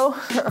害羞，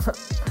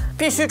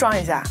必须装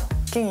一下，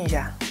硬一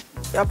下，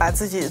要把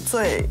自己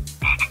最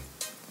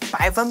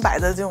100%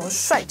的这种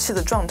帅气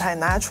的状态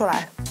拿出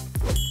来，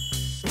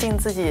尽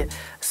自己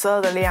所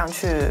有的力量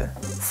去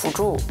辅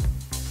助。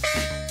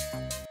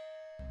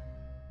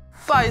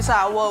不好意思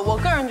啊，我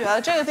个人觉得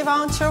这个地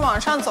方其实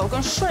往上走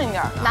更顺一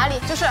点。哪里？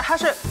就是它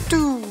是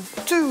do，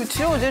 其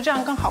实我觉得这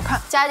样更好看，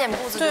加点步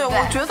子。对，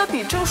我觉得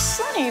比这个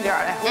顺一点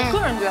嘞。我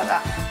个人觉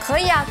得可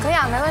以啊，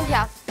没问题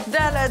啊。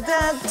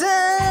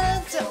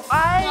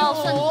哎呦，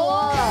顺多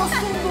了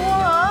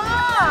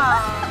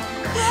啊！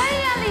可以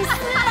啊，李斯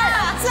丹。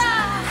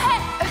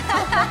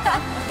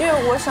因为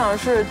我想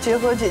是结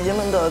合姐姐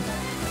们的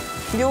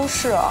优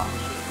势啊，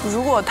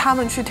如果他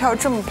们去跳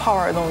这么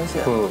power 的东西，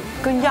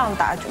跟样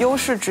打，优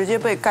势直接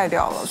被盖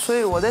掉了。所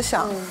以我在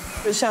想，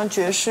像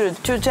爵士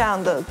就这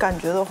样的感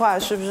觉的话，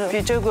是不是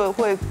比这个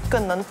会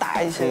更能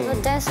打一些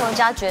？Dancehall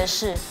加爵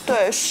士，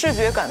对视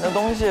觉感的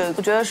东西，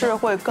我觉得是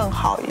会更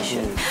好一些。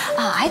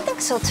I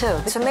think so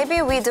too. So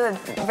maybe we do it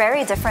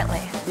very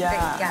differently.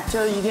 Yeah，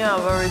 就一定要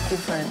very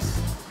different。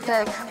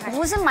对，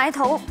不是埋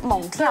头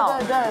猛跳，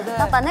对，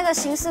要把那个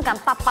形式感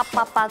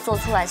叭做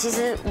出来。其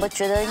实我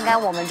觉得应该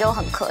我们就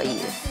很可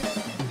以。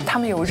他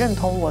们有认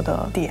同我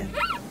的点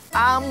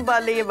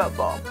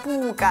 ，unbelievable，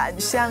 不敢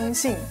相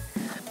信，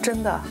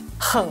真的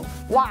很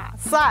哇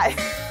塞。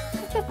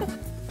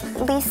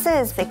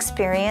Lisa is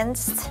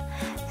experienced,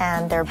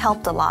 and they're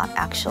helped a lot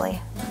actually.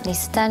 李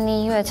斯丹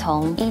妮因为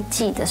从1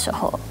季的时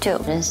候就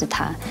有认识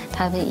她，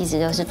她不是一直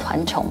都是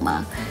团宠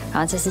嘛，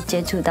然后这次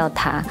接触到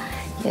她，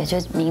也就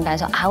明白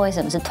说啊为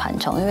什么是团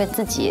宠，因为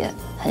自己也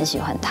很喜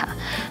欢她。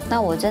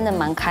那我真的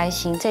蛮开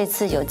心，这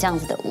次有这样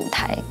子的舞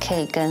台，可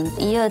以跟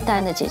1、2代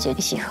的姐姐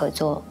一起合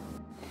作。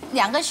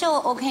2个秀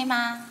OK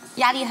吗？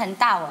压力很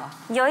大哦。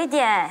有一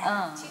点。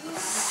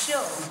秀。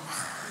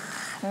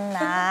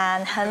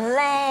难，很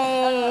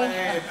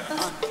累。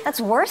That's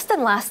worse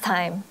than last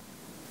time.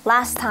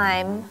 Last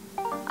time,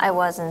 I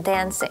wasn't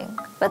dancing,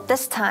 but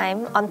this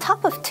time, on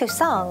top of 2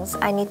 songs,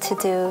 I need to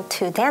do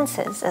 2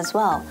 dances as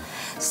well.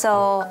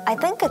 So I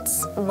think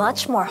it's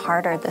much more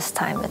harder this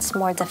time. It's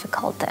more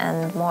difficult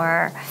and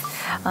more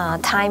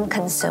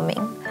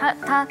time-consuming.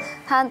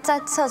 他在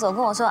厕所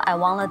跟我说 I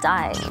wanna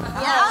die，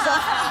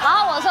 然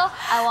后我说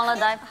I wanna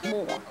die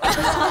more。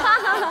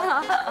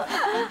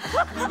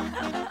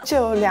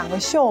就2个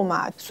秀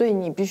嘛，所以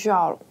你必须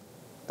要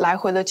来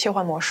回的切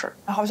换模式。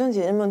好像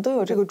姐姐们都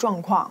有这个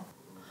状况。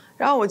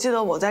然后我记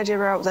得我在这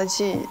边，我在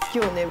记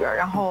右那边，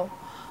然后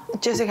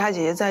Jessica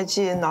姐姐在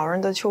记《恼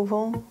人的秋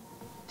风》，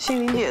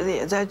心灵姐姐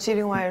也在记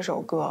另外一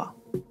首歌。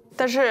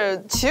但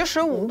是其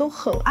实我们都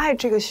很爱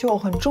这个秀，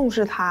很重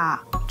视它，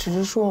只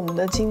是说我们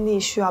的精力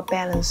需要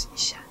balance 一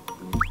下。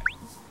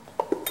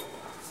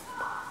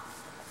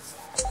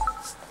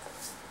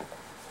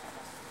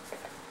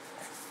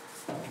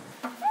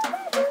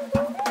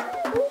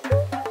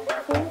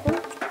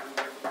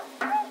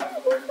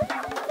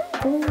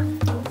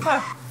哎，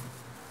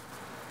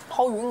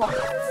好晕啊！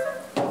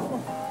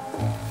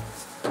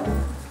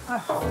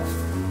哎，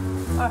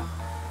哎。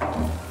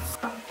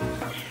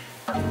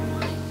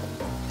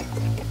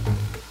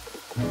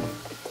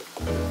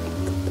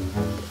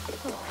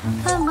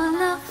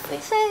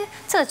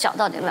这个脚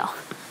到底有没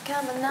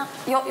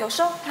有？有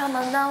收。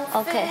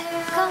OK。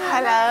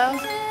Hello。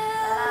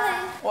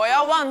我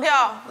要忘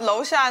掉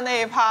楼下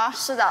那一趴。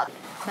是的，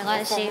没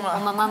关系，我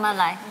们慢慢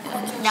来。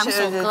2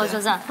首歌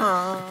就这样。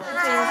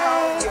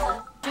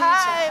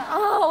嗨！啊，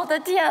我的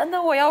天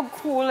哪，我要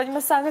哭了！你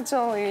们3个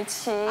终于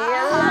齐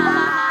了，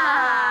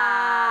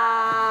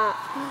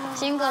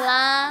辛苦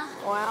啦！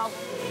我要。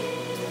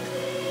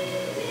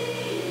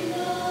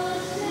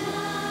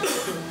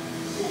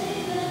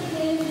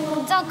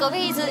你知道隔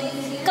壁一直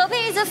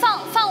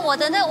放我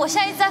的那，我现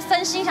在一直在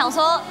分心，想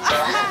说，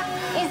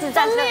一直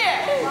在分裂，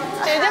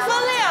姐姐分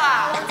裂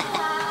了，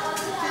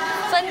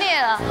分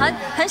裂了，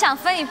很想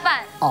分一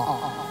半。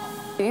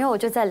因为我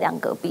就在2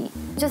隔壁，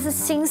就是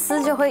心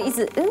思就会一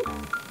直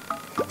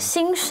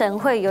心神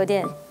会有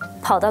点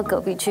跑到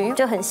隔壁去，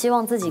就很希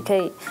望自己可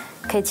以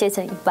切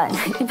成一半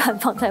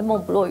放在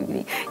梦不落雨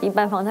里，一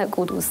半放在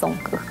孤独颂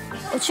歌。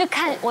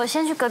我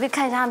先去隔壁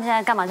看一下他们现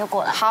在干嘛，就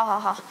过来。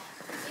好。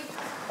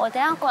我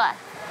等一下过来。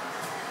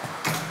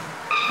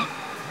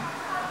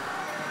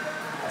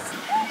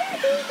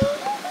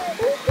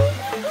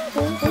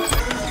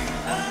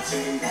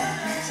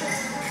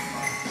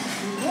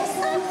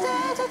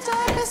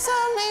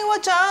我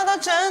找到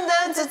真的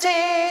自己，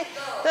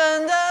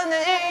等等的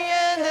音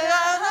乐的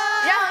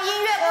让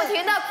音乐不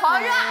停的狂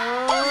热，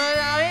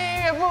让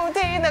音乐不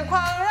停的狂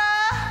热，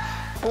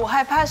不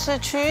害怕失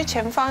去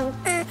前方，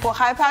不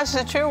害怕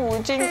失去无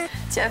尽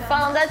前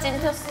方的尽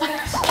头，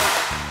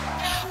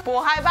不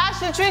害怕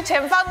失去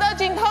前方的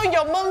尽头，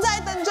有梦在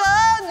等着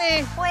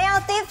你。我要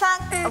地方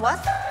 ，what？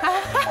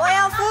 我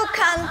要俯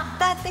瞰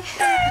大地。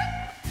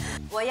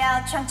我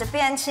要穿着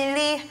便器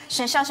里，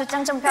身上是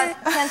真正天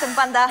真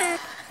般的。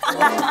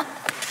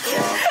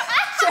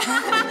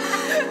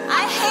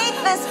I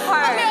hate this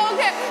part.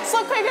 Okay,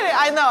 so quickly.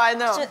 I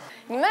know.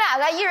 你们2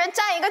个一人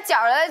站一个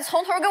角来，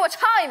从头给我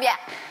唱一遍。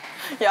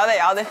要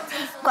得。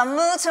灌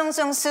木丛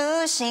中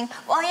苏醒，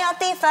我要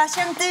地发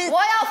现地。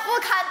我要俯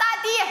瞰大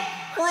地。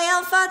我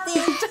要发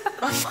电。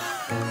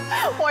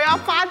我要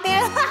发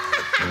电。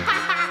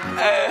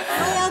我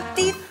要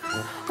地。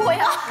我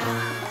要。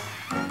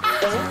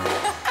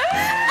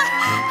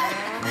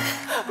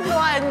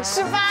乱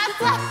七八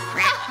糟。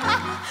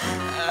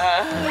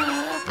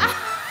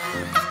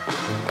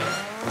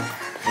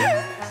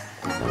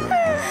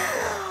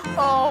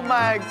Oh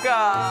my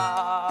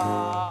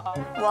god！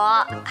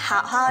 我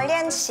好好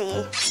练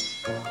习，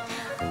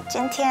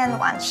今天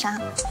晚上。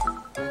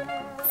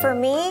For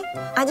me,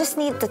 I just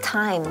need the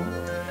time,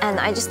 and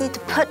I just need to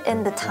put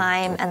in the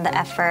time and the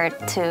effort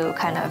to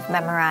kind of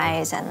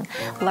memorize and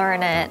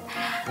learn it.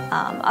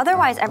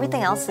 Otherwise,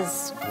 everything else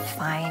is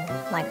fine.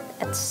 Like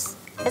it's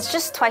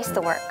just twice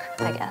the work,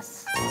 I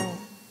guess.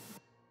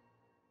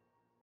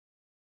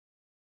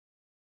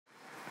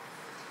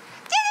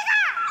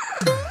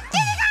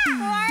 Who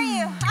are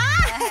you?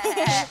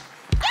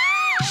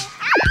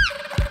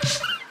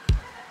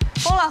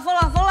 疯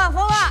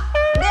了，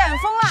练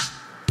疯了！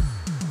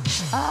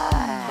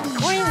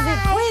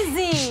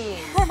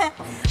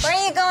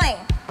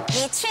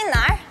去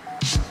哪儿？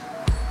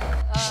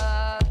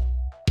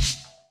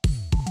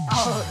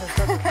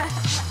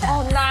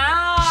好难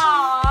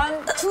啊 ！I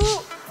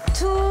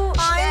know,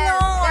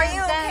 are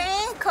you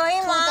okay？ 可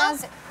以吗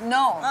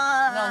 ？No，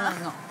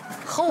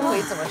 后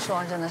悔怎么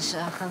说？真的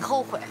是很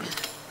后悔。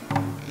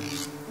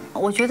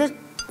我觉得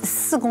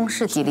4公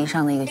是体力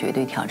上的一个绝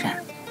对挑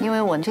战，因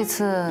为我这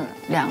次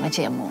2个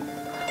节目，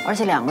而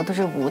且2个都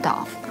是舞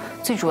蹈，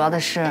最主要的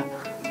是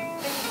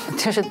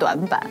这是短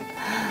板，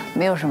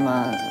没有什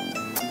么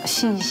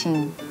信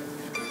心。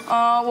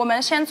我们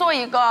先做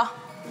一个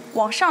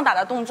往上打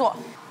的动作，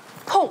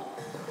碰，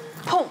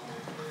碰，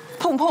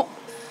碰碰，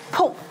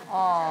碰。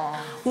哦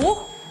，5、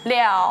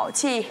6、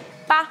7、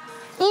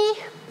8，1、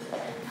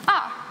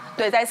2，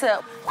对，再一次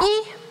，1、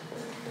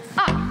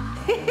2。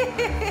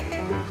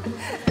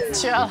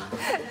绝了！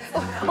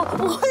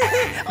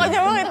我就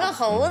会那个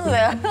猴子。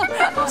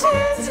姐，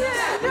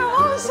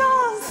我笑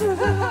死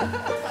了。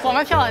我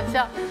们跳很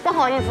像，不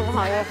好意思，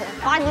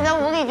把你的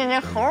舞给变成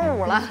猴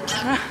舞了。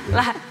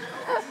来，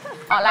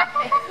好来，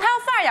他要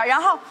范儿点，然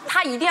后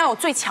他一定要有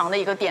最强的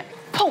一个点，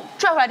砰，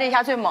拽回来这一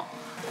下最猛，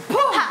砰，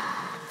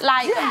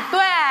拉一个，对，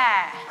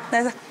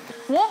来次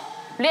，5、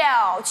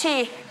6、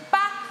7、8，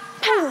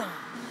砰，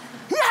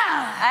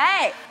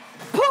哎，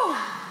砰，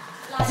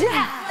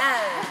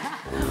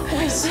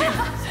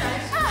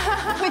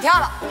会跳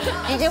了，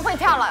已经会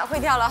跳了，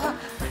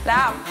来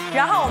啊，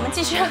然后我们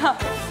继续。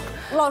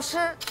老师，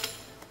哎，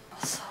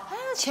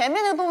前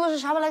面那个动作是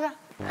啥来着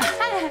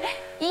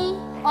？1，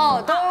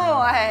哦，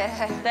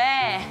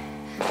对，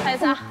再一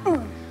次啊，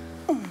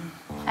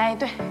哎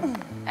对，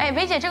哎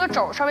维姐这个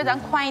肘稍微咱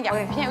宽一点，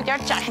现在有点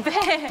窄，对，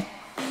对，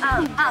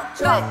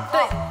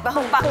然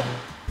后把，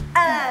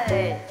哎，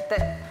对，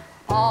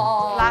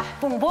哦，来，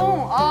蹦蹦，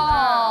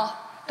哦，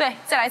对，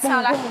再来一次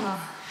啊，来，5、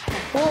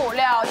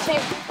6、7，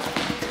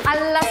阿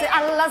拉西，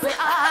阿拉西，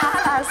阿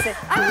拉西，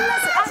阿拉西，阿拉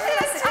西。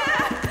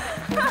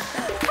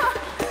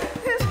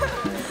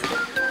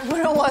不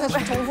是我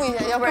重复一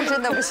下，要不然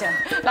真的不行。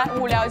来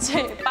，5、6、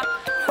7、8，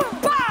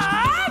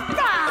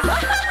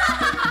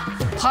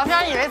旁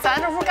边以为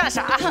咱这不干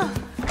啥？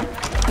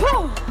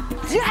砰，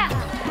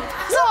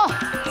走。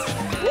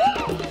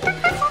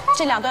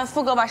这2段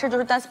副歌完事就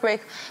是 dance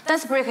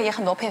break，dance break 也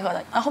很多配合的，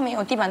然后后面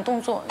有地板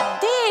动作，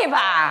地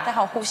板，带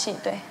好呼吸，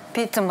对。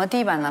怎么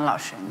地板呢？老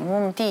师，你给我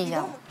们递一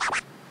下。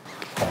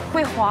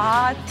会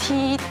滑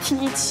踢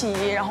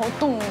起，然后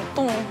动。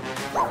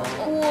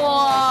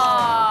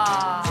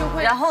哇！就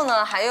会。然后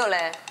呢？还有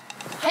嘞？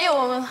还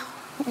有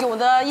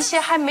的一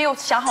些还没有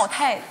想好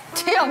太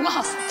这样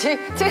吧，这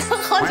个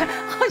好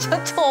像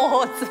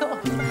兔子，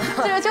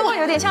这个就会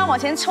有点像往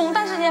前冲，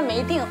但是也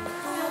没定。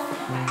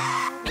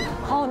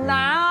好难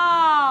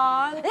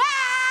啊！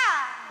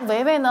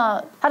维维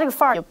呢，她这个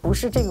范儿也不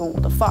是这个舞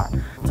的范儿，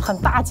很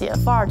大姐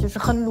范儿，就是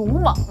很鲁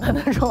莽的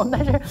那种。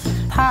但是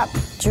她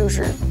就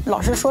是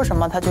老师说什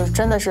么，她就是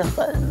真的是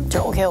很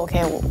就 OK， 我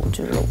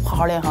就是好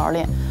好练，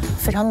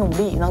非常努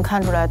力，能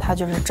看出来她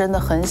就是真的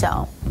很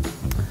想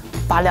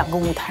把2个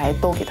舞台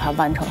都给她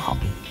完成好。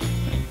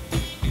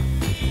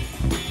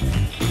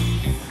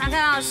阿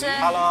天老师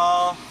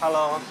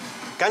 ，Hello，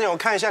 赶紧我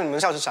看一下你们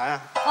笑是啥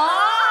呀？哦，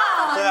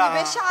对啊，你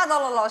被吓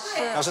到了，老师。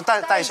老师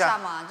带一下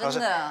嘛，真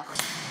的。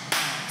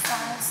3、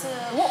4、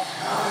5。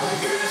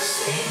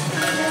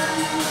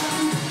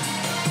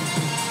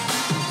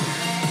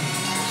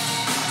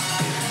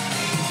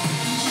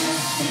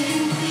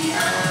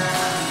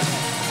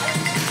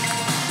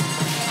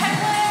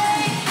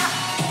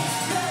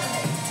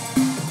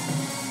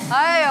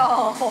哎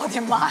呦，我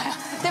的妈呀！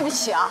对不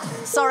起啊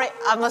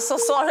 ，Sorry，I'm so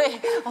sorry。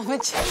我们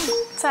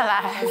再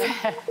来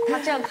呗。他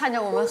这样看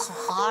着我们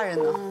好吓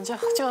人呢。就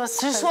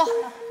直说。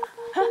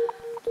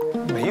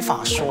没法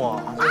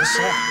说，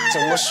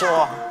怎么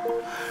说？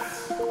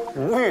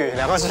无语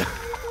2个字。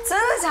真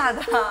的假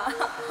的？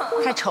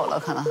太丑了，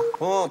可能。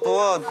不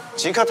过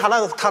吉克他那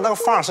个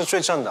范儿是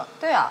最正的。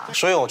对啊。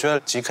所以我觉得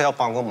吉克要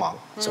帮个忙，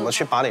怎么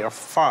去把你的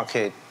范儿可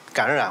以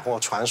感染或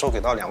传授给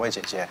到2位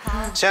姐姐。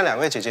现在2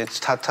位姐姐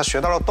她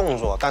学到了动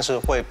作，但是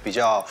会比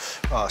较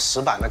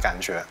死板的感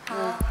觉。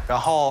然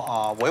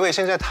后维维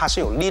现在她是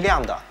有力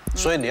量的，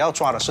所以你要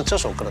抓的是这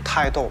首歌的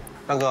态度。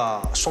那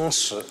个松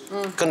弛，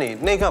跟你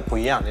那个不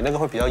一样，你那个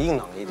会比较硬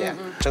朗一点，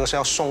这个是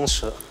要松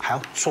弛，还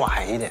要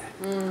拽一点。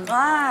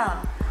啊，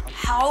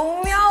好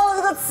妙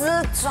这个词，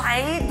拽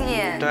一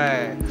点。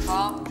对。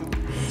好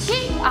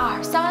，1、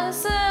2、3、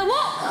4、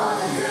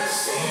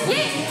5，1，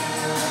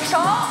手，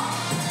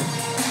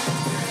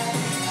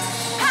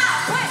踏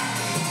位。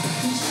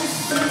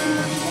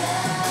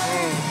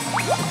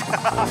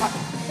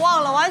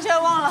忘了，完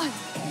全忘了。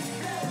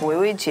维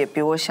维姐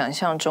比我想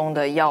象中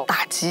的要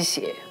打鸡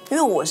血，因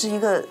为我是一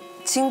个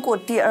经过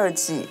第2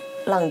季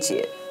浪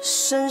姐，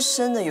深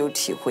深的有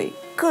体会，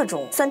各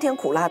种酸甜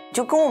苦辣，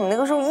就跟我们那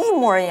个时候一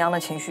模一样的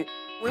情绪。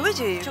维维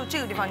姐就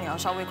这个地方你要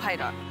稍微快一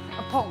点，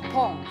砰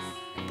砰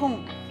砰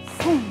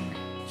砰，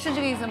是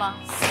这个意思吗？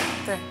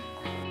对，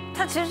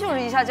它其实就是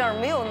一下劲儿，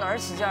没有哪儿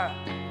起劲儿，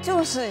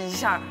就是一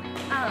下，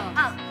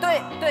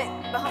对，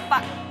然后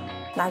把，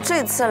那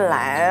这次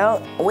来，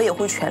我也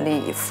会全力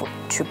以赴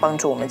去帮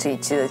助我们这一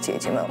季的姐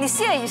姐们。你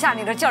歇一下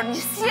你的劲儿，你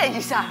歇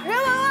一下。任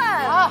文文，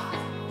啊，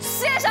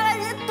歇下来，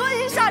你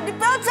蹲一下，你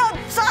不要这样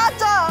扎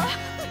着。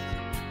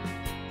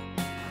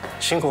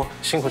辛苦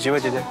几位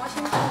姐姐。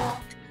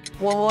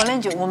我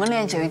练久，我们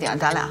练久一点，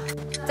咱俩。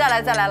再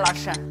来，老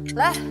师，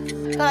来，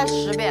再来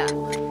10遍。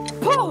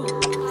砰！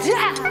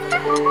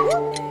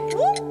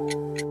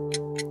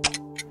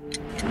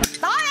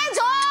导演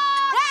组，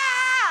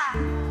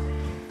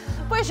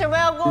为什么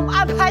要给我们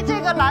安排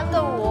这个难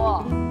的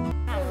舞？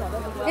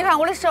你看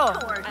我的手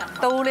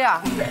抖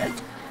的，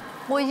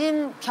我已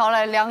经跳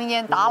了2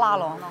年大拉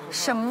了，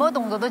什么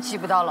动作都记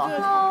不到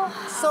了。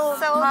So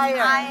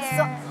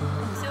tired.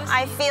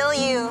 I feel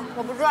you.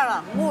 我不转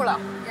了，木了，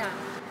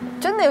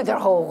真的有点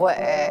后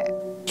悔，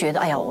觉得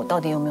哎呀，我到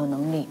底有没有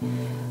能力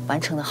完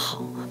成的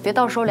好？别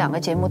到时候2个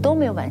节目都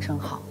没有完成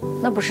好，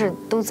那不是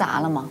都砸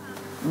了吗？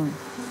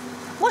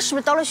我是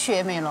不是倒了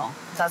血霉了？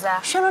啥子啊？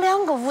选了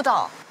2个舞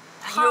蹈，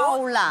好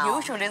难。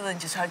优秀的人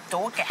就是要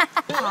多干，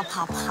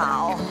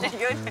跑，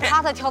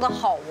他才跳得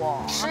好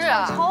哦。是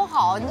啊，超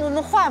好。我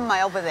们换嘛，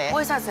要不然。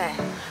为啥子？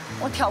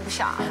我跳不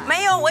下。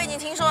没有，我已经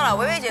听说了，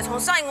薇薇姐从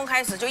上一公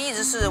开始就一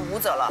直是舞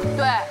者了。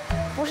对，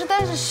不是，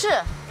但是是，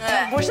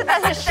不是，但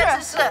是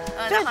是，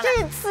对，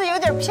这次有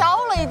点飘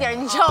了一点，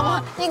你知道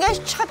吗？应该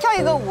跳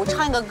一个舞，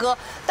唱一个歌。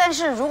但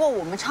是如果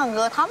我们唱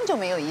歌，他们就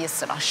没有意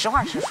思了。实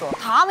话实说，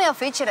他们要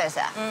飞起来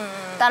噻。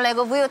但那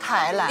个舞又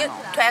太难了。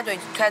团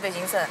队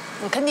精神，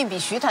你肯定必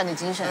须团队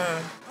精神。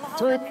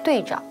作为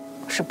队长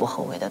是不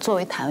后悔的，作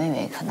为谭维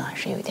维可能还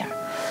是有点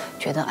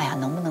觉得，哎呀，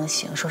能不能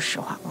行？说实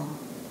话，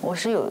我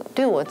是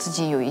对我自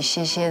己有一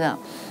些的，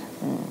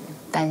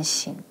担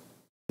心。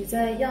你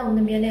在样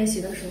那边练习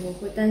的时候，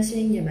会担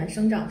心野蛮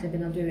生长这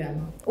边的队员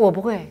吗？我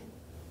不会，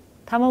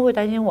他们会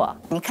担心我。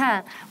你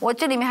看，我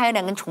这里面还有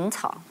2根虫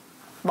草，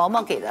毛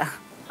毛给的。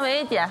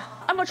薇姐，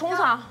俺们虫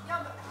草，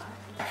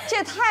这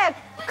也太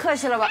客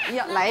气了吧？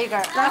要来一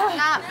根，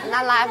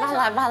那来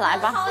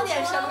吧。掏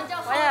点什么叫？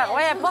我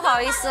也不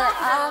好意思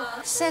啊，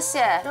谢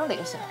谢。要留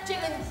下。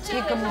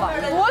一根吧，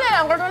多了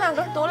2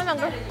根，多了2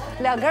根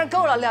，2根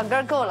够了，2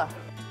根够了。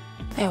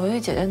哎，薇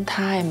薇姐真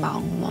太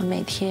忙了，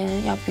每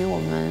天要比我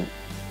们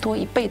多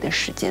1倍的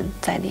时间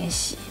在练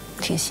习，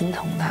挺心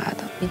疼她的。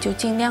你就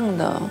尽量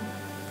的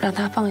让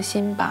她放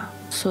心吧，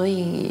所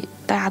以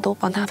大家都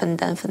帮她分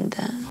担。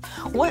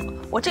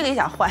我这个也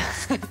想换，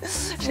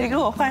谁给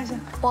我换一下？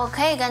我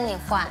可以跟你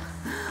换，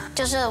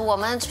就是我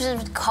们就是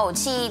口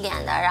气一点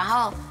的，然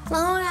后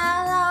萌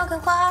芽到个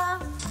花，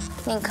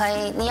你可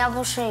以，你要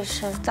不试一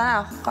试？咱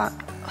俩换，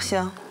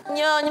行。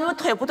你们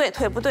腿不对，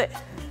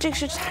这个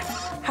是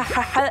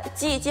还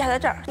鸡还在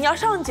这儿，你要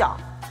上脚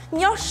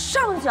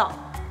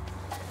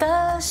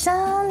的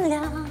善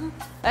良。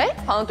哎，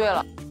好像对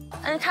了。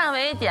你看看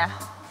薇薇姐，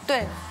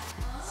对，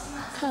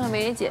看看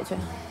薇薇姐去。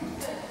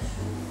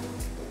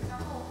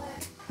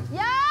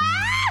呀！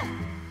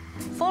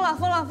疯了，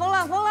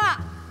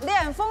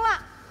练疯了！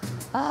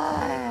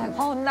哎，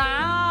好难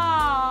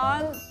啊！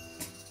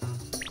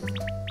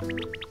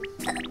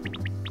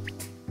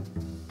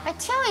哎，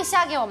跳一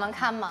下给我们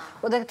看嘛。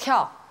我在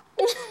跳。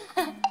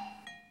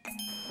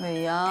哎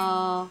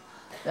呀，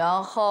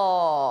然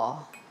后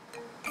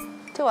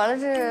这完了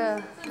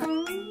是。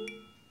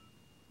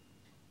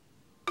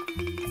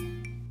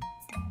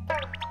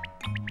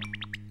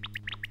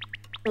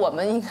我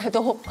们应该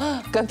都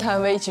跟谭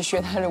维一起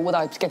学他的舞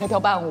蹈，给他跳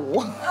伴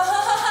舞。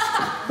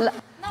来，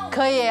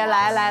可以，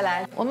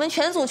来，我们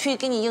全组去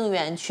给你应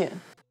援去，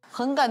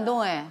很感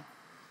动哎。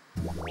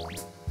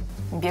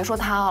你别说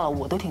他了，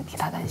我都挺替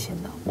他担心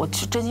的。我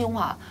是真心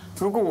话，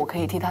如果我可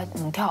以替他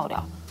跳，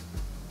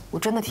我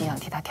真的挺想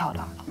替他跳的，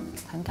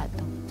很感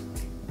动。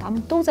他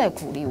们都在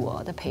鼓励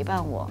我，在陪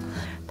伴我，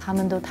他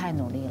们都太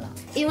努力了。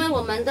因为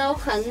我们都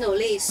很努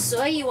力，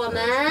所以我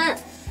们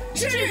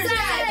志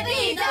在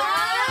必得。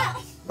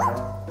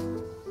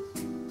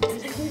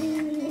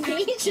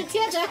你一直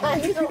贴着很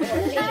努力，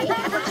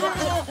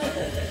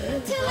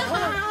贴了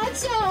好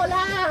久了。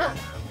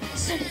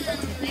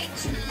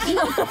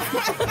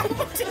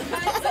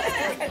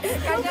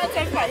刚刚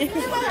才反应过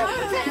来，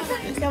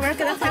要不然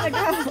给他拍个照。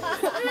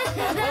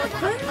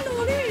很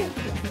努力。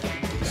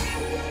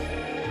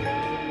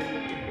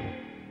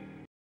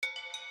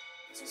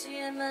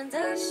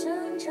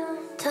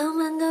他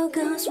们都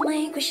告诉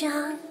玫瑰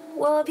香，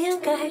我偏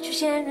该出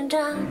现人渣。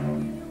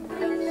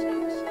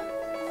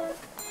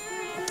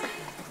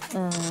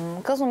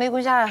歌颂玫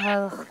瑰下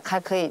还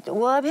可以，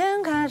我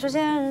偏开出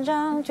仙人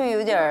掌，就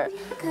有点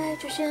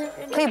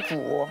可以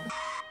补。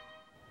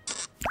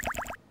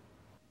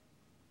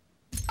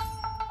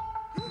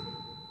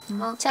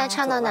现在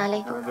唱到哪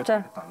里？这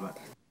儿。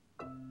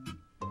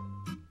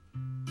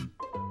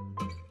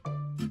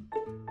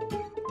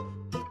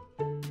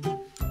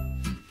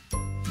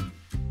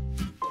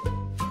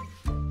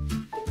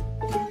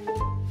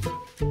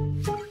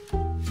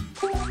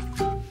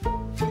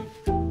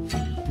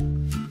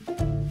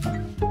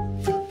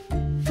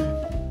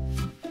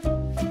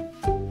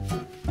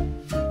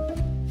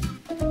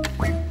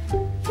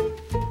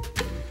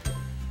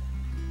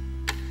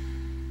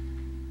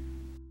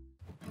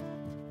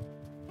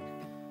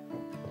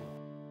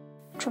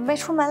备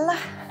出门了，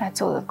来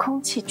做个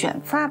空气卷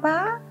发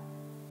吧。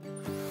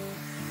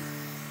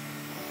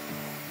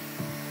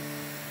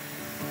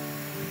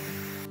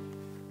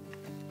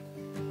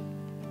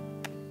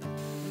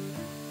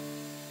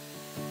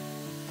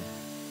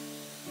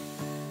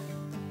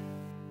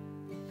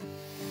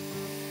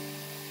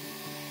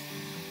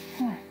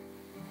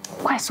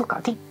快速搞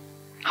定，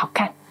好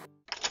看。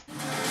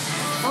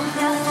风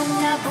呀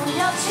风呀，不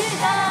要去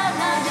打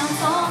那样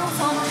匆匆，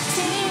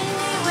请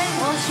你为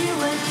我去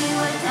闻一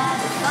闻它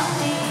的芳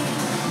名。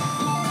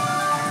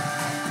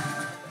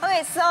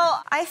 Okay, so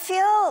I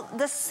feel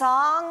the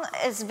song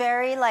is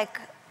very like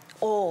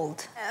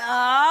old.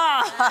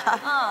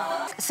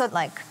 So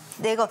like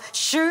they go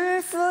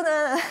师傅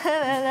的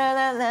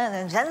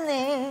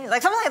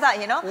like something like that,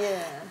 you know?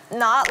 Yeah.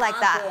 Not like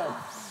that.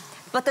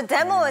 But the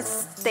demo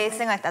is they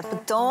sing like that,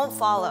 but don't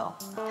follow.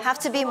 Have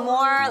to be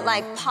more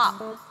like pop,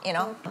 you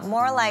know?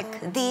 More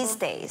like these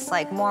days,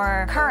 like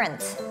more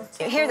current.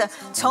 You hear the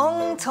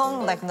tong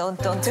tong, like no,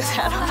 don't do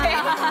that, okay?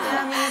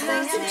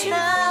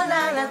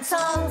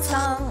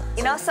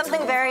 You know,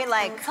 something very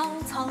like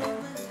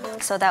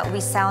so that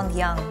we sound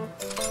young.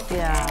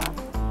 Yeah.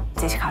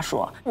 杰西卡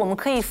说：“我们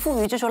可以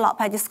赋予这首老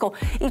派 disco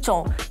一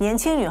种年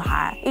轻女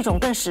孩，一种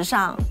更时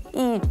尚，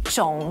一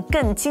种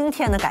更今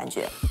天的感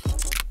觉。”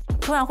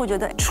突然会觉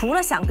得，除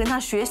了想跟他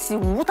学习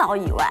舞蹈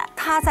以外，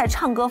他在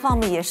唱歌方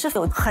面也是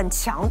有很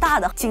强大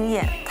的经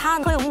验，他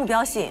很有目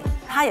标性，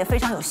他也非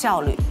常有效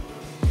率。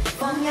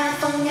风呀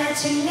风呀，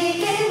请你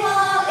给我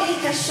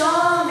一个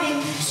说明，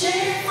是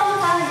否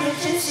他也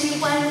真喜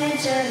欢念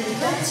这里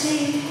的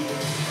经？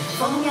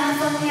风呀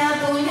风呀，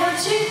不要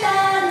去打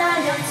那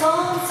样匆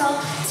匆，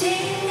请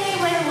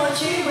你为我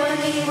去闻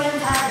一闻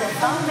他的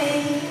芳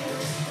名。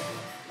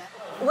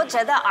我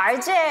觉得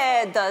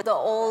RJ 的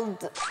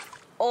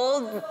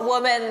old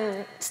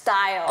woman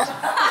style.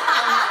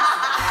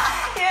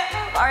 Yeah,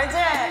 RJ.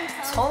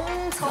 匆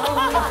匆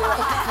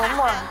one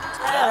more.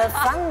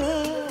 放你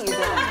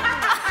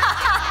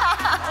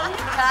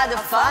他的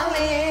放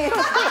你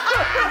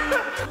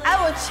I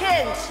will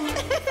change.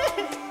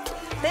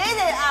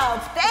 Day up.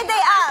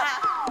 Day up.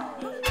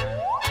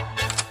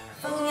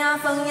 风呀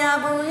风呀，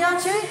不要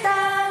去打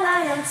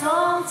那样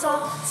匆匆，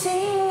请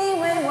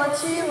你为我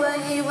去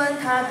闻一闻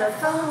他的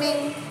芳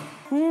名。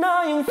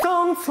那样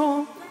匆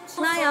匆。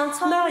 那样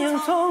匆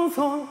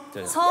匆，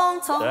匆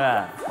匆。对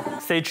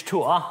 ，Stage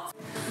 2啊。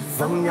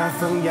风呀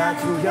风呀，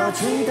不要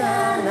去的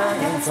那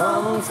样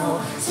匆匆，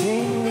请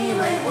你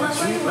为我去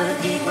闻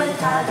一闻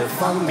它的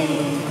芳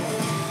名。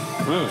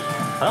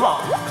很好。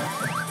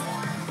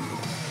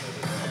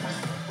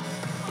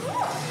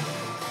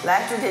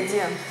来，朱铁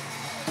镜。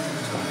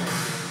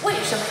为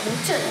什么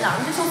一阵恼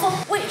人的秋风？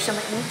为什么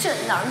一阵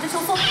恼人的秋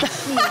风？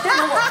你对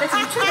着我的情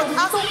吹动无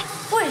踪，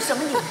为什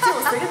么你就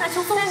随着那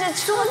秋风？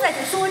说再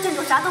见，说真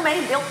就啥都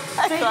没留，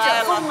追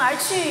着风而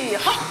去，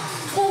哈，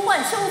呼唤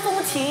秋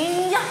风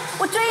情呀，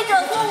我追着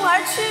风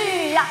而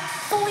去呀，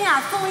风呀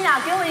风呀，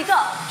给我一个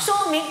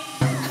说明。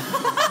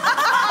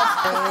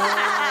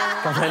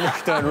刚才那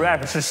段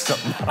rap 是什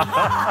么？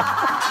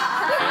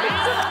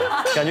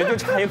感觉就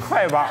差一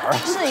快板儿。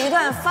是一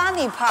段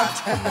funny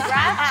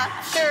part。rap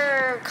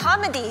是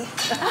comedy。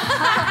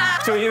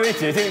就因为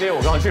捷径这，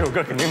我告诉你，这首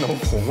歌肯定能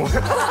红。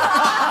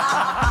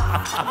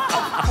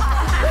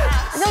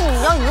那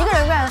你要一个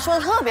人 rap 说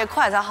的特别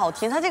快才好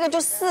听，他这个就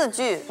4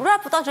句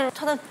rap 到底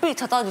他的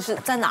beat 到底是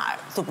在哪儿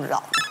都不知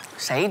道，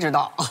谁知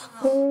道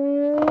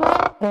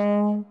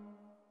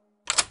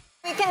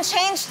？We can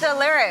change the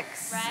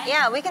lyrics.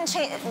 Yeah, we can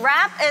change.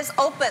 Rap is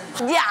open.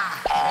 Yeah.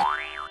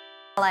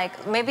 Like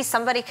maybe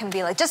somebody can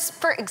be like, just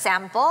for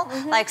example,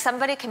 like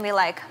somebody can be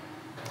like,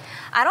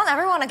 I don't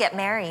ever want to get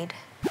married,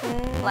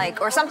 like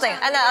or something,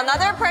 and then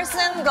another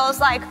person goes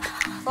like,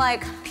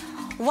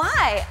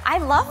 why? I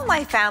love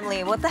my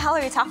family. What the hell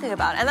are you talking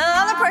about? And then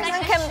another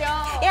person can,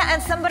 yeah,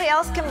 and somebody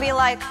else can be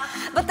like,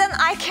 but then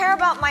I care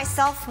about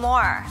myself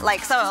more,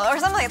 like so or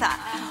something like that.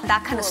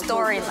 That kind of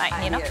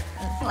storyline, you know?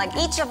 Like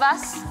each of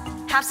us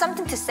have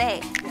something to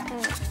say,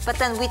 but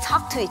then we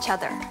talk to each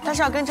other. 但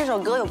是要跟这首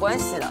歌有关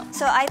系的。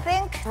 So I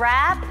think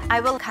rap,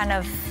 I will kind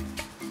of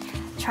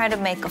try to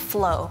make a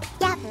flow.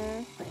 Yeah.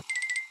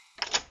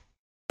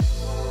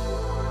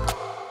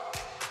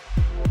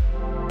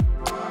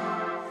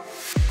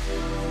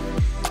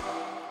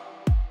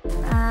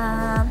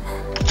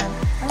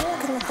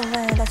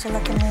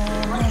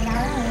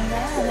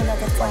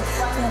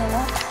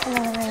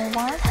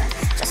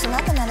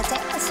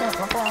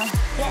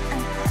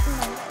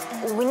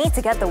 We need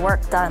to get the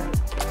work done.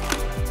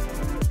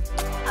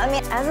 I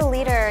mean, as a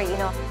leader, you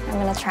know, I'm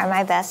gonna try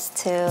my best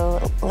to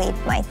lead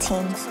my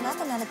team.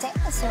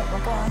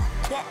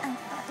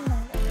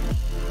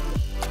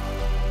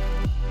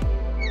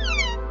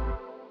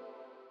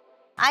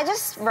 I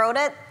just wrote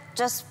it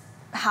just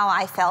how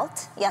I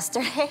felt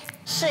yesterday.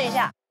 试一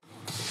下。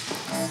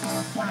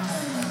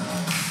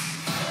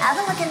 I've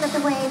been looking at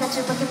the way that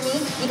you look at me.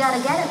 You gotta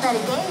get a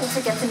better game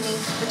to get to me.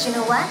 But you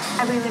know what?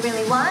 I really,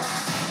 really want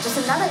just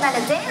another night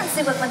of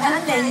dancing with my kind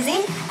of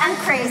lazy and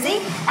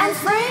crazy and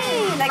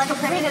free, like a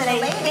pretty little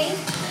lady.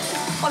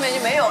 后面就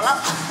没有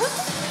了。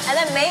还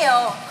在没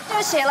有，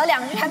就写了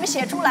2句还没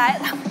写出来。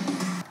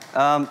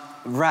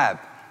Rap，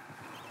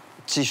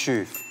 继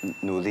续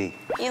努力。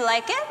You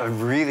like it? I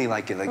really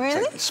like it, like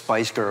Really?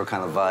 Spice Girl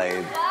kind of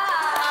vibe.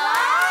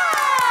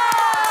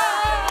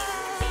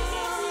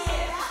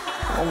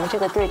 我们这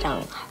个队长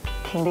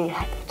挺厉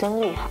害的，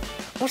真厉害，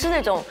不是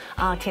那种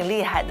挺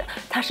厉害的，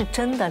他是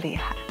真的厉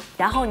害。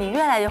然后你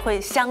越来越会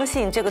相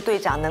信这个队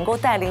长能够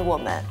带领我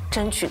们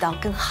争取到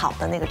更好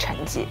的那个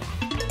成绩。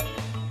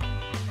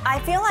I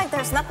feel like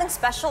there's nothing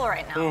special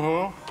right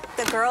now.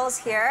 The girls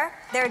here,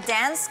 their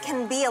dance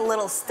can be a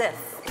little stiff.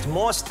 It's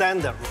more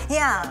standard.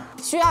 Yeah.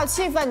 需要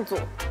气氛组。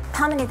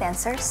 How many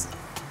dancers?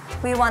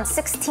 We want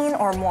 16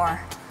 or more.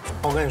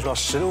 我跟你说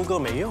，16个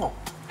没用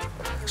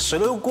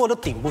，16个都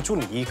顶不住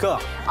你一个。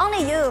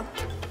 Only you.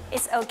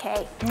 It's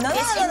okay. No.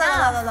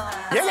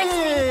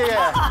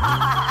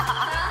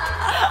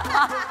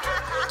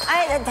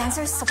 The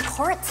dancers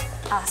support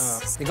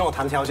us. 你跟我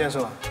谈条件是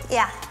吧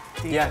Yeah.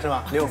 Yeah 是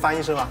吧？你有翻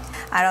译是吧？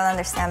 I don't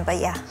understand, but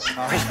yeah.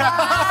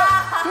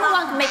 You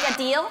want to make a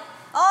deal?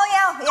 Oh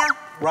yeah.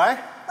 Right?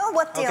 Oh,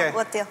 what deal? Okay.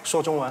 What deal?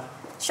 说中文。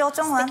说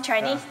中文。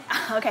 Chinese.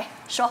 OK，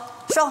 说。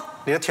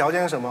你的条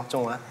件是什么？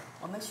中文。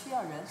我们需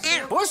要人。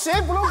不行，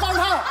不能帮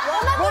他。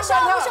我们不说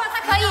他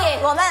可以。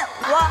我不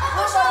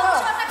说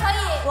他可以。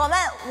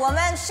我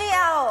们需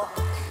要。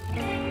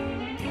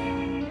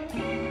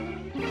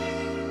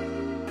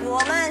我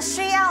们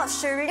需要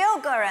16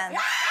个人。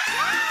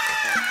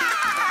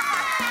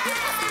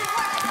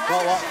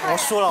我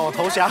输了，我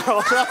投降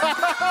了。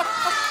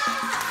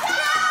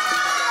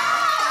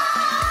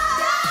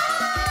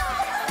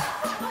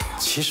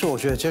其实我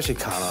觉得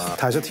Jessica 呢，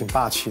她还是挺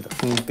霸气的。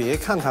你别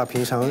看她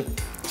平常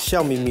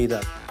笑眯眯的，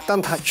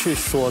但她去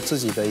说自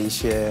己的一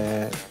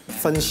些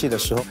分析的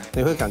时候，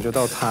你会感觉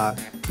到她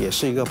也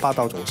是一个霸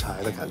道总裁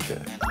的感觉。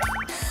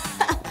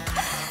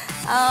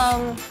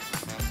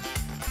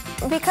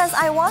Because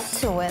I want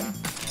to win.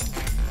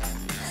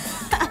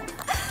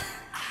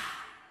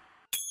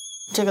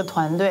 这个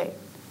团队，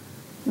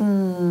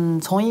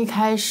从一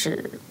开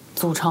始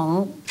组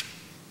成、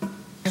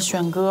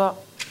选歌，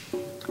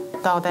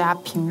到大家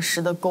平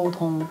时的沟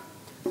通，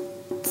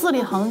字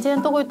里行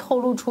间都会透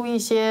露出一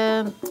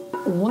些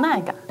无奈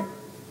感。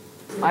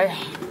哎呀，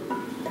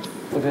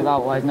不知道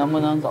我能不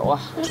能走啊？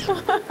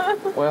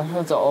我要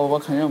是走，我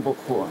肯定不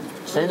哭，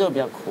谁都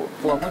别哭，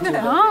我不觉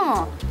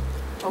得。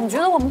你觉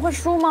得我们会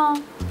输吗？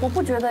我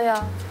不觉得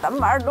呀。咱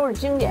们玩的都是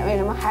经典，为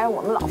什么还是我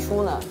们老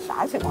输呢？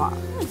啥情况？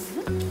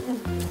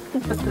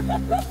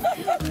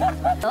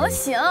能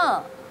行，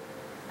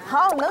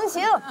好，能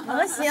行，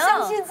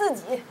相信自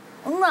己。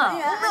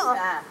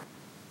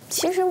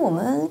其实我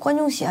们观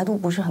众喜爱度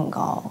不是很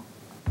高，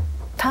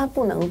它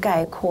不能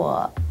概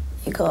括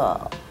一个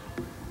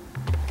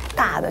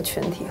大的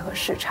群体和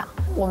市场。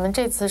我们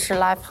这次是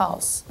Live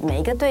House， 每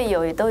一个队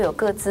友都有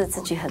各自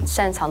自己很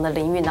擅长的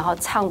领域，然后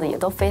唱的也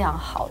都非常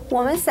好。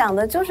我们想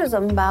的就是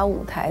怎么把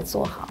舞台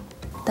做好，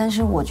但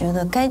是我觉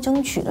得该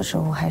争取的时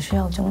候还是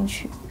要争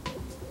取。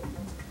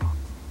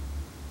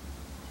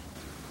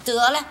得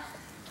了，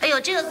哎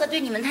呦，这个歌对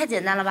你们太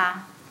简单了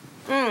吧？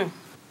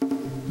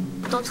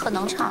都特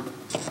能唱。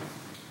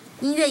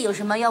音乐有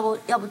什么？要不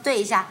对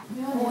一下？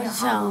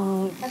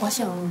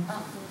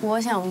我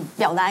想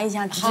表达一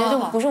下，其实就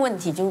不是问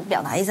题，就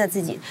表达一下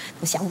自己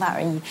的想法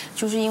而已。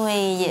就是因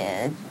为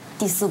也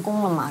第4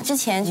公了嘛，之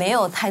前没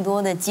有太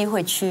多的机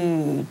会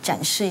去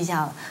展示一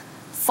下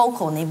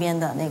vocal 那边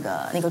的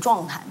那个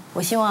状态。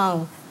我希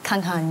望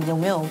看看有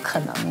没有可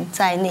能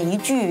在哪一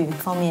句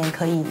方面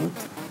可以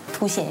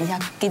凸显一下，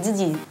给自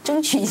己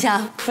争取一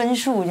下分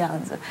数这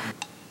样子。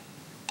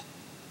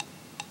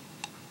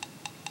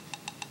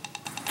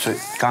所以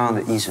刚刚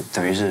的意思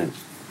等于是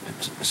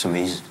什么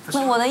意思？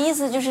那我的意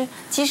思就是，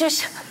其实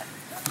是，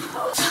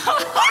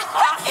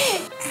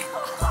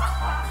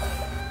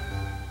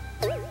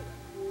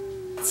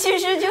其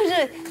实就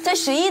是在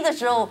11的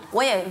时候，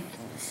我也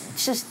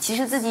是其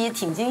实自己也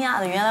挺惊讶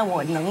的，原来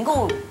我能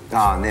够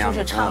那样就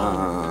是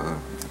唱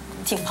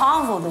挺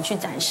powerful 的去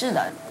展示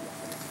的。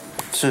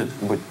是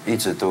我一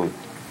直都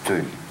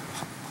对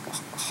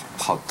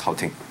好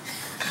听。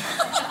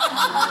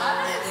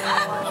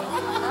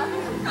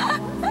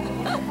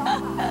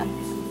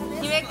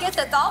你们 get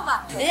得到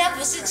吧？人家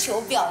不是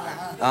求表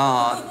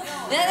扬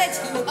人家在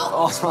求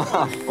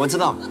我知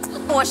道。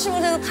我是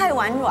不是太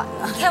婉转了？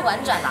你太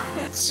婉转了，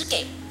是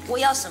给我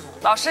要什么？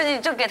老师，你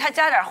就给他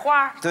加点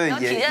花，对，要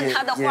体现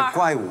他的花。也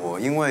怪我，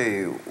因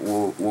为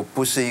我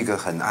不是一个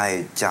很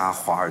爱加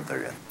花的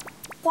人。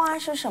花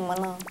是什么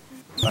呢？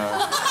学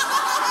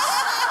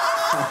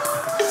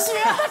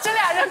这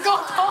俩人沟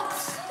通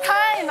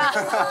太难，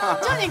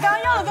就你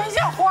刚要的东西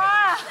叫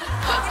花。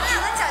你们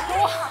两个讲英语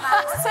好吧？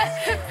哇塞，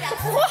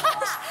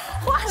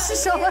花是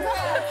什么呢？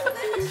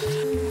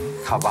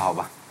好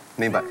吧，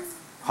明白。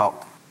好，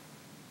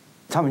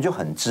他们就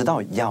很知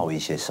道要一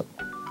些什么，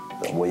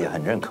我也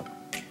很认可。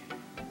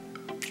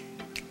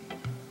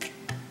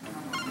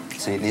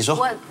所以你说，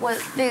我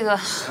那个，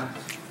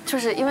就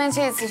是因为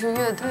这一次是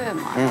乐队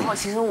嘛，然后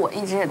其实我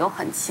一直也都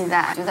很期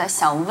待，就在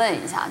想问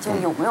一下，就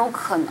有没有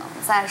可能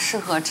在适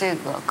合这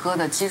个歌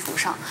的基础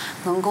上，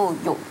能够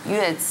有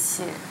乐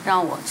器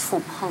让我触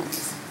碰一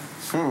下。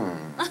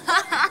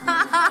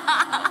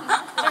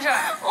就是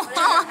王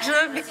老师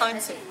的表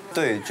情。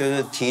对，就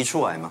是提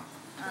出来嘛，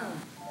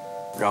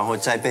然后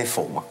再被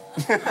否嘛。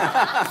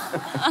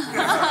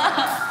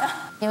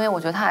因为我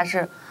觉得它还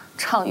是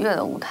唱乐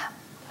的舞台，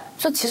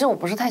就其实我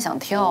不是太想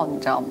跳，你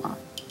知道吗？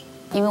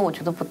因为我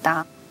觉得不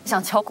搭，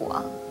想敲鼓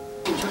啊。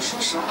就说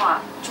实话，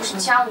就是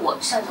加我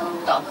擅长的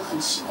舞蹈会很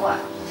奇怪，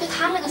就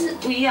他那个是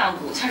不一样，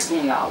鼓太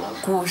重要了，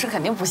鼓是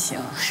肯定不行，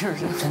是不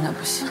是？真的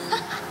不行。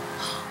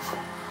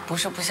不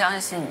是不相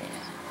信你，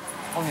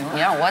我明白。你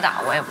让我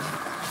打我也不行，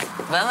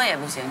文文也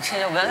不行，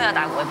这文文要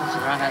打我也不可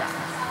能让他打。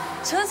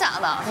真的假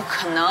的？不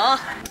可能。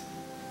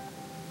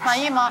满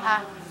意吗？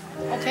还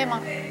OK 吗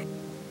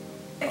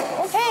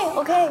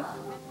 ？OK。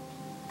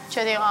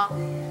确定啊？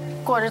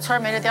过这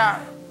村没这店儿。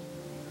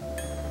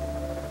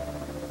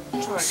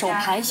手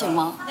牌行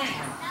吗？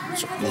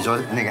你说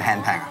那个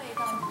handpan 啊？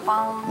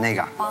帮那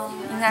个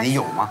应该你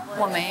有吗？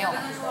我没有，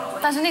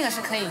但是那个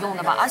是可以用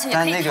的吧？而且也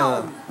但可以跳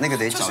舞。那个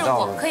得找到。就是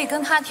我可以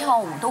跟他跳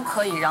舞都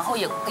可以，然后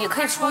也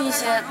可以出一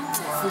些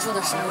辅助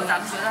的声音。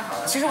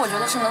其实我觉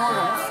得是能够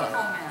融合。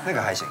那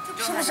个还行。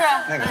是不是？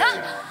那个。你看，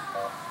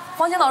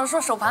黄杰老师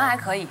说手盘还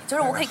可以，就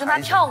是我可以跟他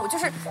跳舞，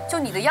就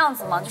你的样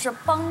子嘛，就是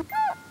帮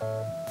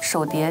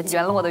手碟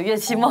圆了我的乐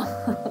器梦。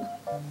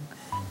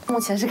目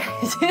前是开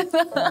心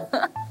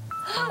的。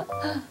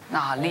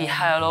那厉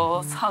害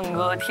喽！唱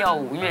歌、跳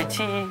舞、乐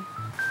器，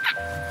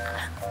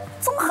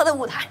综合的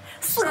舞台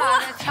，4个。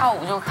跳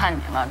舞就看你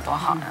了，多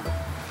好呀！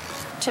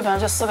基本上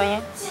就4个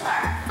音，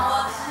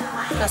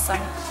这3个，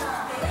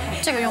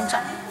这个用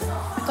站，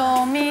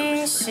哆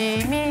咪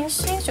西咪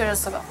西，就这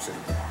4个，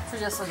就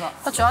这4个。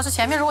它主要是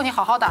前面如果你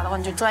好好打的话，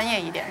你就专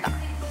业一点打，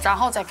然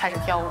后再开始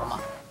跳舞嘛。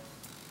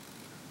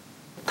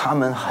他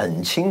们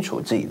很清楚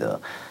自己的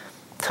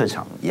特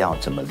长要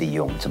怎么利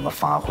用、怎么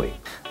发挥，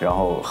然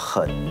后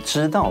很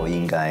知道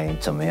应该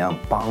怎么样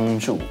帮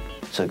助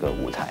这个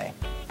舞台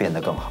变得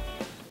更好。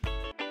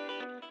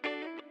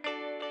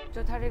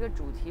就他这个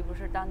主题不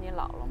是当你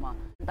老了吗？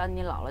当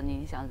你老了，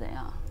你想怎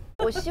样？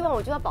我希望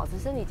我就要保持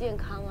身体健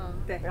康啊，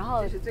对，然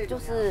后就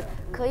是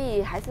可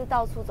以还是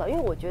到处走，因为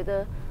我觉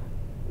得，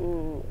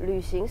旅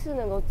行是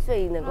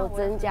最能够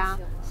增加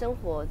生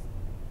活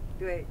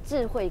对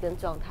智慧跟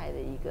状态的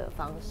一个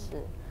方式。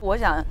我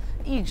想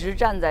一直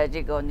站在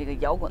那个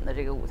摇滚的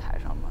这个舞台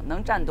上嘛，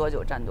能站多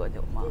久站多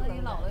久嘛。那你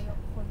老了以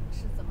后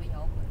是怎么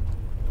摇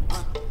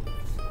滚？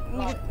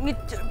啊，你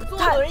坐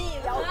轮椅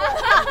摇滚。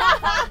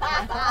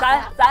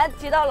咱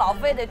提到老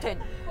非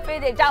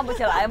得站不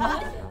起来吗？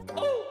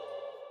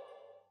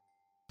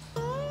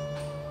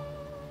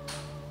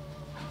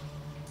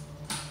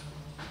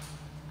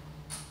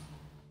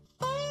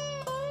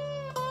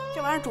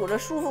这玩意儿拄着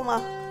舒服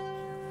吗？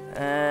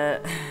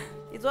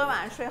你昨天晚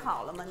上睡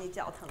好了吗？你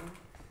脚疼？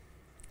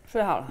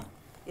睡好了。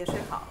也睡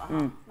好了。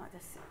嗯，那就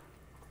行。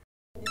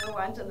你能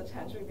完整的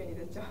阐述一遍你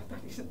的脚到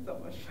底是怎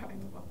么摔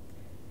的吗？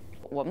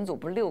我们组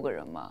不是6个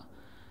人吗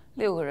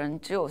？6个人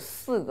只有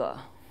4个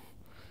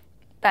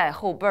带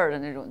后背的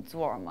那种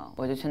座嘛，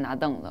我就去拿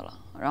凳子了，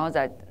然后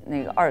在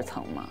那个2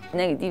层嘛，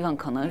那个地方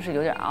可能是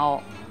有点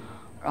凹，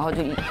然后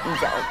就一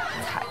脚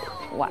踩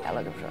崴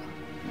了，就是。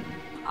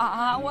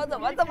啊！我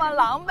怎么这么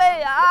狼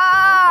狈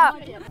啊？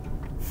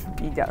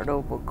一点都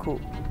不酷，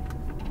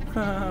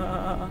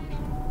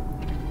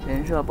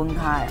人设崩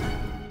塌呀！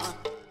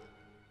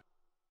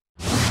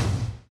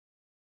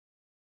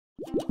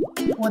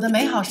我的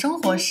美好生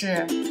活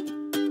是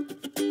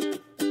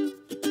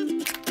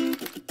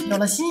有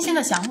了新鲜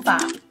的想法，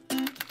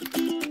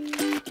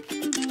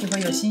就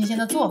会有新鲜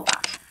的做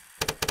法。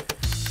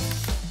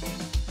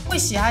为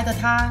喜爱的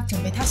他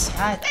准备他喜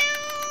爱的，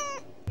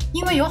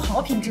因为有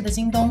好品质的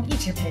京东一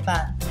直陪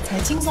伴，才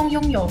轻松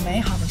拥有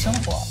美好的生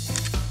活。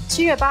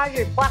7月8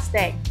日 Plus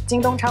Day，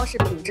 京东超市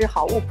品质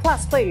好物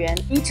Plus 会员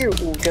1至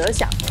5折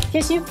享，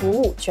贴心服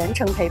务，全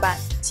程陪伴，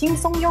轻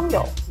松拥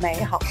有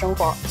美好生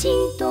活。京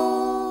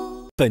东。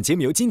本节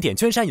目由经典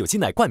娟山有机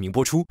奶冠名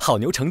播出，好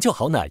牛成就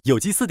好奶，有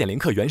机4.0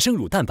克原生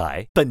乳蛋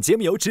白。本节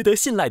目由值得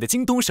信赖的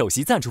京东首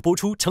席赞助播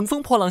出，乘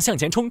风破浪向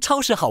前冲，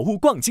超市好物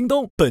逛京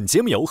东。本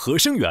节目由合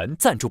生元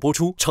赞助播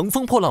出，乘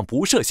风破浪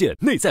不设限，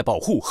内在保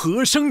护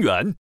合生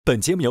元。本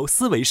节目由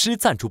思维诗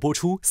赞助播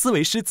出，思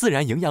维诗自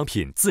然营养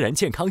品，自然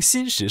健康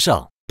新时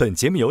尚。本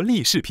节目由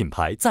力士品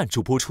牌赞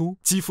助播出，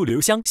肌肤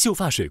留香，秀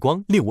发水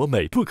光，令我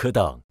美不可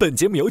等。本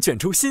节目由卷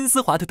出新丝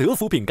滑的德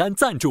芙饼干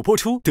赞助播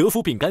出，德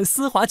芙饼干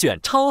丝滑卷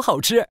超好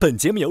吃。本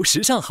节目由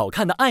时尚好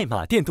看的爱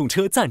玛电动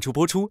车赞助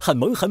播出，很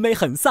萌很美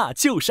很飒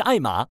就是爱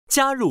玛。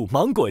加入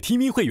芒果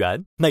TV 会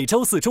员，每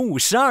周4中午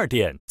12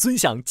点尊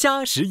享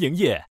加时营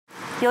业。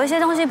有一些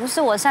东西不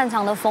是我擅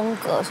长的风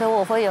格，所以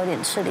我会有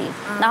点吃力。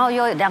然后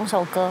又有2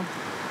首歌，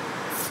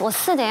我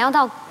4点要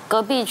到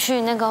隔壁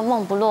去那个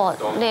梦不落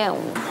练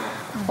舞。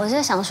我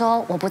是想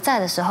说，我不在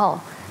的时候，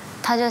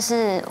他就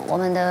是我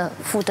们的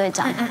副队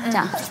长，这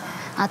样，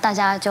然后大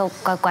家就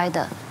乖乖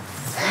的，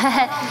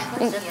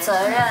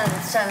责任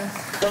深，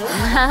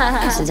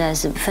实在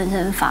是分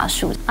身乏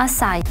术。阿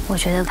sa， 我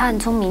觉得他很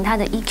聪明，他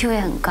的 EQ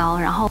也很高，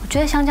然后我觉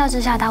得相较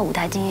之下，他舞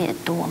台经验也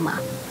多嘛。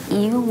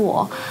以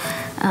我，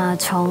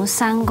从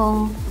3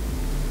公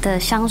的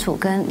相处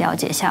跟了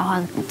解下的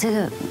话，这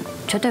个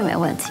绝对没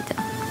问题的。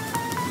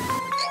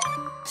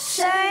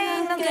谁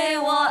能给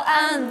我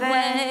安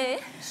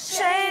慰？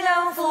谁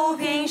能抚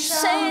平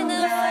伤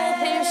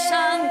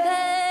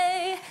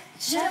悲？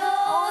就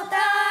带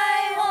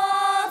我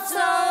走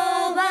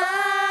吧。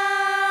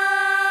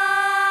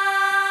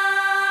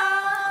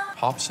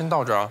好，先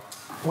到这儿。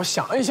我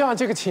想一下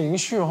这个情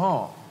绪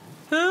哈。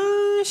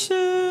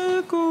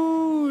是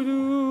孤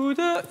独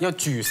的，要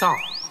沮丧。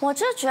我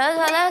就觉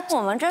得呢，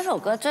我们这首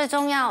歌最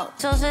重要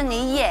就是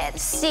你演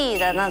戏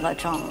的那个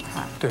状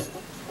态。对。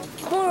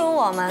不如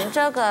我们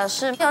这个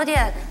是有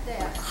点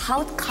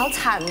好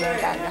惨的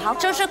感觉，好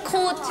就是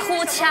哭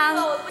腔，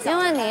因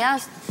为你要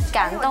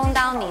感动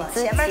到你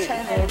自己，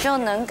你就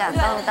能感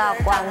动到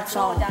观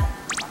众。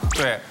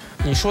对，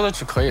你说的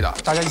是可以的，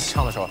大家一起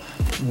唱的时候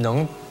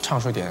能唱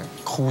出一点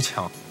哭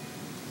腔。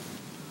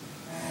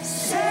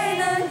谁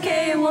能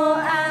给我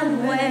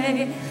安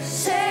慰？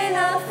谁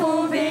能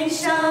抚平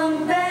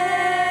伤悲？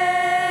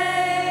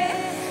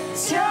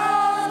就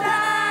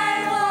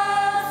带我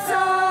走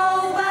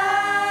吧。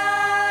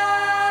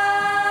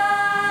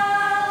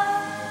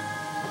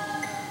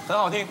很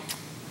好听，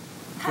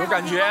有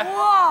感觉，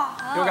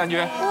有感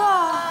觉。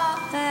哇，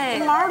对，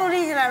毛都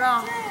立起来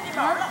了，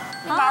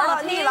毛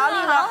了，立了，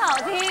好好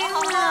听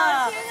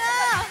啊！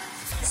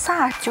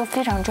萨就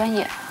非常专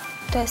业，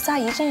对，萨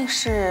一定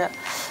是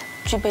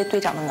具备队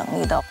长的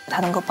能力的，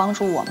他能够帮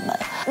助我们。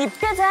你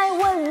别再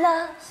问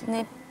了，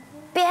你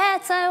别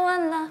再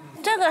问了，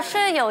这个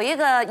是有一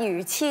个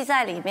语气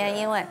在里面，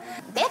因为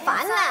别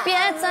烦了，别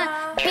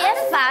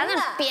烦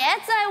了，别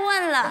再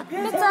问了，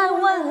别再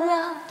问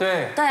了。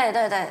对，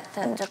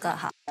这个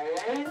好。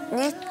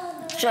你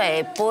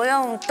嘴不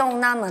用动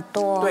那么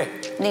多，对，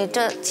你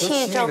这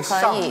气就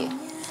可以。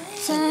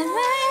在每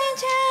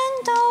天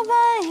都扮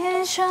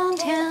演上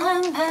天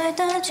安排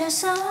的角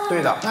色。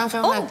对的，那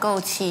就会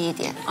够气一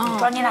点。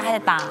主要你俩还得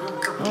搭，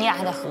你俩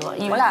还得合，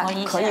我俩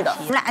可以的。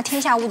我们俩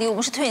天下无敌，我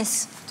们是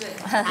twins。对，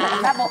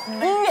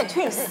音乐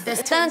twins。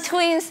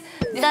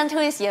但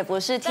twins 也不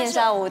是天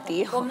下无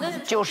敌，我们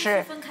就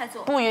是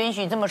不允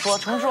许这么说，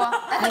重说，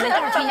你们就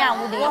是天下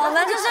无敌。我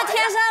们就是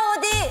天下无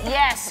敌。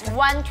Yes,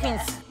 one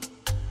twins。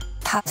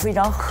他非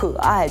常可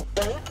爱。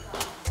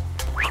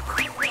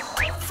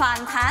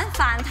反弹，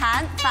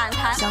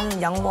像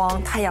阳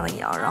光、太阳一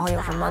样，然后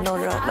有什么都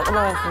是乐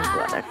乐呵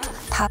呵的。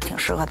他挺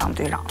适合当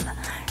队长的，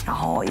然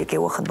后也给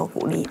我很多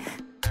鼓励。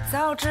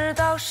早知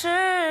道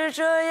是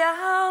这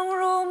样，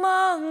如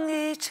梦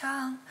一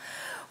场，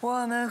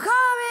我们何必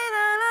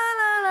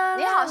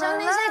你好像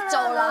那些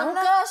走廊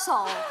歌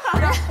手，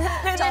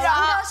走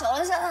廊歌手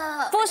是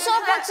不说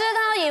不知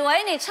道，以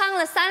为你唱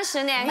了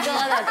30年歌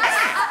了，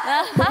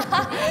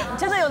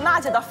真的有娜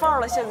姐的范儿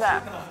了，现在。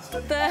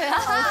对，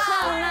好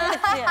像娜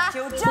姐，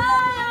就这样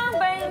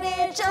被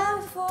你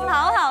征服，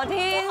好好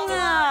听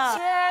啊！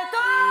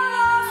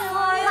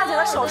娜姐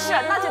的手势，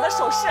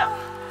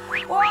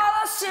我的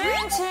心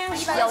情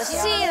有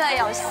戏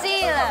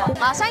了，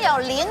马上有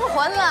灵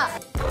魂了。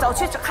走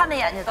去看着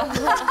眼睛都。娜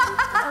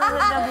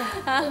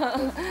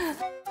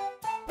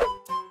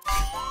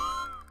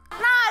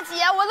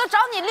姐，我都找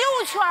你6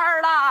圈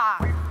了。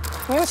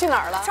你又去哪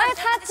儿了？所以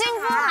他进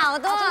步好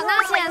多，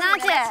娜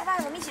姐，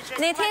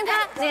你听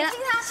他，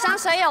香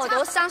水有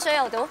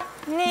毒。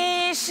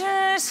你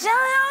是想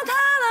要他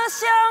的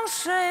香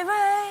水味？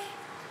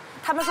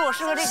他们说我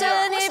适合这个。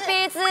是你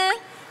鼻子。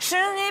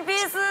是你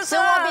鼻子，是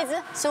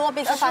我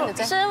鼻子犯的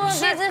罪，是我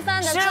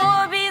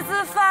鼻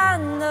子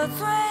犯的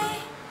罪。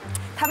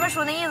他们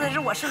说的意思是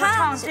我适合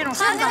唱这种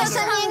他这个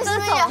声音是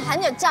不是也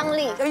很有张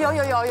力？有。对，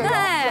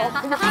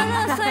他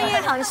这个声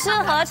音很适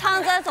合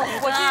唱这种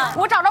歌。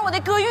我找着我的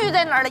歌玉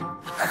在哪儿了？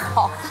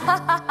好。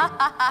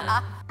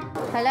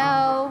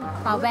Hello，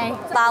 宝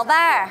贝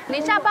儿，你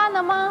下班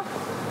了吗？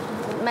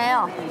没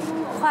有，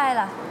快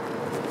了。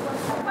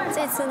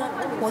这次呢，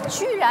我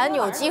居然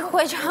有機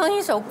會唱一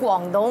首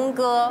廣東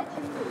歌，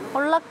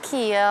好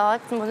lucky 啊！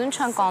我無端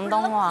唱廣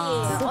東話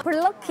 ，super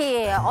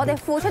lucky！我哋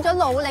付出咗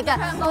努力嘅，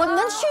我們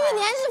去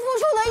年是付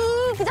出了一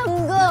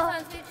整個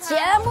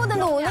全部的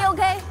努力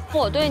 ，OK？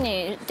 我對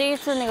你第一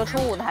次那個出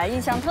舞台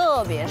印象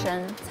特別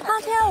深，他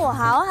跳舞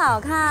好好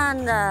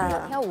看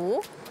的。跳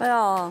舞？哎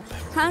呦，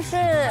他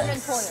是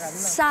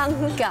香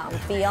港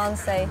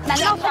Beyonce， 难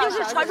道他就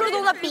是传说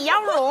中的比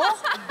央蓉？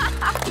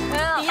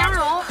比央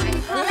蓉。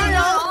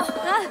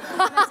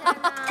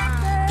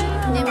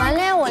你们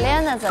练舞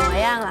练得怎么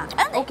样啊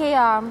 ？OK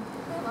啊，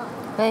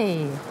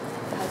哎。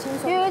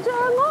如在我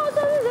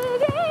信自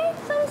己，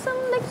深深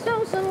的相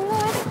信愛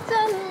的真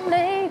理。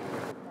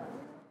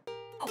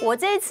我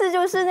这一次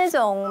就是那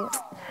种，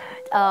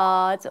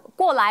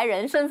过来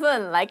人身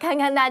份来看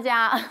看大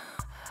家，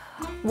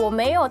我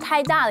没有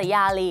太大的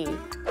压力。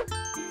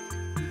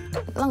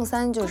浪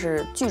3就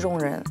是剧中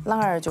人，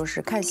浪2就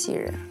是看戏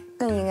人，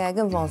更应该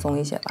更放松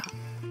一些吧。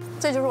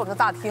这就是我们的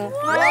大厅。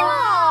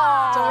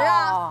哇，怎么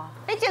样？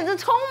哎，简直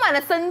充满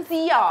了生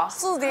機啊！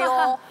是的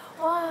哦。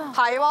哇，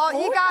係喎，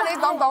依家你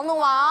講廣東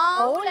話，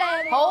好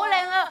靚，好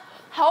靚啊！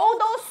好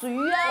多樹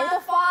啊，好多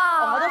花，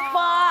好多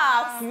花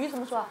啊，樹怎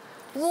麼說啊？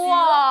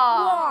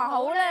哇，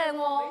好靚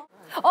哦！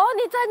哦，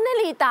你在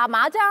那裡打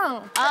麻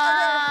將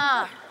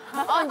啊？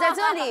哦，你在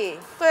這裡？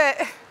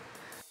對。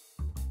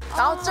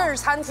然後這是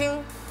餐廳。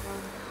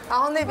然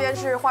後那邊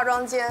是化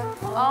妝間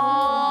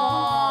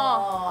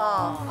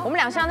哦，我們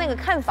倆像那個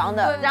看房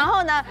的，然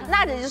後呢，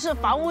娜姐就是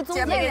房屋中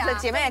介的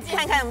姐妹，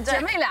看看我們這姐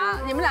妹倆，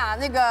你們倆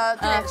那個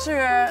對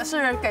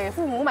是給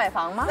父母買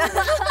房嗎？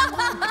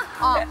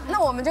哦，那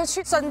我們就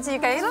去孫子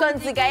給咯。孫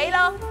子給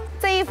咯，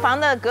這一房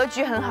的格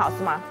局很好，是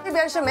嗎？那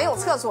邊是沒有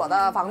廁所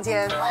的房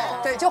間，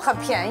對，就很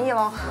便宜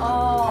咯。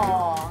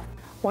哦，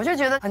我就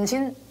覺得很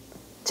親，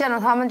見到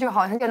他們就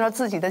好像見到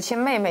自己的親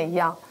妹妹一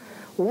樣，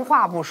無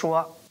話不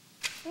說。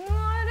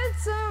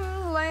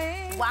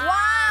哇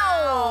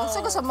哦，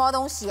这个什么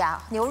东西啊？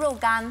牛肉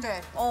干。对。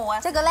哦，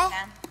这个嘞？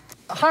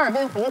哈尔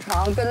滨红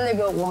肠跟那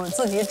个我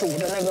自己煮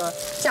的那个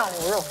酱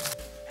牛肉。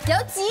有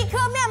几颗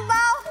面包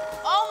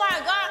 ？Oh my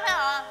god！ 太好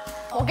了，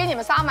我给你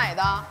们仨买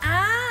的。啊！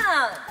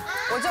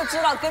我就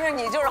知道跟着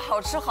你就是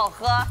好吃好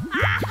喝。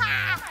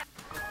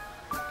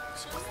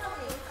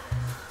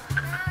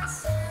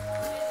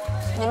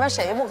你们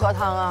谁不喝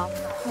汤啊？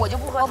我就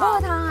不喝汤。我不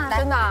喝汤啊。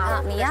真的啊？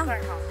你呀？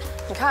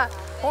你看。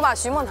我把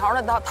徐梦桃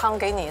的汤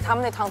给你，他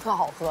们那汤特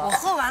好喝。我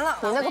喝完了，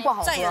你那个不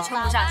好喝，再也撑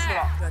不下去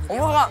了。我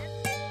不喝。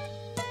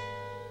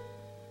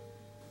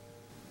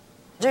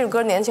这个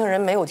歌年轻人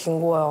没有听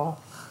过哦。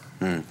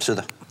嗯，是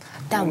的。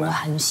但我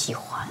很喜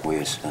欢。我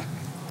也是。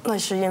那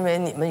是因为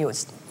你们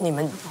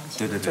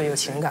对有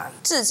情感。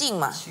致敬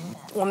嘛，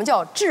我们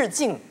叫致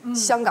敬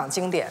香港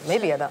经典，没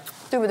别的，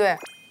对不对？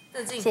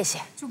致敬，谢谢，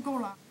就够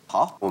了。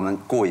好，我们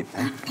过一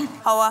盆。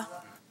好啊。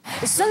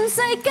瞬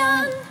世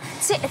間，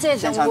姐姐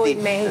仲會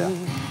美，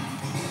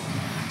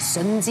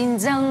瞬戰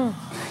爭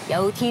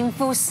有天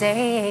賦死，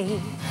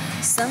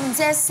信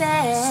這些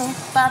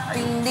不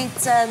變的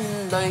真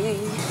理。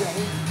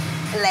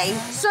你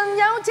信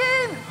有天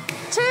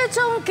始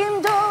終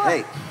見到，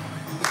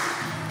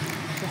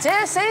這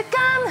世間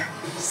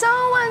手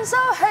挽手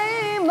起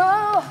舞，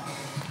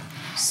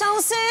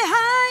像是海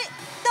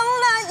懂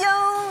了有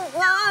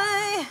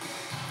愛，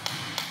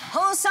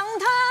好想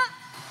他。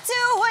就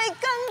會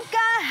更加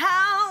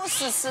好，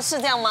是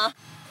這樣嗎？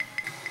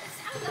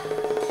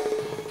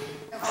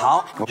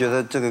好，我覺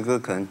得這個歌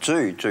可能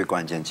最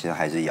關鍵，其實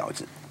還是咬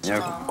字。因為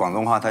廣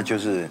東話它就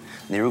是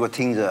你如果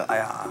聽着，哎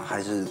呀，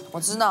還是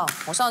我知道，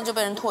我上次就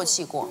被人唾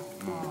棄過，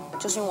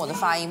就是因為我的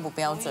發音不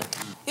標準，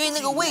因為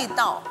那個味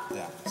道。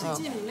是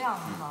盡量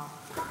哈。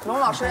龍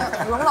老師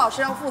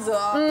要負責。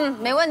嗯，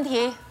沒問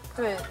題。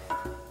對。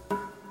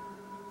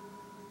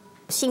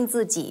信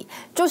自己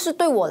就是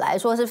对我来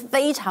说是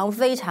非常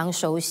非常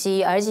熟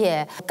悉，而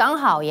且刚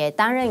好也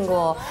担任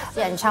过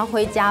演唱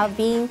会嘉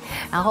宾，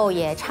然后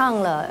也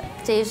唱了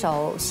这一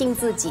首《信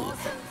自己》，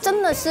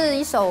真的是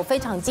一首非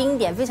常经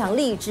典、非常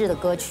励志的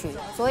歌曲。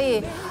所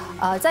以，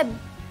在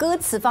歌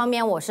詞方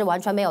面我是完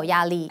全沒有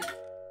壓力。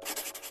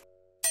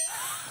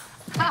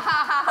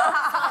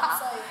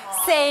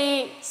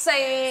信四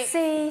海。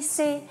信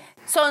四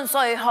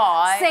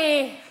海。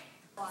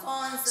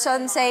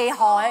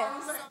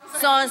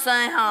信四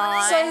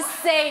海，信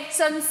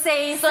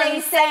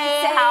四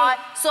海，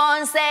信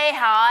四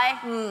海。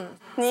嗯，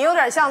你有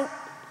點像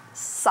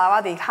薩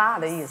瓦迪卡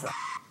的意思。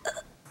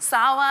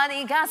薩瓦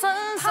迪卡信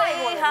四海，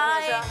溜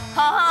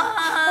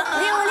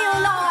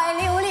來，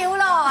溜來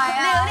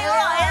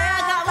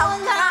啊，卡崩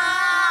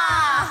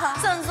卡，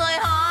信四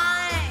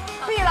海。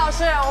畢老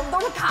師，我們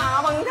都是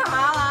卡崩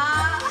卡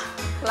啦，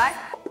來。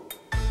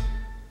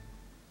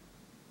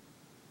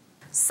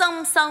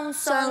深深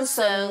相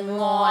信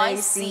愛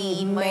是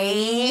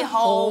美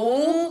好，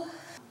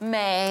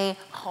美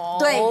好。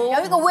對，有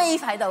一個 wave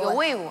喺度。有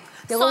wave。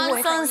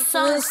深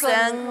深相信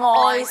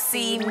愛是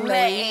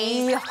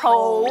美好。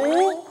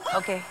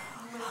OK。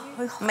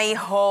美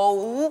好。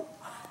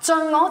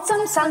盡我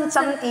真心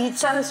真意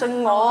相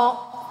信我。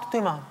對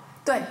嗎？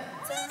對。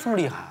這麼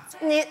厲害。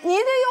你得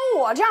有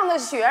我這樣的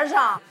學生，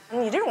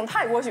你這種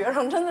泰國學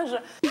生真的是。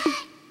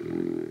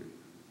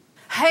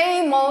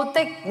黑眸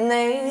的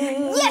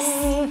你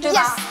 ，yes，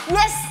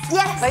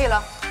可以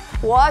了，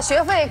我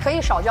學費可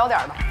以少交點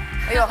的。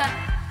哎呦，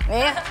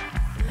你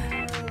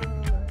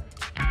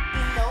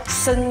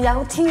信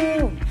有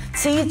天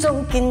始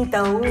終見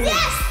到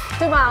 ，yes，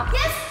 對吧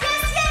 ？yes，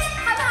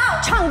 很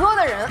好。唱歌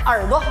的人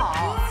耳朵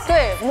好，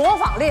對，模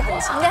仿力很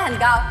強，應該很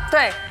高。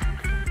對，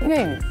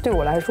粵語對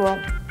我來說，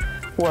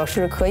我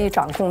是可以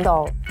掌控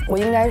到，我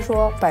應該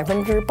說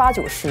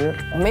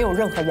80%-90%沒有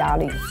任何壓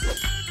力。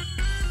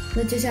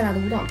那接下來的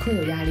舞蹈課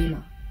有壓力嗎？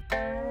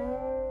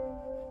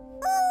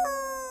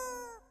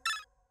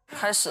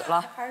開始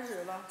了，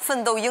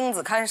奮鬥英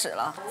子開始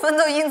了。奮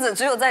鬥英子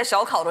只有在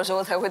小考的時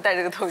候才會戴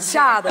這個頭巾。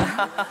嚇的。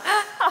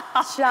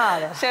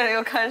現在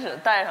又開始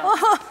戴上了，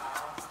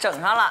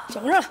整上了。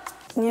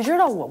你知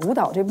道我舞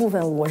蹈這部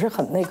分我是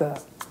很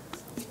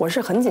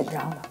緊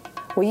張的，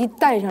我一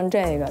戴上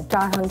这个，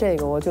扎上这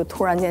个，我就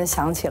突然间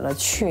想起了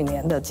去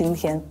年的今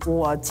天。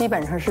我基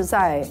本上是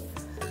在，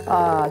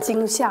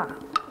惊吓，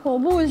我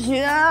不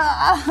学，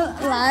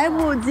来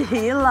不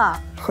及了，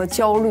和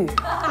焦虑，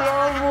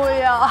我不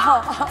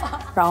要，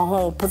然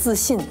后不自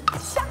信，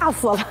吓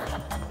死了。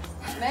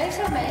没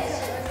事没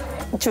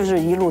事，就是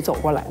一路走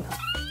过来的。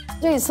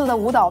这次的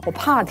舞蹈我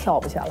怕跳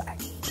不下来。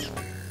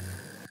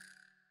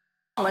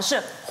我们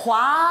是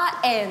滑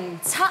and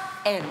擦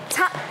and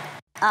擦，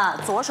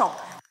左手。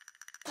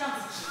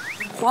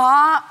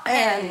滑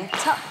and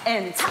擦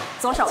and 擦，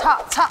左手擦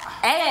擦，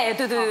哎，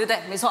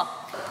对，没错。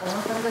我们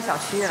分个小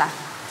区域来，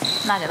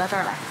娜姐到这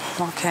儿来。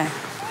OK。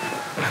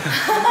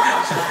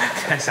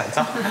看小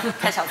灶。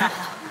看小灶。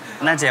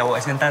娜姐，我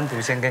单独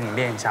跟你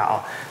练一下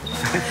啊。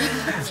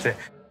对。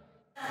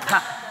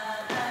看。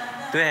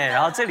对，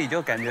然后这里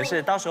就感觉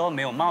是到时候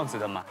没有帽子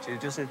的嘛，其实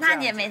就是。娜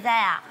姐没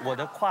在啊。我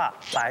的胯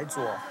摆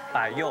左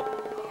摆右，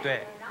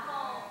对。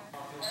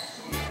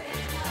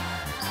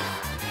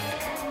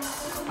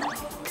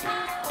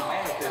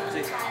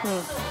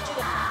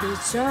一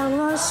转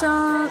我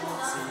身，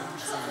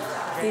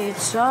一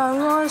转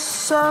我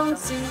身。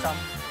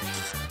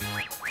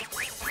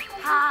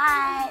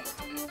嗨，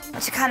我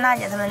去看娜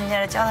姐他们那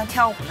儿教她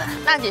跳舞的。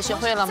娜姐学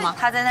会了吗？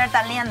她在那儿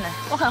单练的。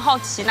我很好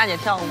奇娜姐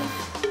跳舞。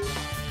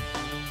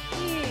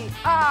1、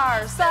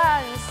2、3、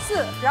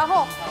4，然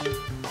后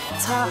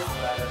擦，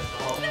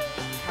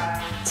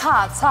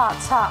擦擦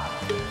擦。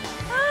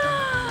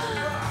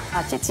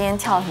啊，姐今天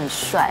跳得很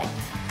帅。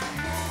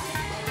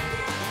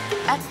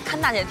哎，看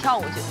娜姐跳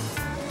舞去。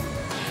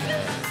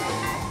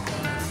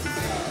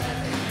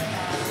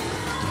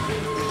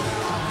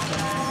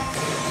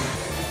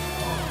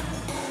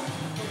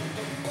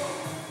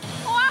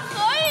哇，可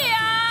以啊，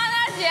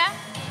娜姐。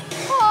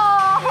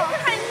哇，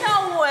看你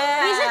跳舞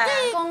哎。你是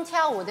第一公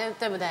跳舞对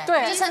不对？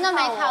对，之前都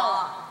没跳舞。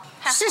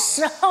是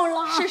时候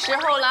了，是时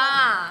候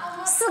啦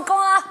，4公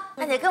啊！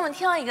娜姐跟我们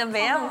跳一个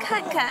呗，让我们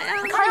看看。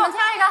你们跳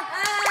一个。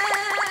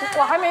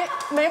我还没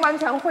完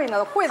全会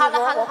呢，会的时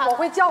候我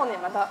会叫你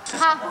们的。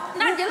好，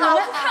娜姐老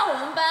不看我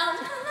们班，我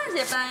们看娜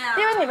姐班呀。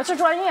因为你们是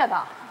专业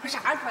的。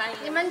啥专业？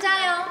你们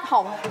加油！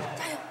好，加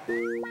油！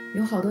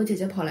有好多姐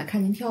姐跑来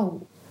看您跳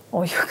舞。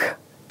哦，有个。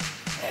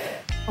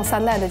让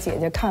3代的姐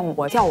姐看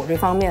我跳舞这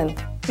方面，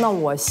那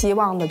我希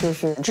望的就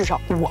是至少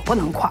我不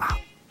能垮。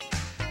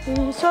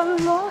你说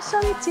我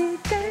想自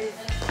己。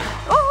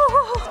哦，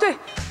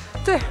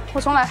对，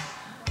我重来，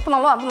不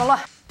能乱。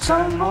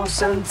我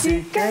想自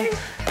己，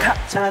咔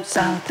嚓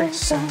嚓的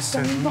相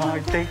信愛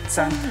的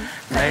真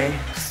理，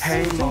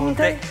希望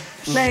的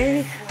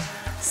你。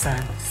3、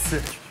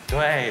4，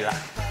对了，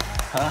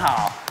很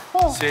好，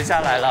学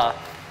下來了。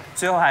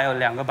最後還有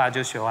2個8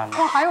就學完了。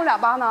哦，還有2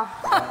把呢。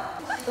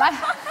來，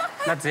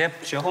那直接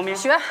學後面。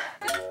學。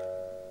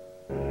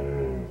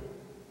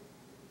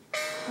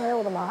哎呦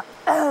我的媽！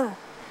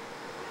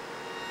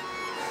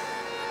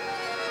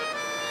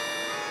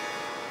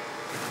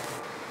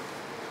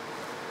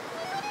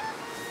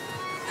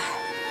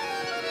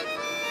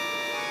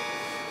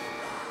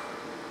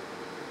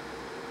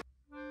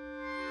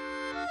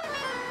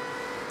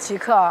吉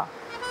克，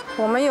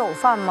我们有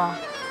饭吗？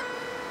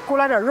给我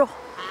来点肉。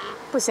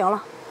不行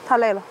了，太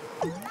累了。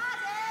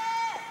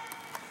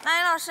娜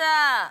姐老师，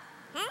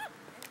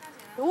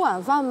有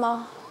晚饭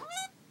吗？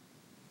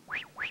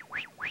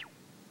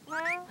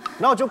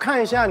那我就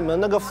看一下你们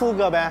那个副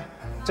歌呗，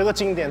这个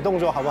经典动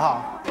作好不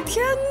好？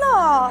天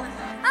哪！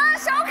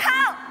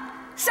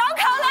小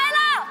考来了！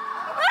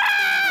啊！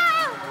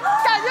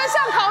感觉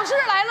像考试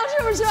来了，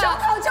是不是？小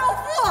考教父。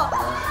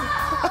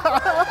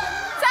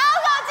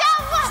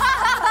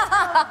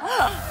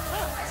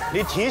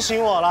你提醒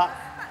我了，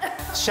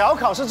小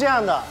考是这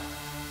样的，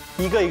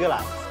一个一个来。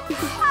你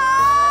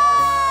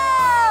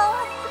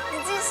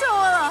记住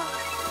了。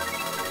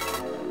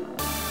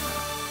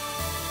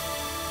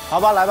好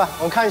吧，来吧，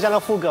我们看一下那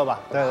副歌吧。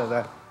对。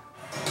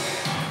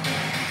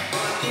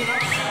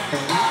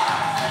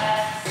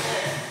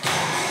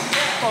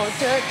我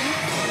觉得。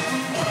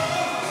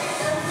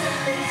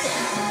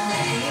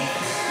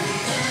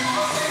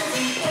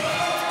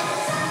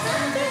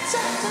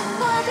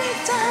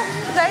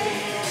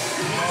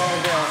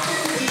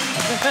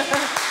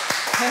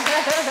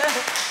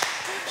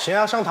行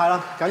啊，上台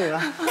了，赶紧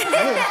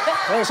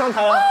上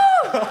台了。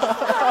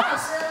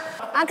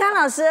阿康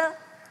老师，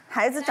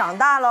孩子长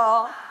大了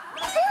哦。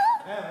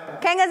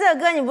看看这个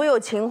歌，你不有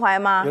情怀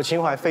吗？有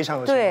情怀，非常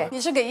有情怀。对，你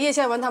是给叶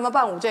倩文他们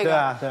伴舞这个，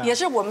对啊，也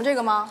是我们这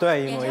个吗？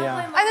对，一模一样。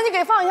哎，那你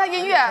给放一下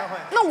音乐，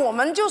那我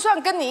们就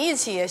算跟你一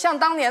起，像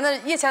当年的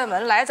叶倩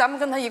文来，咱们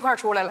跟他一块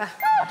出来了。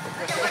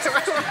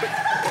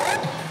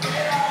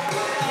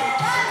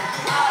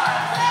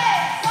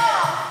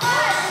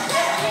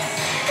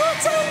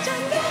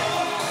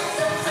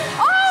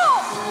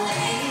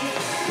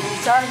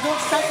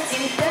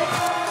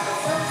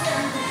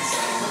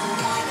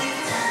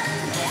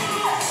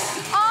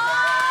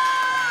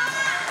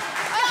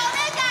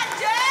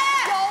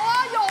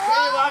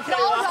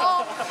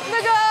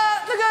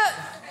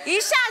一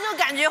下就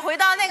感觉回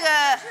到那个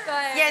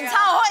演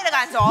唱会的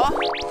感觉，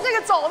这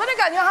个走的这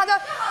感觉，他就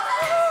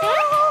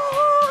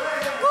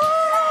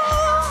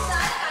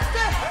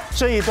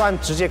这一段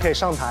直接可以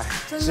上台，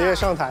直接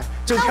上台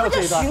就跳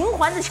这一段。循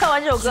环着跳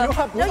完这首歌，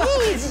然后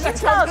一直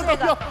跳这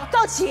个，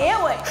到结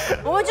尾，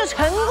我们就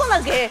成功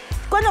的给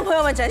观众朋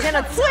友们展现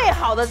了最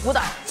好的舞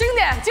蹈，经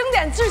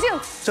典致敬。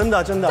真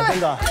的。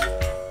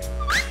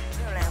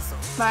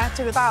来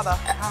这个大的，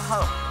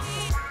好，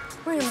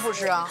为什么不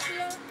吃啊？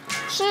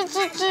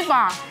吃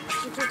吧。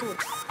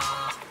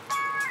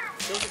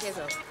都是这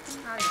首。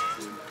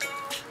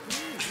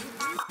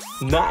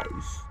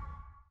 Nice。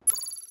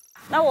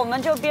那我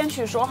们就编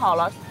曲说好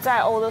了，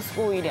再 old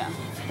school 一点，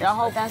然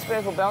后 dance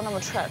break 不要那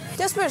么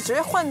trap。dance break 直接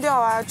换掉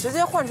啊，直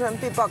接换成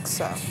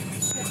beatbox。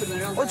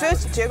我觉得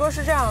结构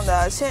是这样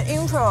的，先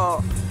intro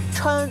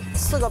撑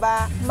4个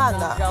8慢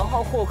的，然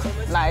后 hook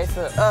来一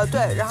次。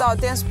对，然后到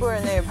dance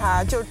break 那一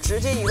趴就直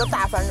接一个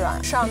大反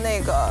转上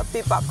那个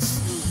beatbox。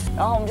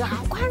然后我们就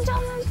喊观众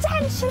们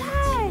站起来，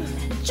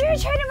举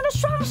起你们的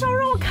双手，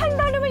让我看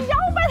到你们摇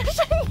摆的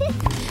声音。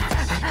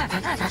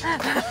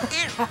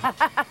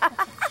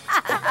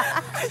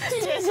姐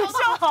姐笑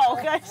好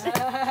开心，笑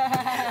得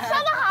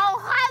好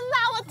憨呐！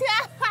我天，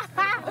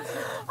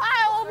哎，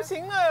我不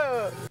行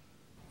了。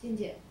静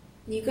姐，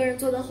你一个人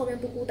坐在后面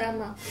不孤单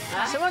吗？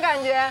什么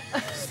感觉？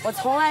我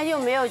从来就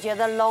没有觉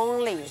得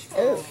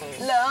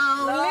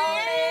lonely。lonely，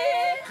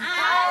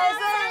 还是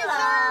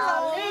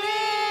lonely。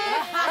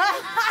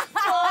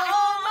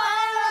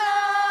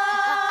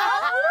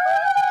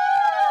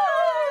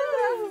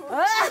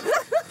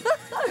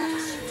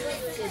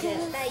 姐姐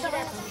带一代同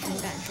什么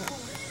感受？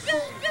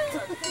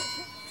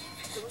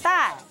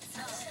带，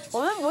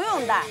我们不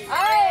用带。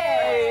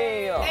哎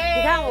呦，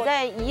你看我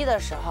在1的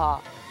时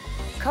候，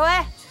可为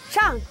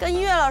上跟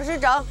音乐老师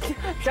整，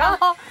然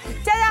后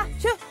佳佳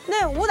去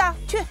那舞蹈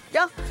去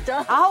整，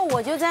然后我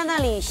就在那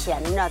里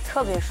闲着，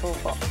特别舒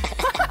服。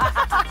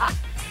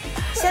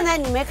现在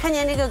你没看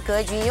见这个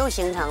格局又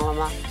形成了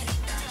吗？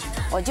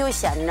我就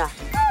闲着。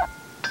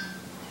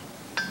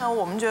 那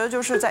我们觉得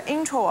就是在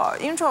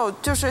intro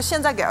就是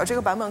现在给到这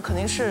个版本肯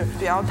定是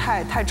比较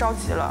太着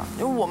急了，因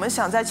为我们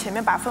想在前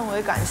面把氛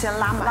围感先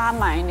拉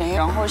满一点，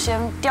然后先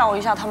吊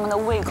一下他们的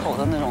胃口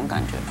的那种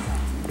感觉。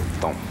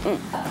懂。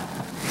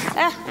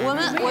哎，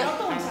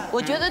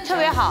我觉得特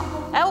别好。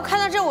哎，我看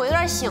到这我有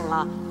点醒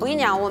了。我跟你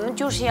讲，我们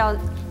就是要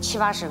70、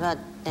80个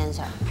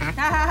dancer。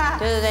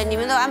对，你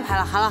们都安排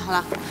了，好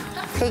了，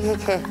可以。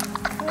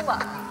哭吧。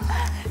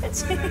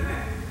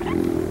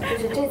就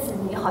是这次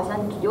你好像，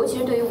尤其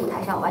是对于舞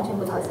台上完全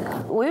不操心了。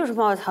我有什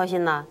么好操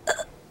心的？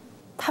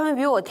他们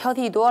比我挑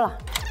剔多了，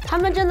他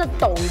们真的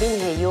懂并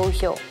且优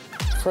秀，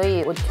所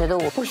以我觉得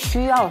我不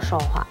需要说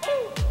话，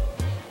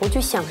我就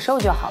享受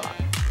就好了。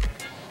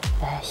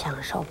享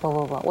受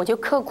不，我就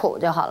刻苦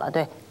就好了。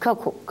对，刻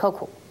苦。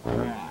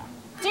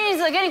镜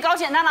子给你搞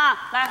简单了，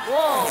来，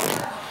哇！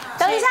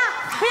等一下，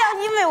不要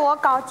因为我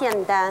搞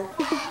简单，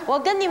我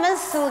跟你们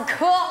死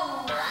磕。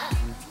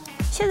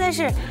 现在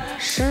是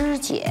师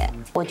姐，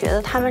我觉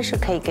得他们是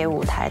可以给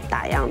舞台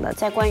打样的。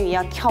在关于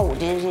要跳舞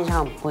这件事情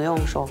上，不用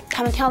说，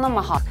他们跳那么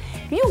好，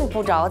用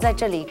不着在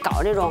这里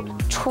搞这种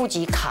初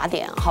级卡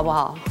点，好不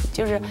好？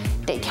就是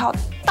得跳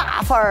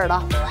大份儿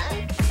的。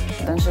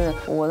但是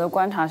我的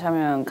观察下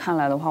面看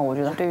来的话，我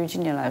觉得对于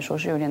静姐来说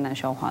是有点难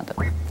消化的，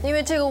因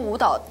为这个舞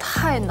蹈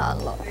太难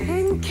了。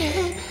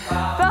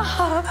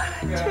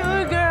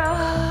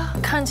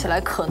看起来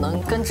可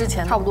能跟之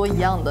前差不多一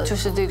样的，就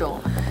是这种。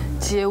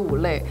 街舞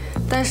类，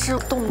但是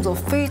动作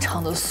非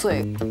常的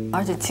碎，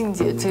而且静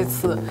姐这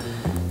次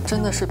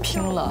真的是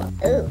拼了。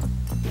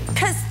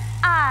Cause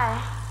I，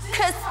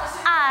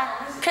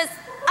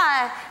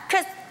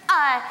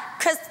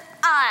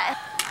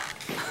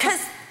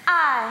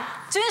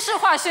 军事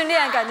化训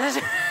练感觉是。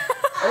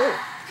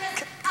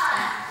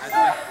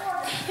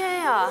天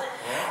呀，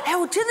哎，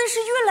我真的是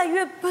越来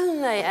越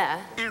笨了耶。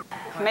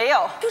没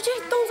有，就这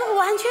动作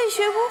完全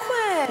学不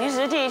会。你只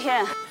是第一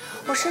天。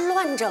 我是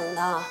乱整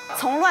的，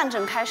从乱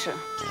整开始，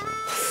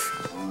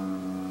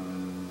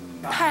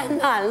太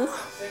难了。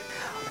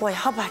我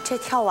要把这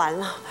跳完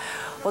了，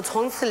我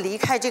从此离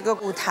开这个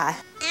舞台，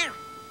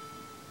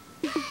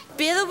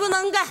别的不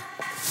能干。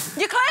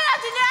你可以了，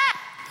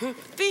姐姐，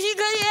必须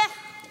可以，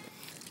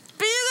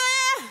必须可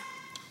以。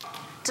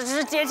这只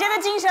是姐姐的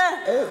精神。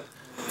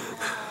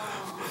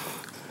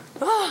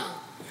啊，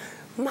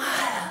妈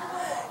呀，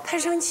太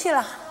生气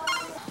了，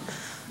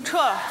撤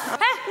了。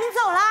哎，你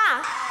走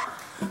啦？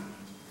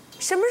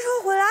 什么时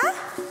候回来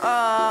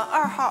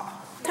？2号。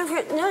但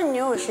是那你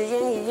有时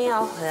间一定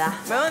要回来。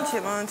没问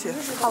题，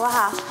好不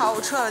好？好，我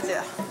撤了，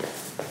姐。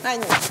爱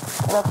你。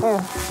昨天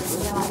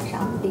晚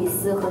上，李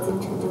斯和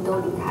金晨就都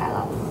离开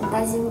了，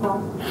担心不？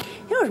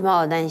有什么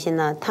好担心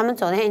的？他们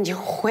昨天已经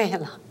会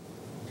了，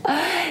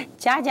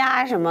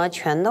佳什么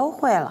全都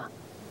会了。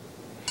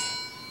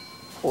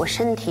我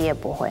身体也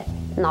不会，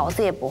脑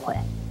子也不会。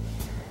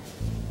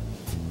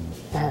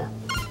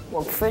我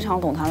非常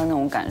懂他的那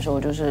种感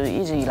受，就是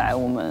一直以来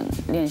我们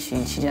练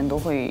习期间都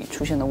会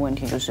出现的问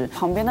题，就是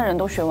旁边的人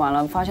都学完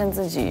了，发现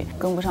自己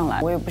跟不上来。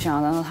我也不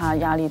想让他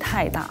压力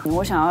太大，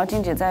我想要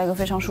静姐在一个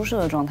非常舒适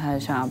的状态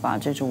下把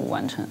这支舞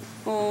完成。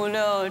5、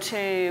6、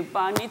7、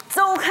8，你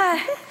走开，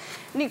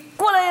你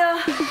过来呀！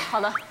好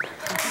的，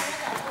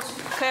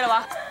可以了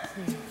吧？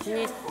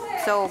你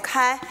走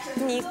开，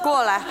你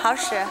过来，好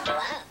使。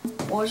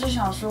我是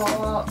想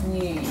说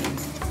你。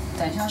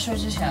等一下睡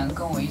之前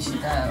跟我一起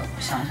再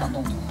想一想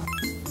动作，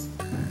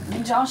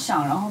你只要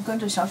想，然后跟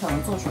着小小的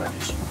做出来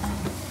就行。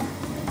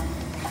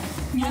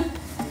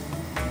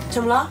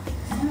怎么了？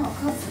没有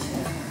歌词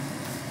写的。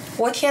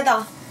我贴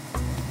的。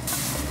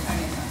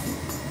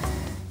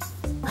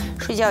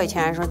睡觉以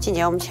前说静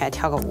姐，我们起来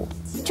跳个舞，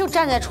就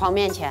站在床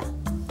面前。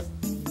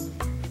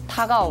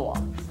他告诉我，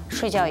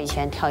睡觉以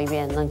前跳一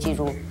遍能记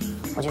住，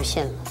我就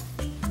信了。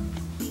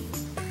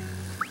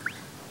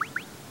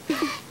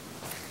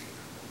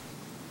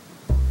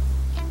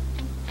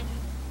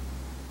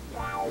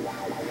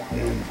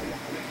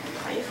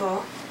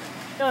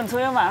就你昨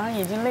天晚上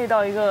已经累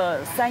到一个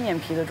3眼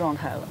皮的状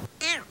态了。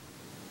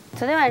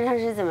昨天晚上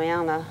是怎么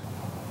样的？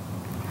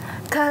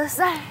可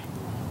赛，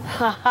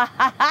哈哈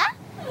哈哈。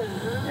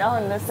然后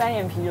你的3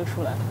眼皮就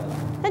出来了。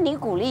那你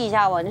鼓励一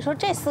下我，你说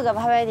这4个8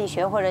拍你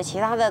学会了，其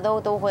他的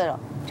都会了，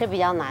这比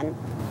较难。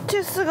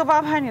这4个8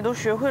拍你都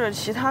学会了，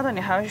其他的你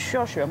还需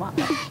要学吗？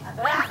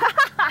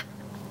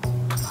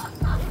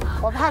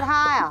我怕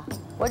他呀，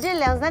我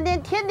这2、3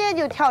天天天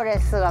就跳这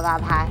4个8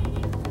拍，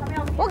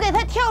我给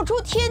他跳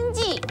出天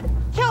际。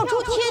跳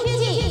出天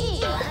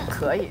际，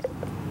可以。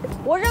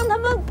我让他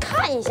们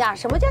看一下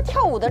什么叫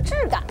跳舞的质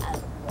感。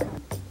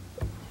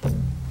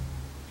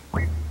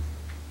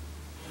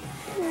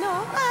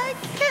No, I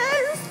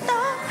can't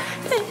stop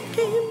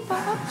thinking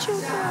about you.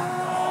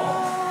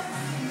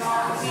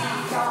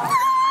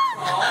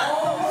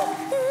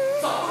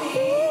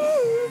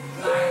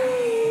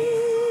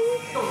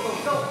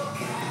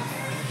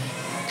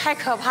 太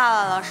可怕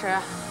了，老师。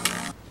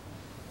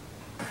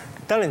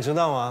但你知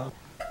道吗？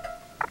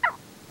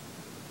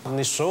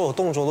你所有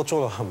动作都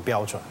做得很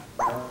标准，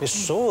你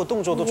所有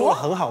动作都做得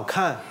很好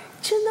看。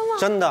真的吗？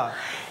真的。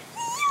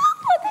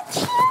我的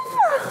天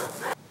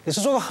哪！你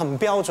是做得很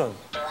标准，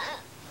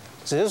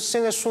只是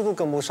现在速度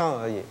跟不上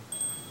而已。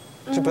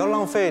就不要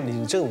浪费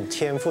你这种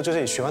天赋，就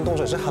是你学完动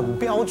作是很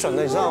标准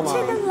的，你知道吗？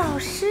这个老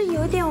师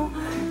有点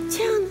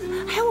这样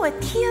子，还有我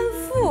天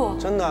赋。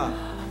真的。啊，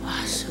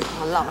是吗？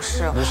老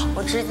师，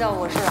我知道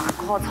我是哪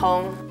棵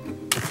葱。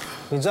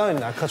你知道你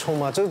哪颗葱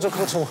吗？这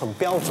颗葱很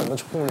标准的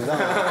葱，你知道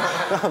吗？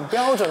很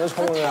标准的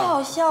葱的。太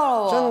好笑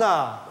了，我。真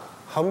的，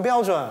很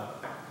标准。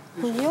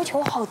你的要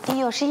求好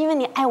低哦，是因为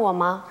你爱我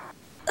吗？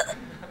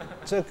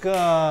这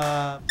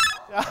个，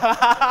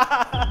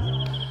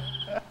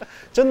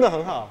真的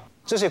很好。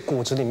这些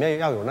骨子里面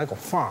要有那种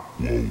范儿。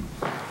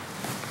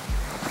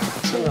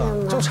真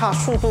的，就差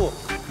速度，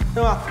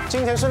对吧？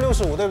今天是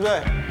65，对不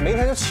对？明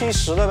天就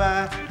70了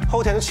呗，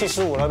后天就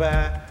75了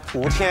呗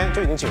，5天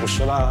就已经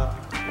90了。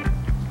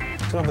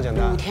这么不简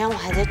单？5天我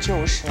还在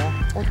90，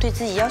我对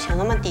自己要求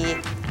那么低。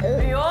哎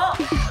呦！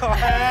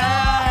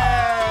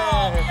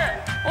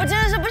我真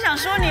的是不想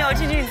说你哦，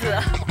静静子。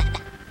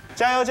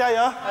加油加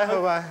油！哎，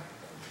拜拜。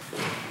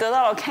得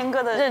到了 Ken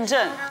哥的认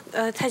证。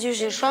他就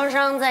是双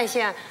商在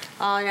线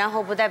啊，然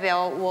后不代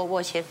表我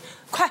行。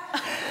快，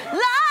来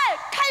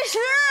开始。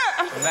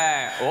准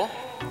备5、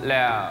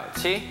6、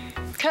7。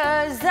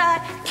Cause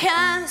I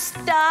can't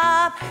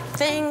stop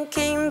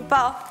thinking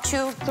about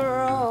you,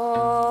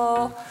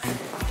 girl。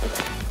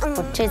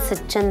我这次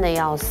真的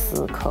要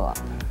死磕，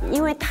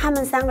因为他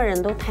们3个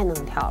人都太能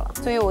跳了，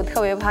所以我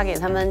特别怕给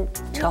他们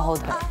扯后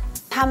腿。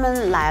他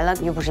们来了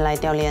又不是来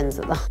掉链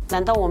子的，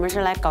难道我们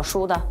是来搞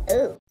输的？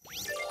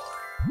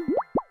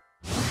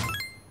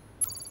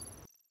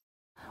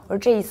我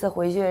这一次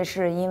回去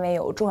是因为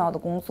有重要的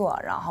工作，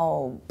然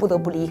后不得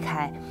不离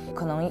开，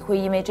可能会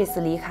因为这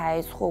次离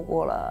开错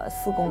过了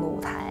4公的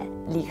舞台，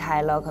离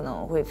开了可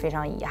能会非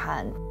常遗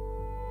憾。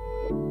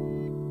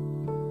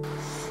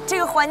这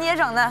个环节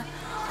整的，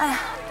哎呀，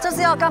这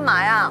是要干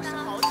嘛呀？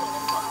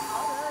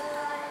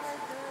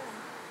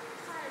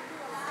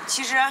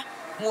其实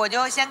我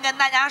就先跟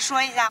大家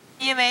说一下，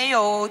因为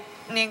有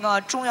那个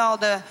重要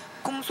的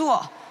工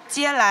作，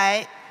接下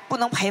来不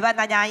能陪伴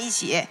大家一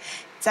起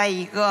在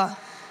一个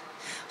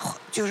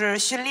就是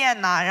训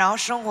练呐，然后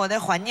生活的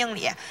环境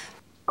里。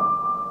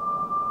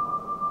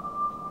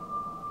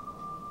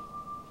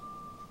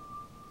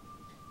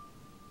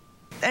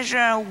但是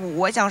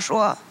我想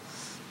说，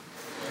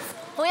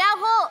不要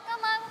哭，干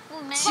嘛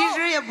不？其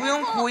实也不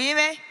用哭，因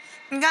为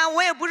你看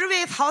我也不是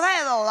被淘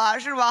汰走了，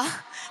是吧？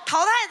淘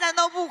汰咱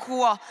都不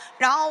哭，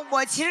然后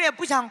我其实也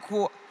不想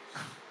哭，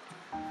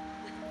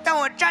但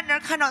我站着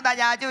看着大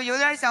家就有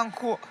点想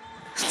哭。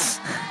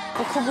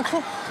不哭不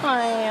哭，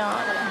哎呀，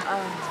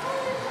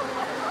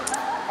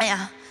哎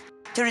呀，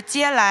就是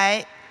接下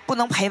来不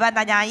能陪伴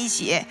大家一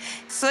起，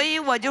所以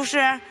我就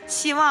是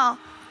希望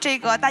这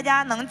个大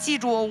家能记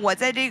住我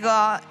在这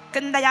个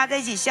跟大家在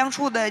一起相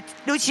处的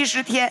60、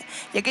70天，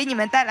也给你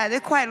们带来的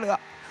快乐。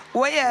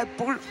我也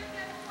不，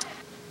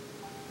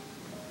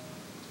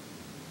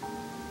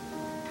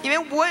因为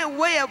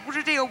我也不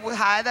是这个舞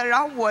台的，然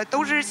后我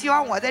都是希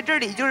望我在这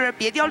里就是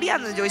别掉链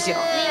子就行。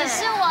你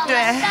是我们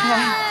的，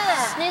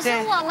你是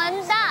我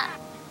们的。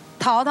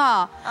淘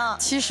淘，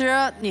其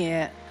实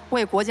你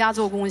为国家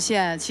做贡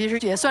献，其实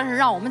也算是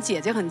让我们姐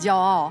姐很骄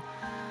傲。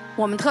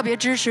我们特别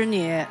支持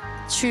你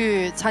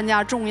去参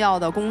加重要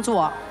的工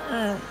作。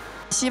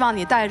希望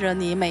你带着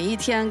你每一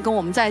天跟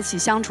我们在一起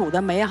相处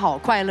的美好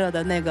快乐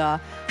的那个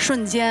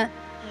瞬间，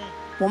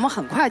我们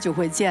很快就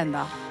会见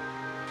的，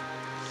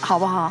好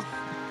不好？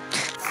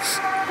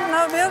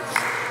那别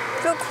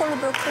哭了，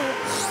别哭了。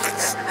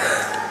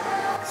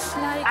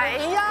哎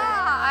呀，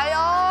哎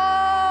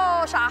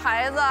呦，傻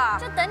孩子！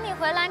就等你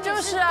回来，就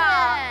是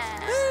啊，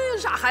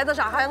傻孩子，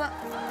傻孩子。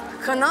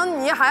可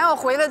能你还要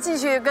回来继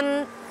续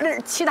跟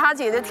其他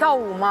姐姐跳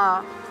舞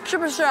吗？是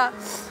不是？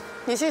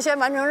你去先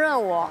完成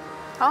任务。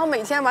然后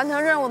每天完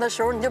成任务的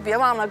时候，你就别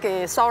忘了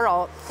给骚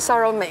扰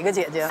每个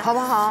姐姐，好不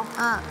好？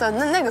对，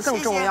那个更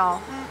重要。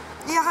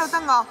哎呀，还有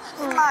蛋糕！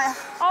妈呀！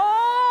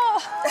哦，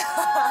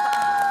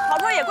淘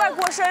淘也快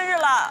过生日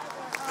了，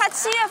他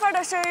7月份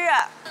的生日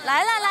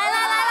来了。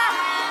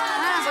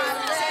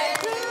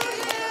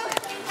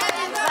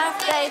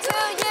Birthday to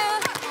you,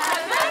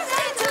 happy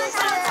birthday to 小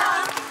唐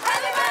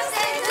 ，Happy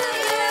birthday to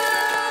you。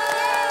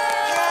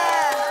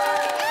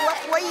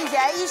我以前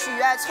一许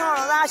愿，从小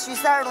到大许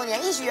30多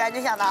年，一许愿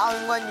就想拿奥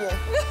运冠军，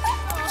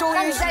终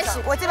于许了。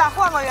我这把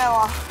换个愿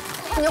望，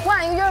你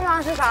换一个愿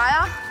望是啥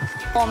呀？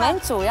我们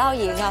主要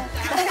赢啊！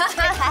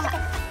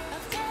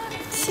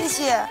谢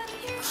谢。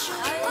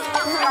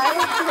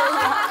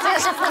这个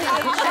是不能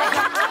吹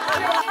的。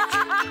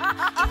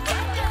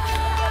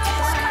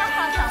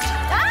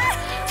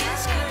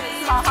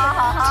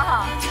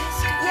好，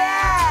耶！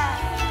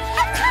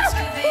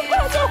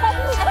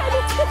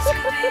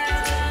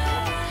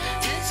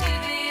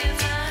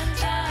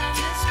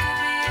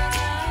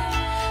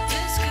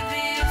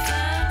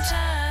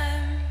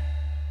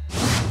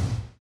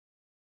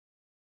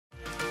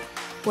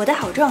我的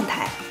好状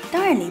态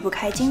当然离不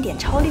开经典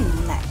超绿牛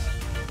奶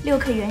，6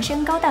克原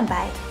生高蛋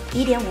白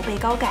，1.5倍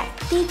高钙，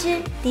低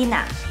脂低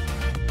钠，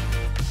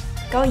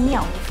高营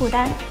养无负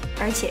担，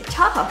而且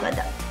超好喝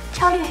的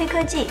超绿黑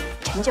科技，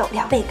成就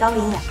2倍高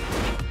营养。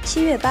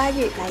7月8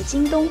日来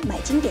京东买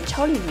经典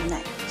超绿牛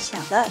奶，享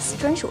乐斯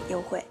专属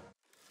优惠。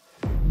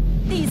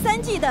第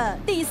3季的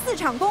第4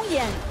场公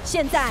演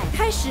现在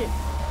开始。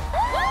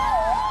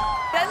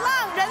人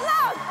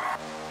浪！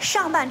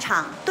上半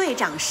场队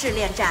长试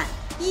炼战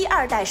，1、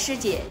2代师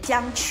姐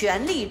将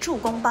全力助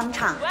攻帮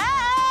唱。三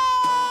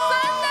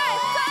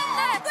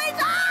代队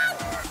长。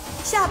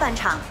下半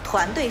场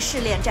团队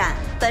试炼战，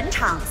本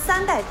场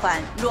3代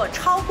团若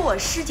超过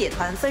师姐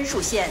团分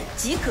数线，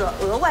即可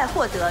额外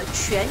获得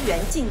全员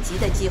晋级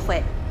的机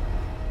会。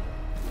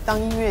当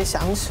音乐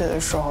响起的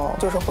时候，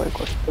就是回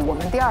归。我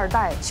们第2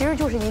代其实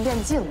就是一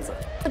面镜子。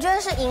我觉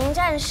得是迎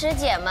战师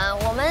姐们，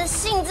我们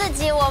信自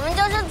己，我们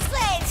就是最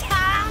强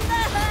的。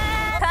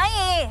可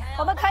以，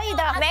我们可以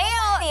的，没有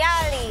第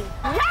2里。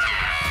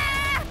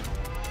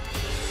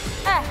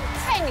哎，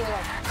太牛了！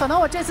可能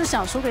我这次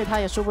想输给他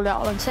也输不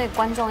了了，所以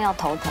观众要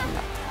头疼的。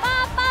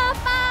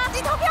888，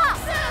你投票，4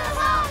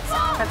分钟。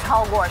他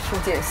超过师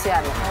姐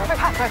线了，快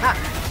看！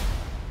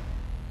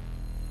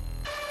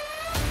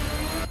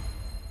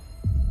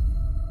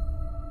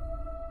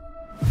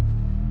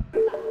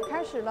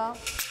开始了。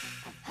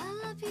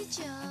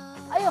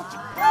哎呦，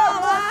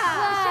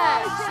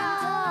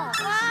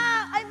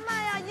哎妈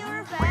呀，婴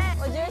儿肥！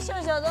我觉得秀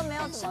秀都没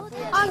有怎么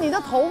变啊，你的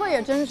头发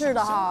也真是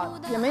的哈，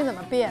也没怎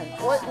么变。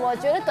我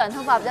觉得短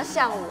头发比较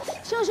像我。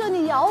秀秀，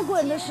你摇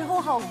滚的时候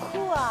好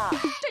酷啊！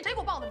这谁给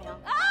我报的名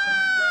啊？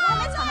我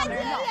们娜姐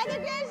演的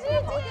电视剧，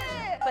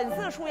本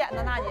色出演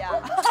的娜姐，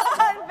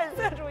本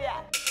色出演。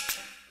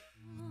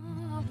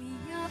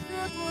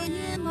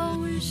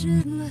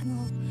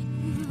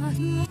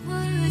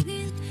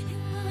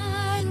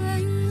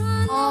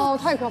哦，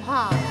太可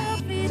怕了！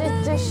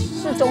这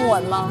是中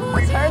文吗？我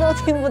词儿都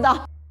听不到。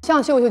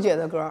像秀秀姐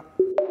的歌。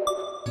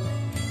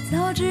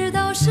早知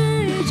道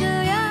是这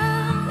样。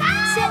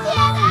谢谢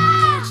的。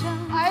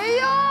哎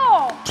呦，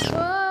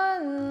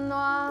春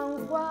暖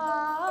花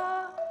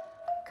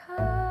开。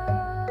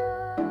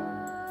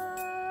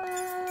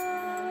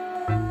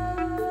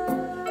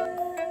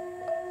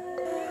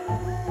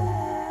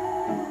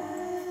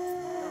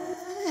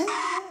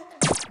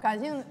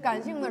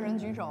感性的人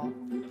举手。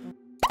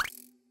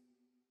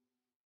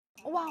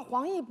哇，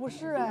黄奕不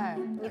是哎，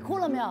你哭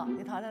了没有？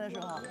你淘汰的时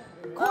候，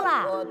哭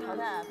了。我淘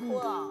汰哭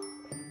了。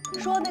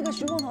说那个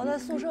徐梦桃在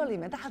宿舍里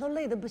面，大家都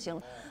累得不行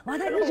了，完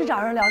他一直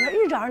找人聊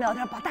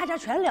天，把大家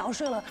全聊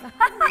睡了。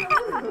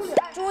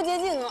朱洁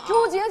静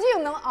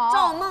能熬，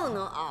赵梦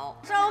能熬，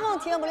赵梦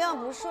天不亮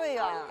不睡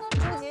啊。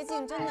朱洁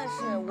静真的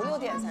是5、6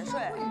点才睡，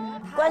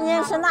关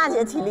键是娜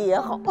姐体力也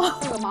好。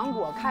那个芒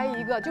果开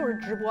一个就是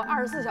直播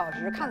24小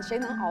时，看谁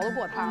能熬得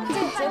过他。这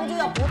个节目就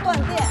叫不断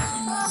电。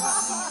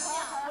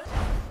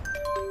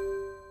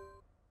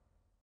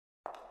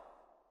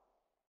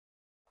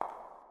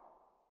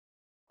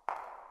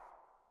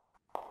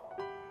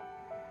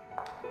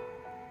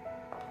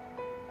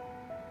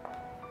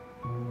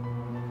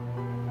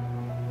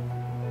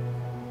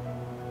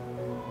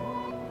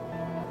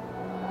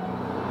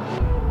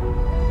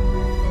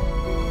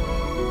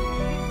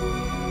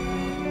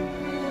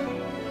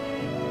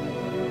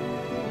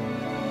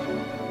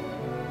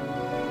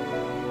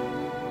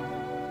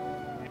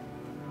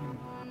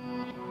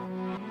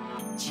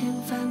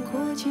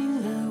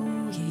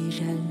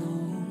展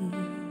浓，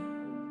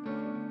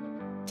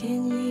点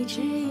一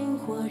支萤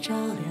火照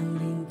亮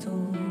灵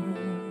动。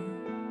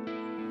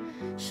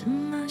什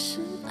么是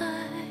爱？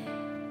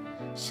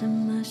什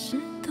么是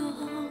懂？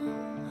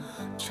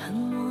沉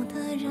默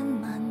的人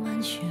慢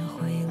慢学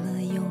会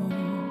了用。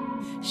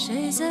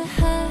谁在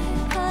害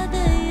怕的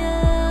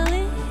夜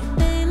里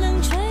被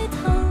冷吹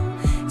痛？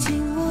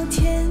请我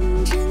天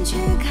真却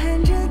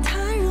看着他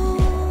容。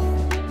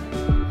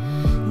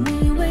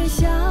你微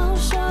笑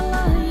说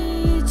了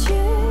一句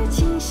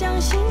请相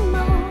信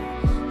梦，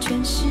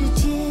全世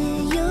界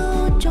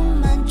又种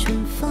满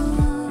春风。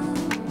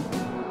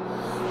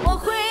我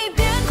会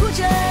边哭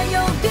着又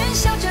边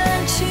笑着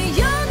去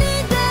有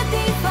你的地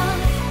方，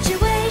只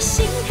为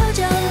心跳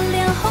着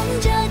脸红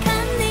着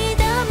看你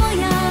的模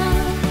样。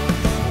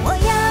我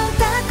要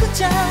大哭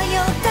着又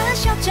大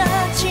笑着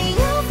去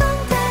有风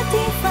的地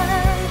方，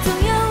总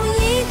有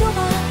一朵花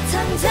藏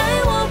在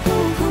我扑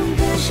空的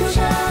手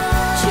上。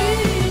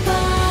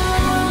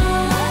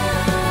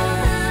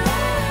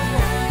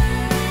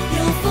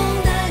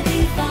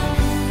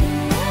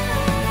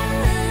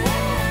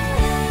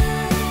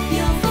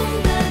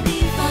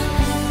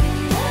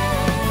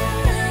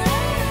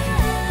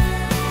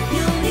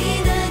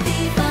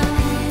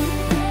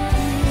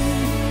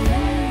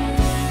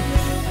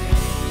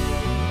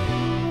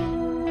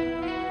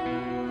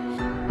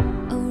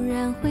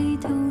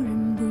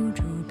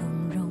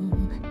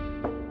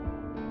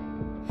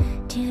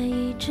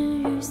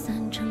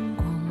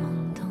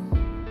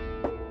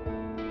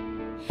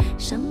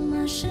什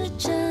么是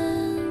真？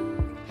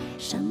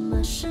什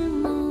么是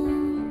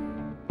梦？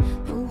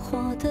扑火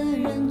的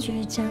人，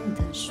倔强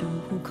的孙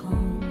悟空。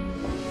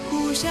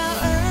呼啸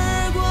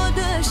而过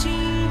的心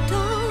动，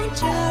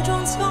假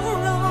装从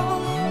容。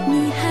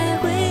你还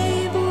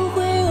会不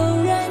会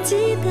偶然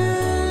记得？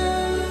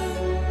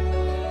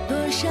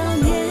多少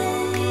年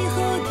以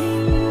后听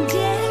见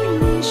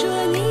你说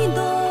你懂，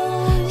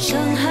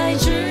山海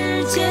之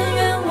间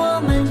愿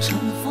我们重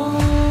逢。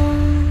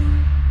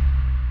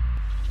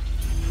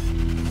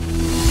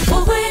我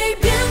会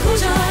边哭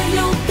着又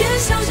边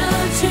笑着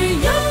去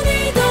有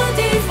你的地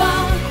方，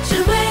只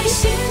为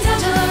心跳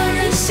着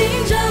任性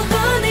着和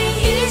你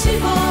一起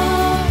疯。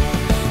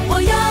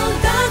我要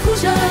大哭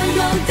着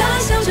又大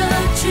笑着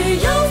去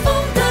有风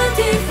的地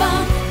方，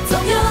总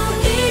有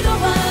一朵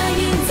花印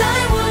在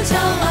我骄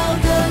傲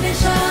的脸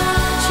上。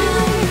去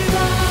吧。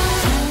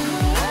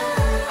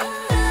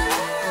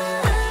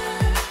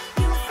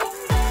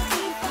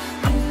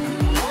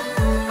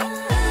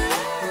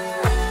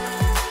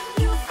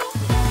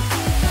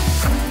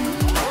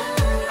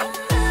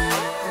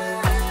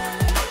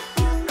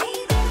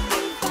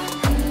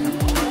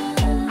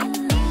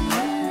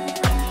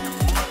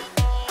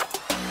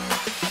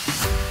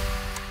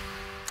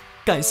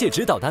感谢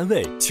指导单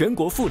位全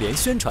国妇联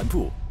宣传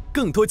部。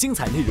更多精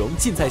彩内容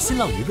尽在新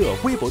浪娱乐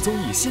微博综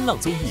艺新浪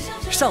综艺，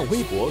上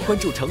微博关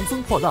注乘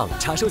风破浪，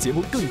查收节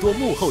目更多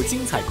幕后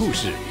精彩故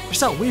事。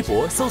上微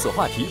博搜索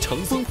话题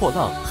乘风破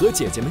浪，和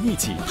姐姐们一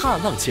起踏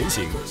浪前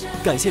行。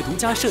感谢独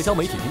家社交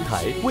媒体平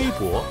台微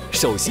博，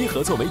首席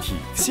合作媒体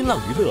新浪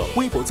娱乐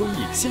微博综艺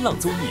新浪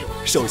综艺，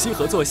首席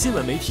合作新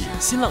闻媒体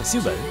新浪新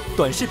闻，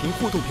短视频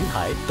互动平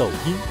台抖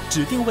音，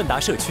指定问答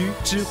社区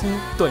知乎，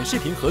短视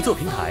频合作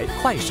平台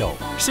快手，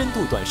深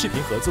度短视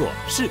频合作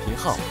视频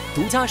号，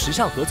独家时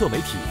尚合作媒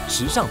体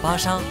时尚芭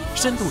莎，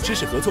深度知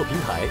识合作平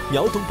台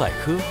秒懂百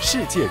科，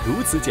世界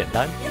如此简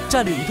单。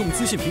战略移动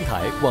资讯平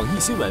台网易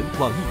新闻、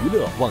网易娱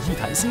乐、网易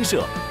谈新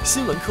社，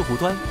新闻客户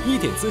端1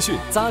点资讯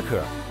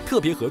Zucker。特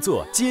别合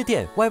作接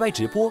电 YY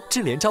直播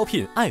智联招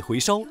聘爱回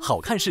收好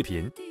看视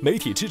频，媒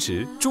体支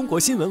持中国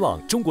新闻网、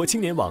中国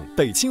青年网、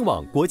北青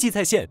网、国际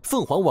在线、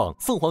凤凰网、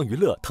凤凰娱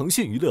乐、腾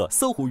讯娱乐、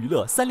搜狐娱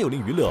乐、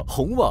360娱乐、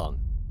红网。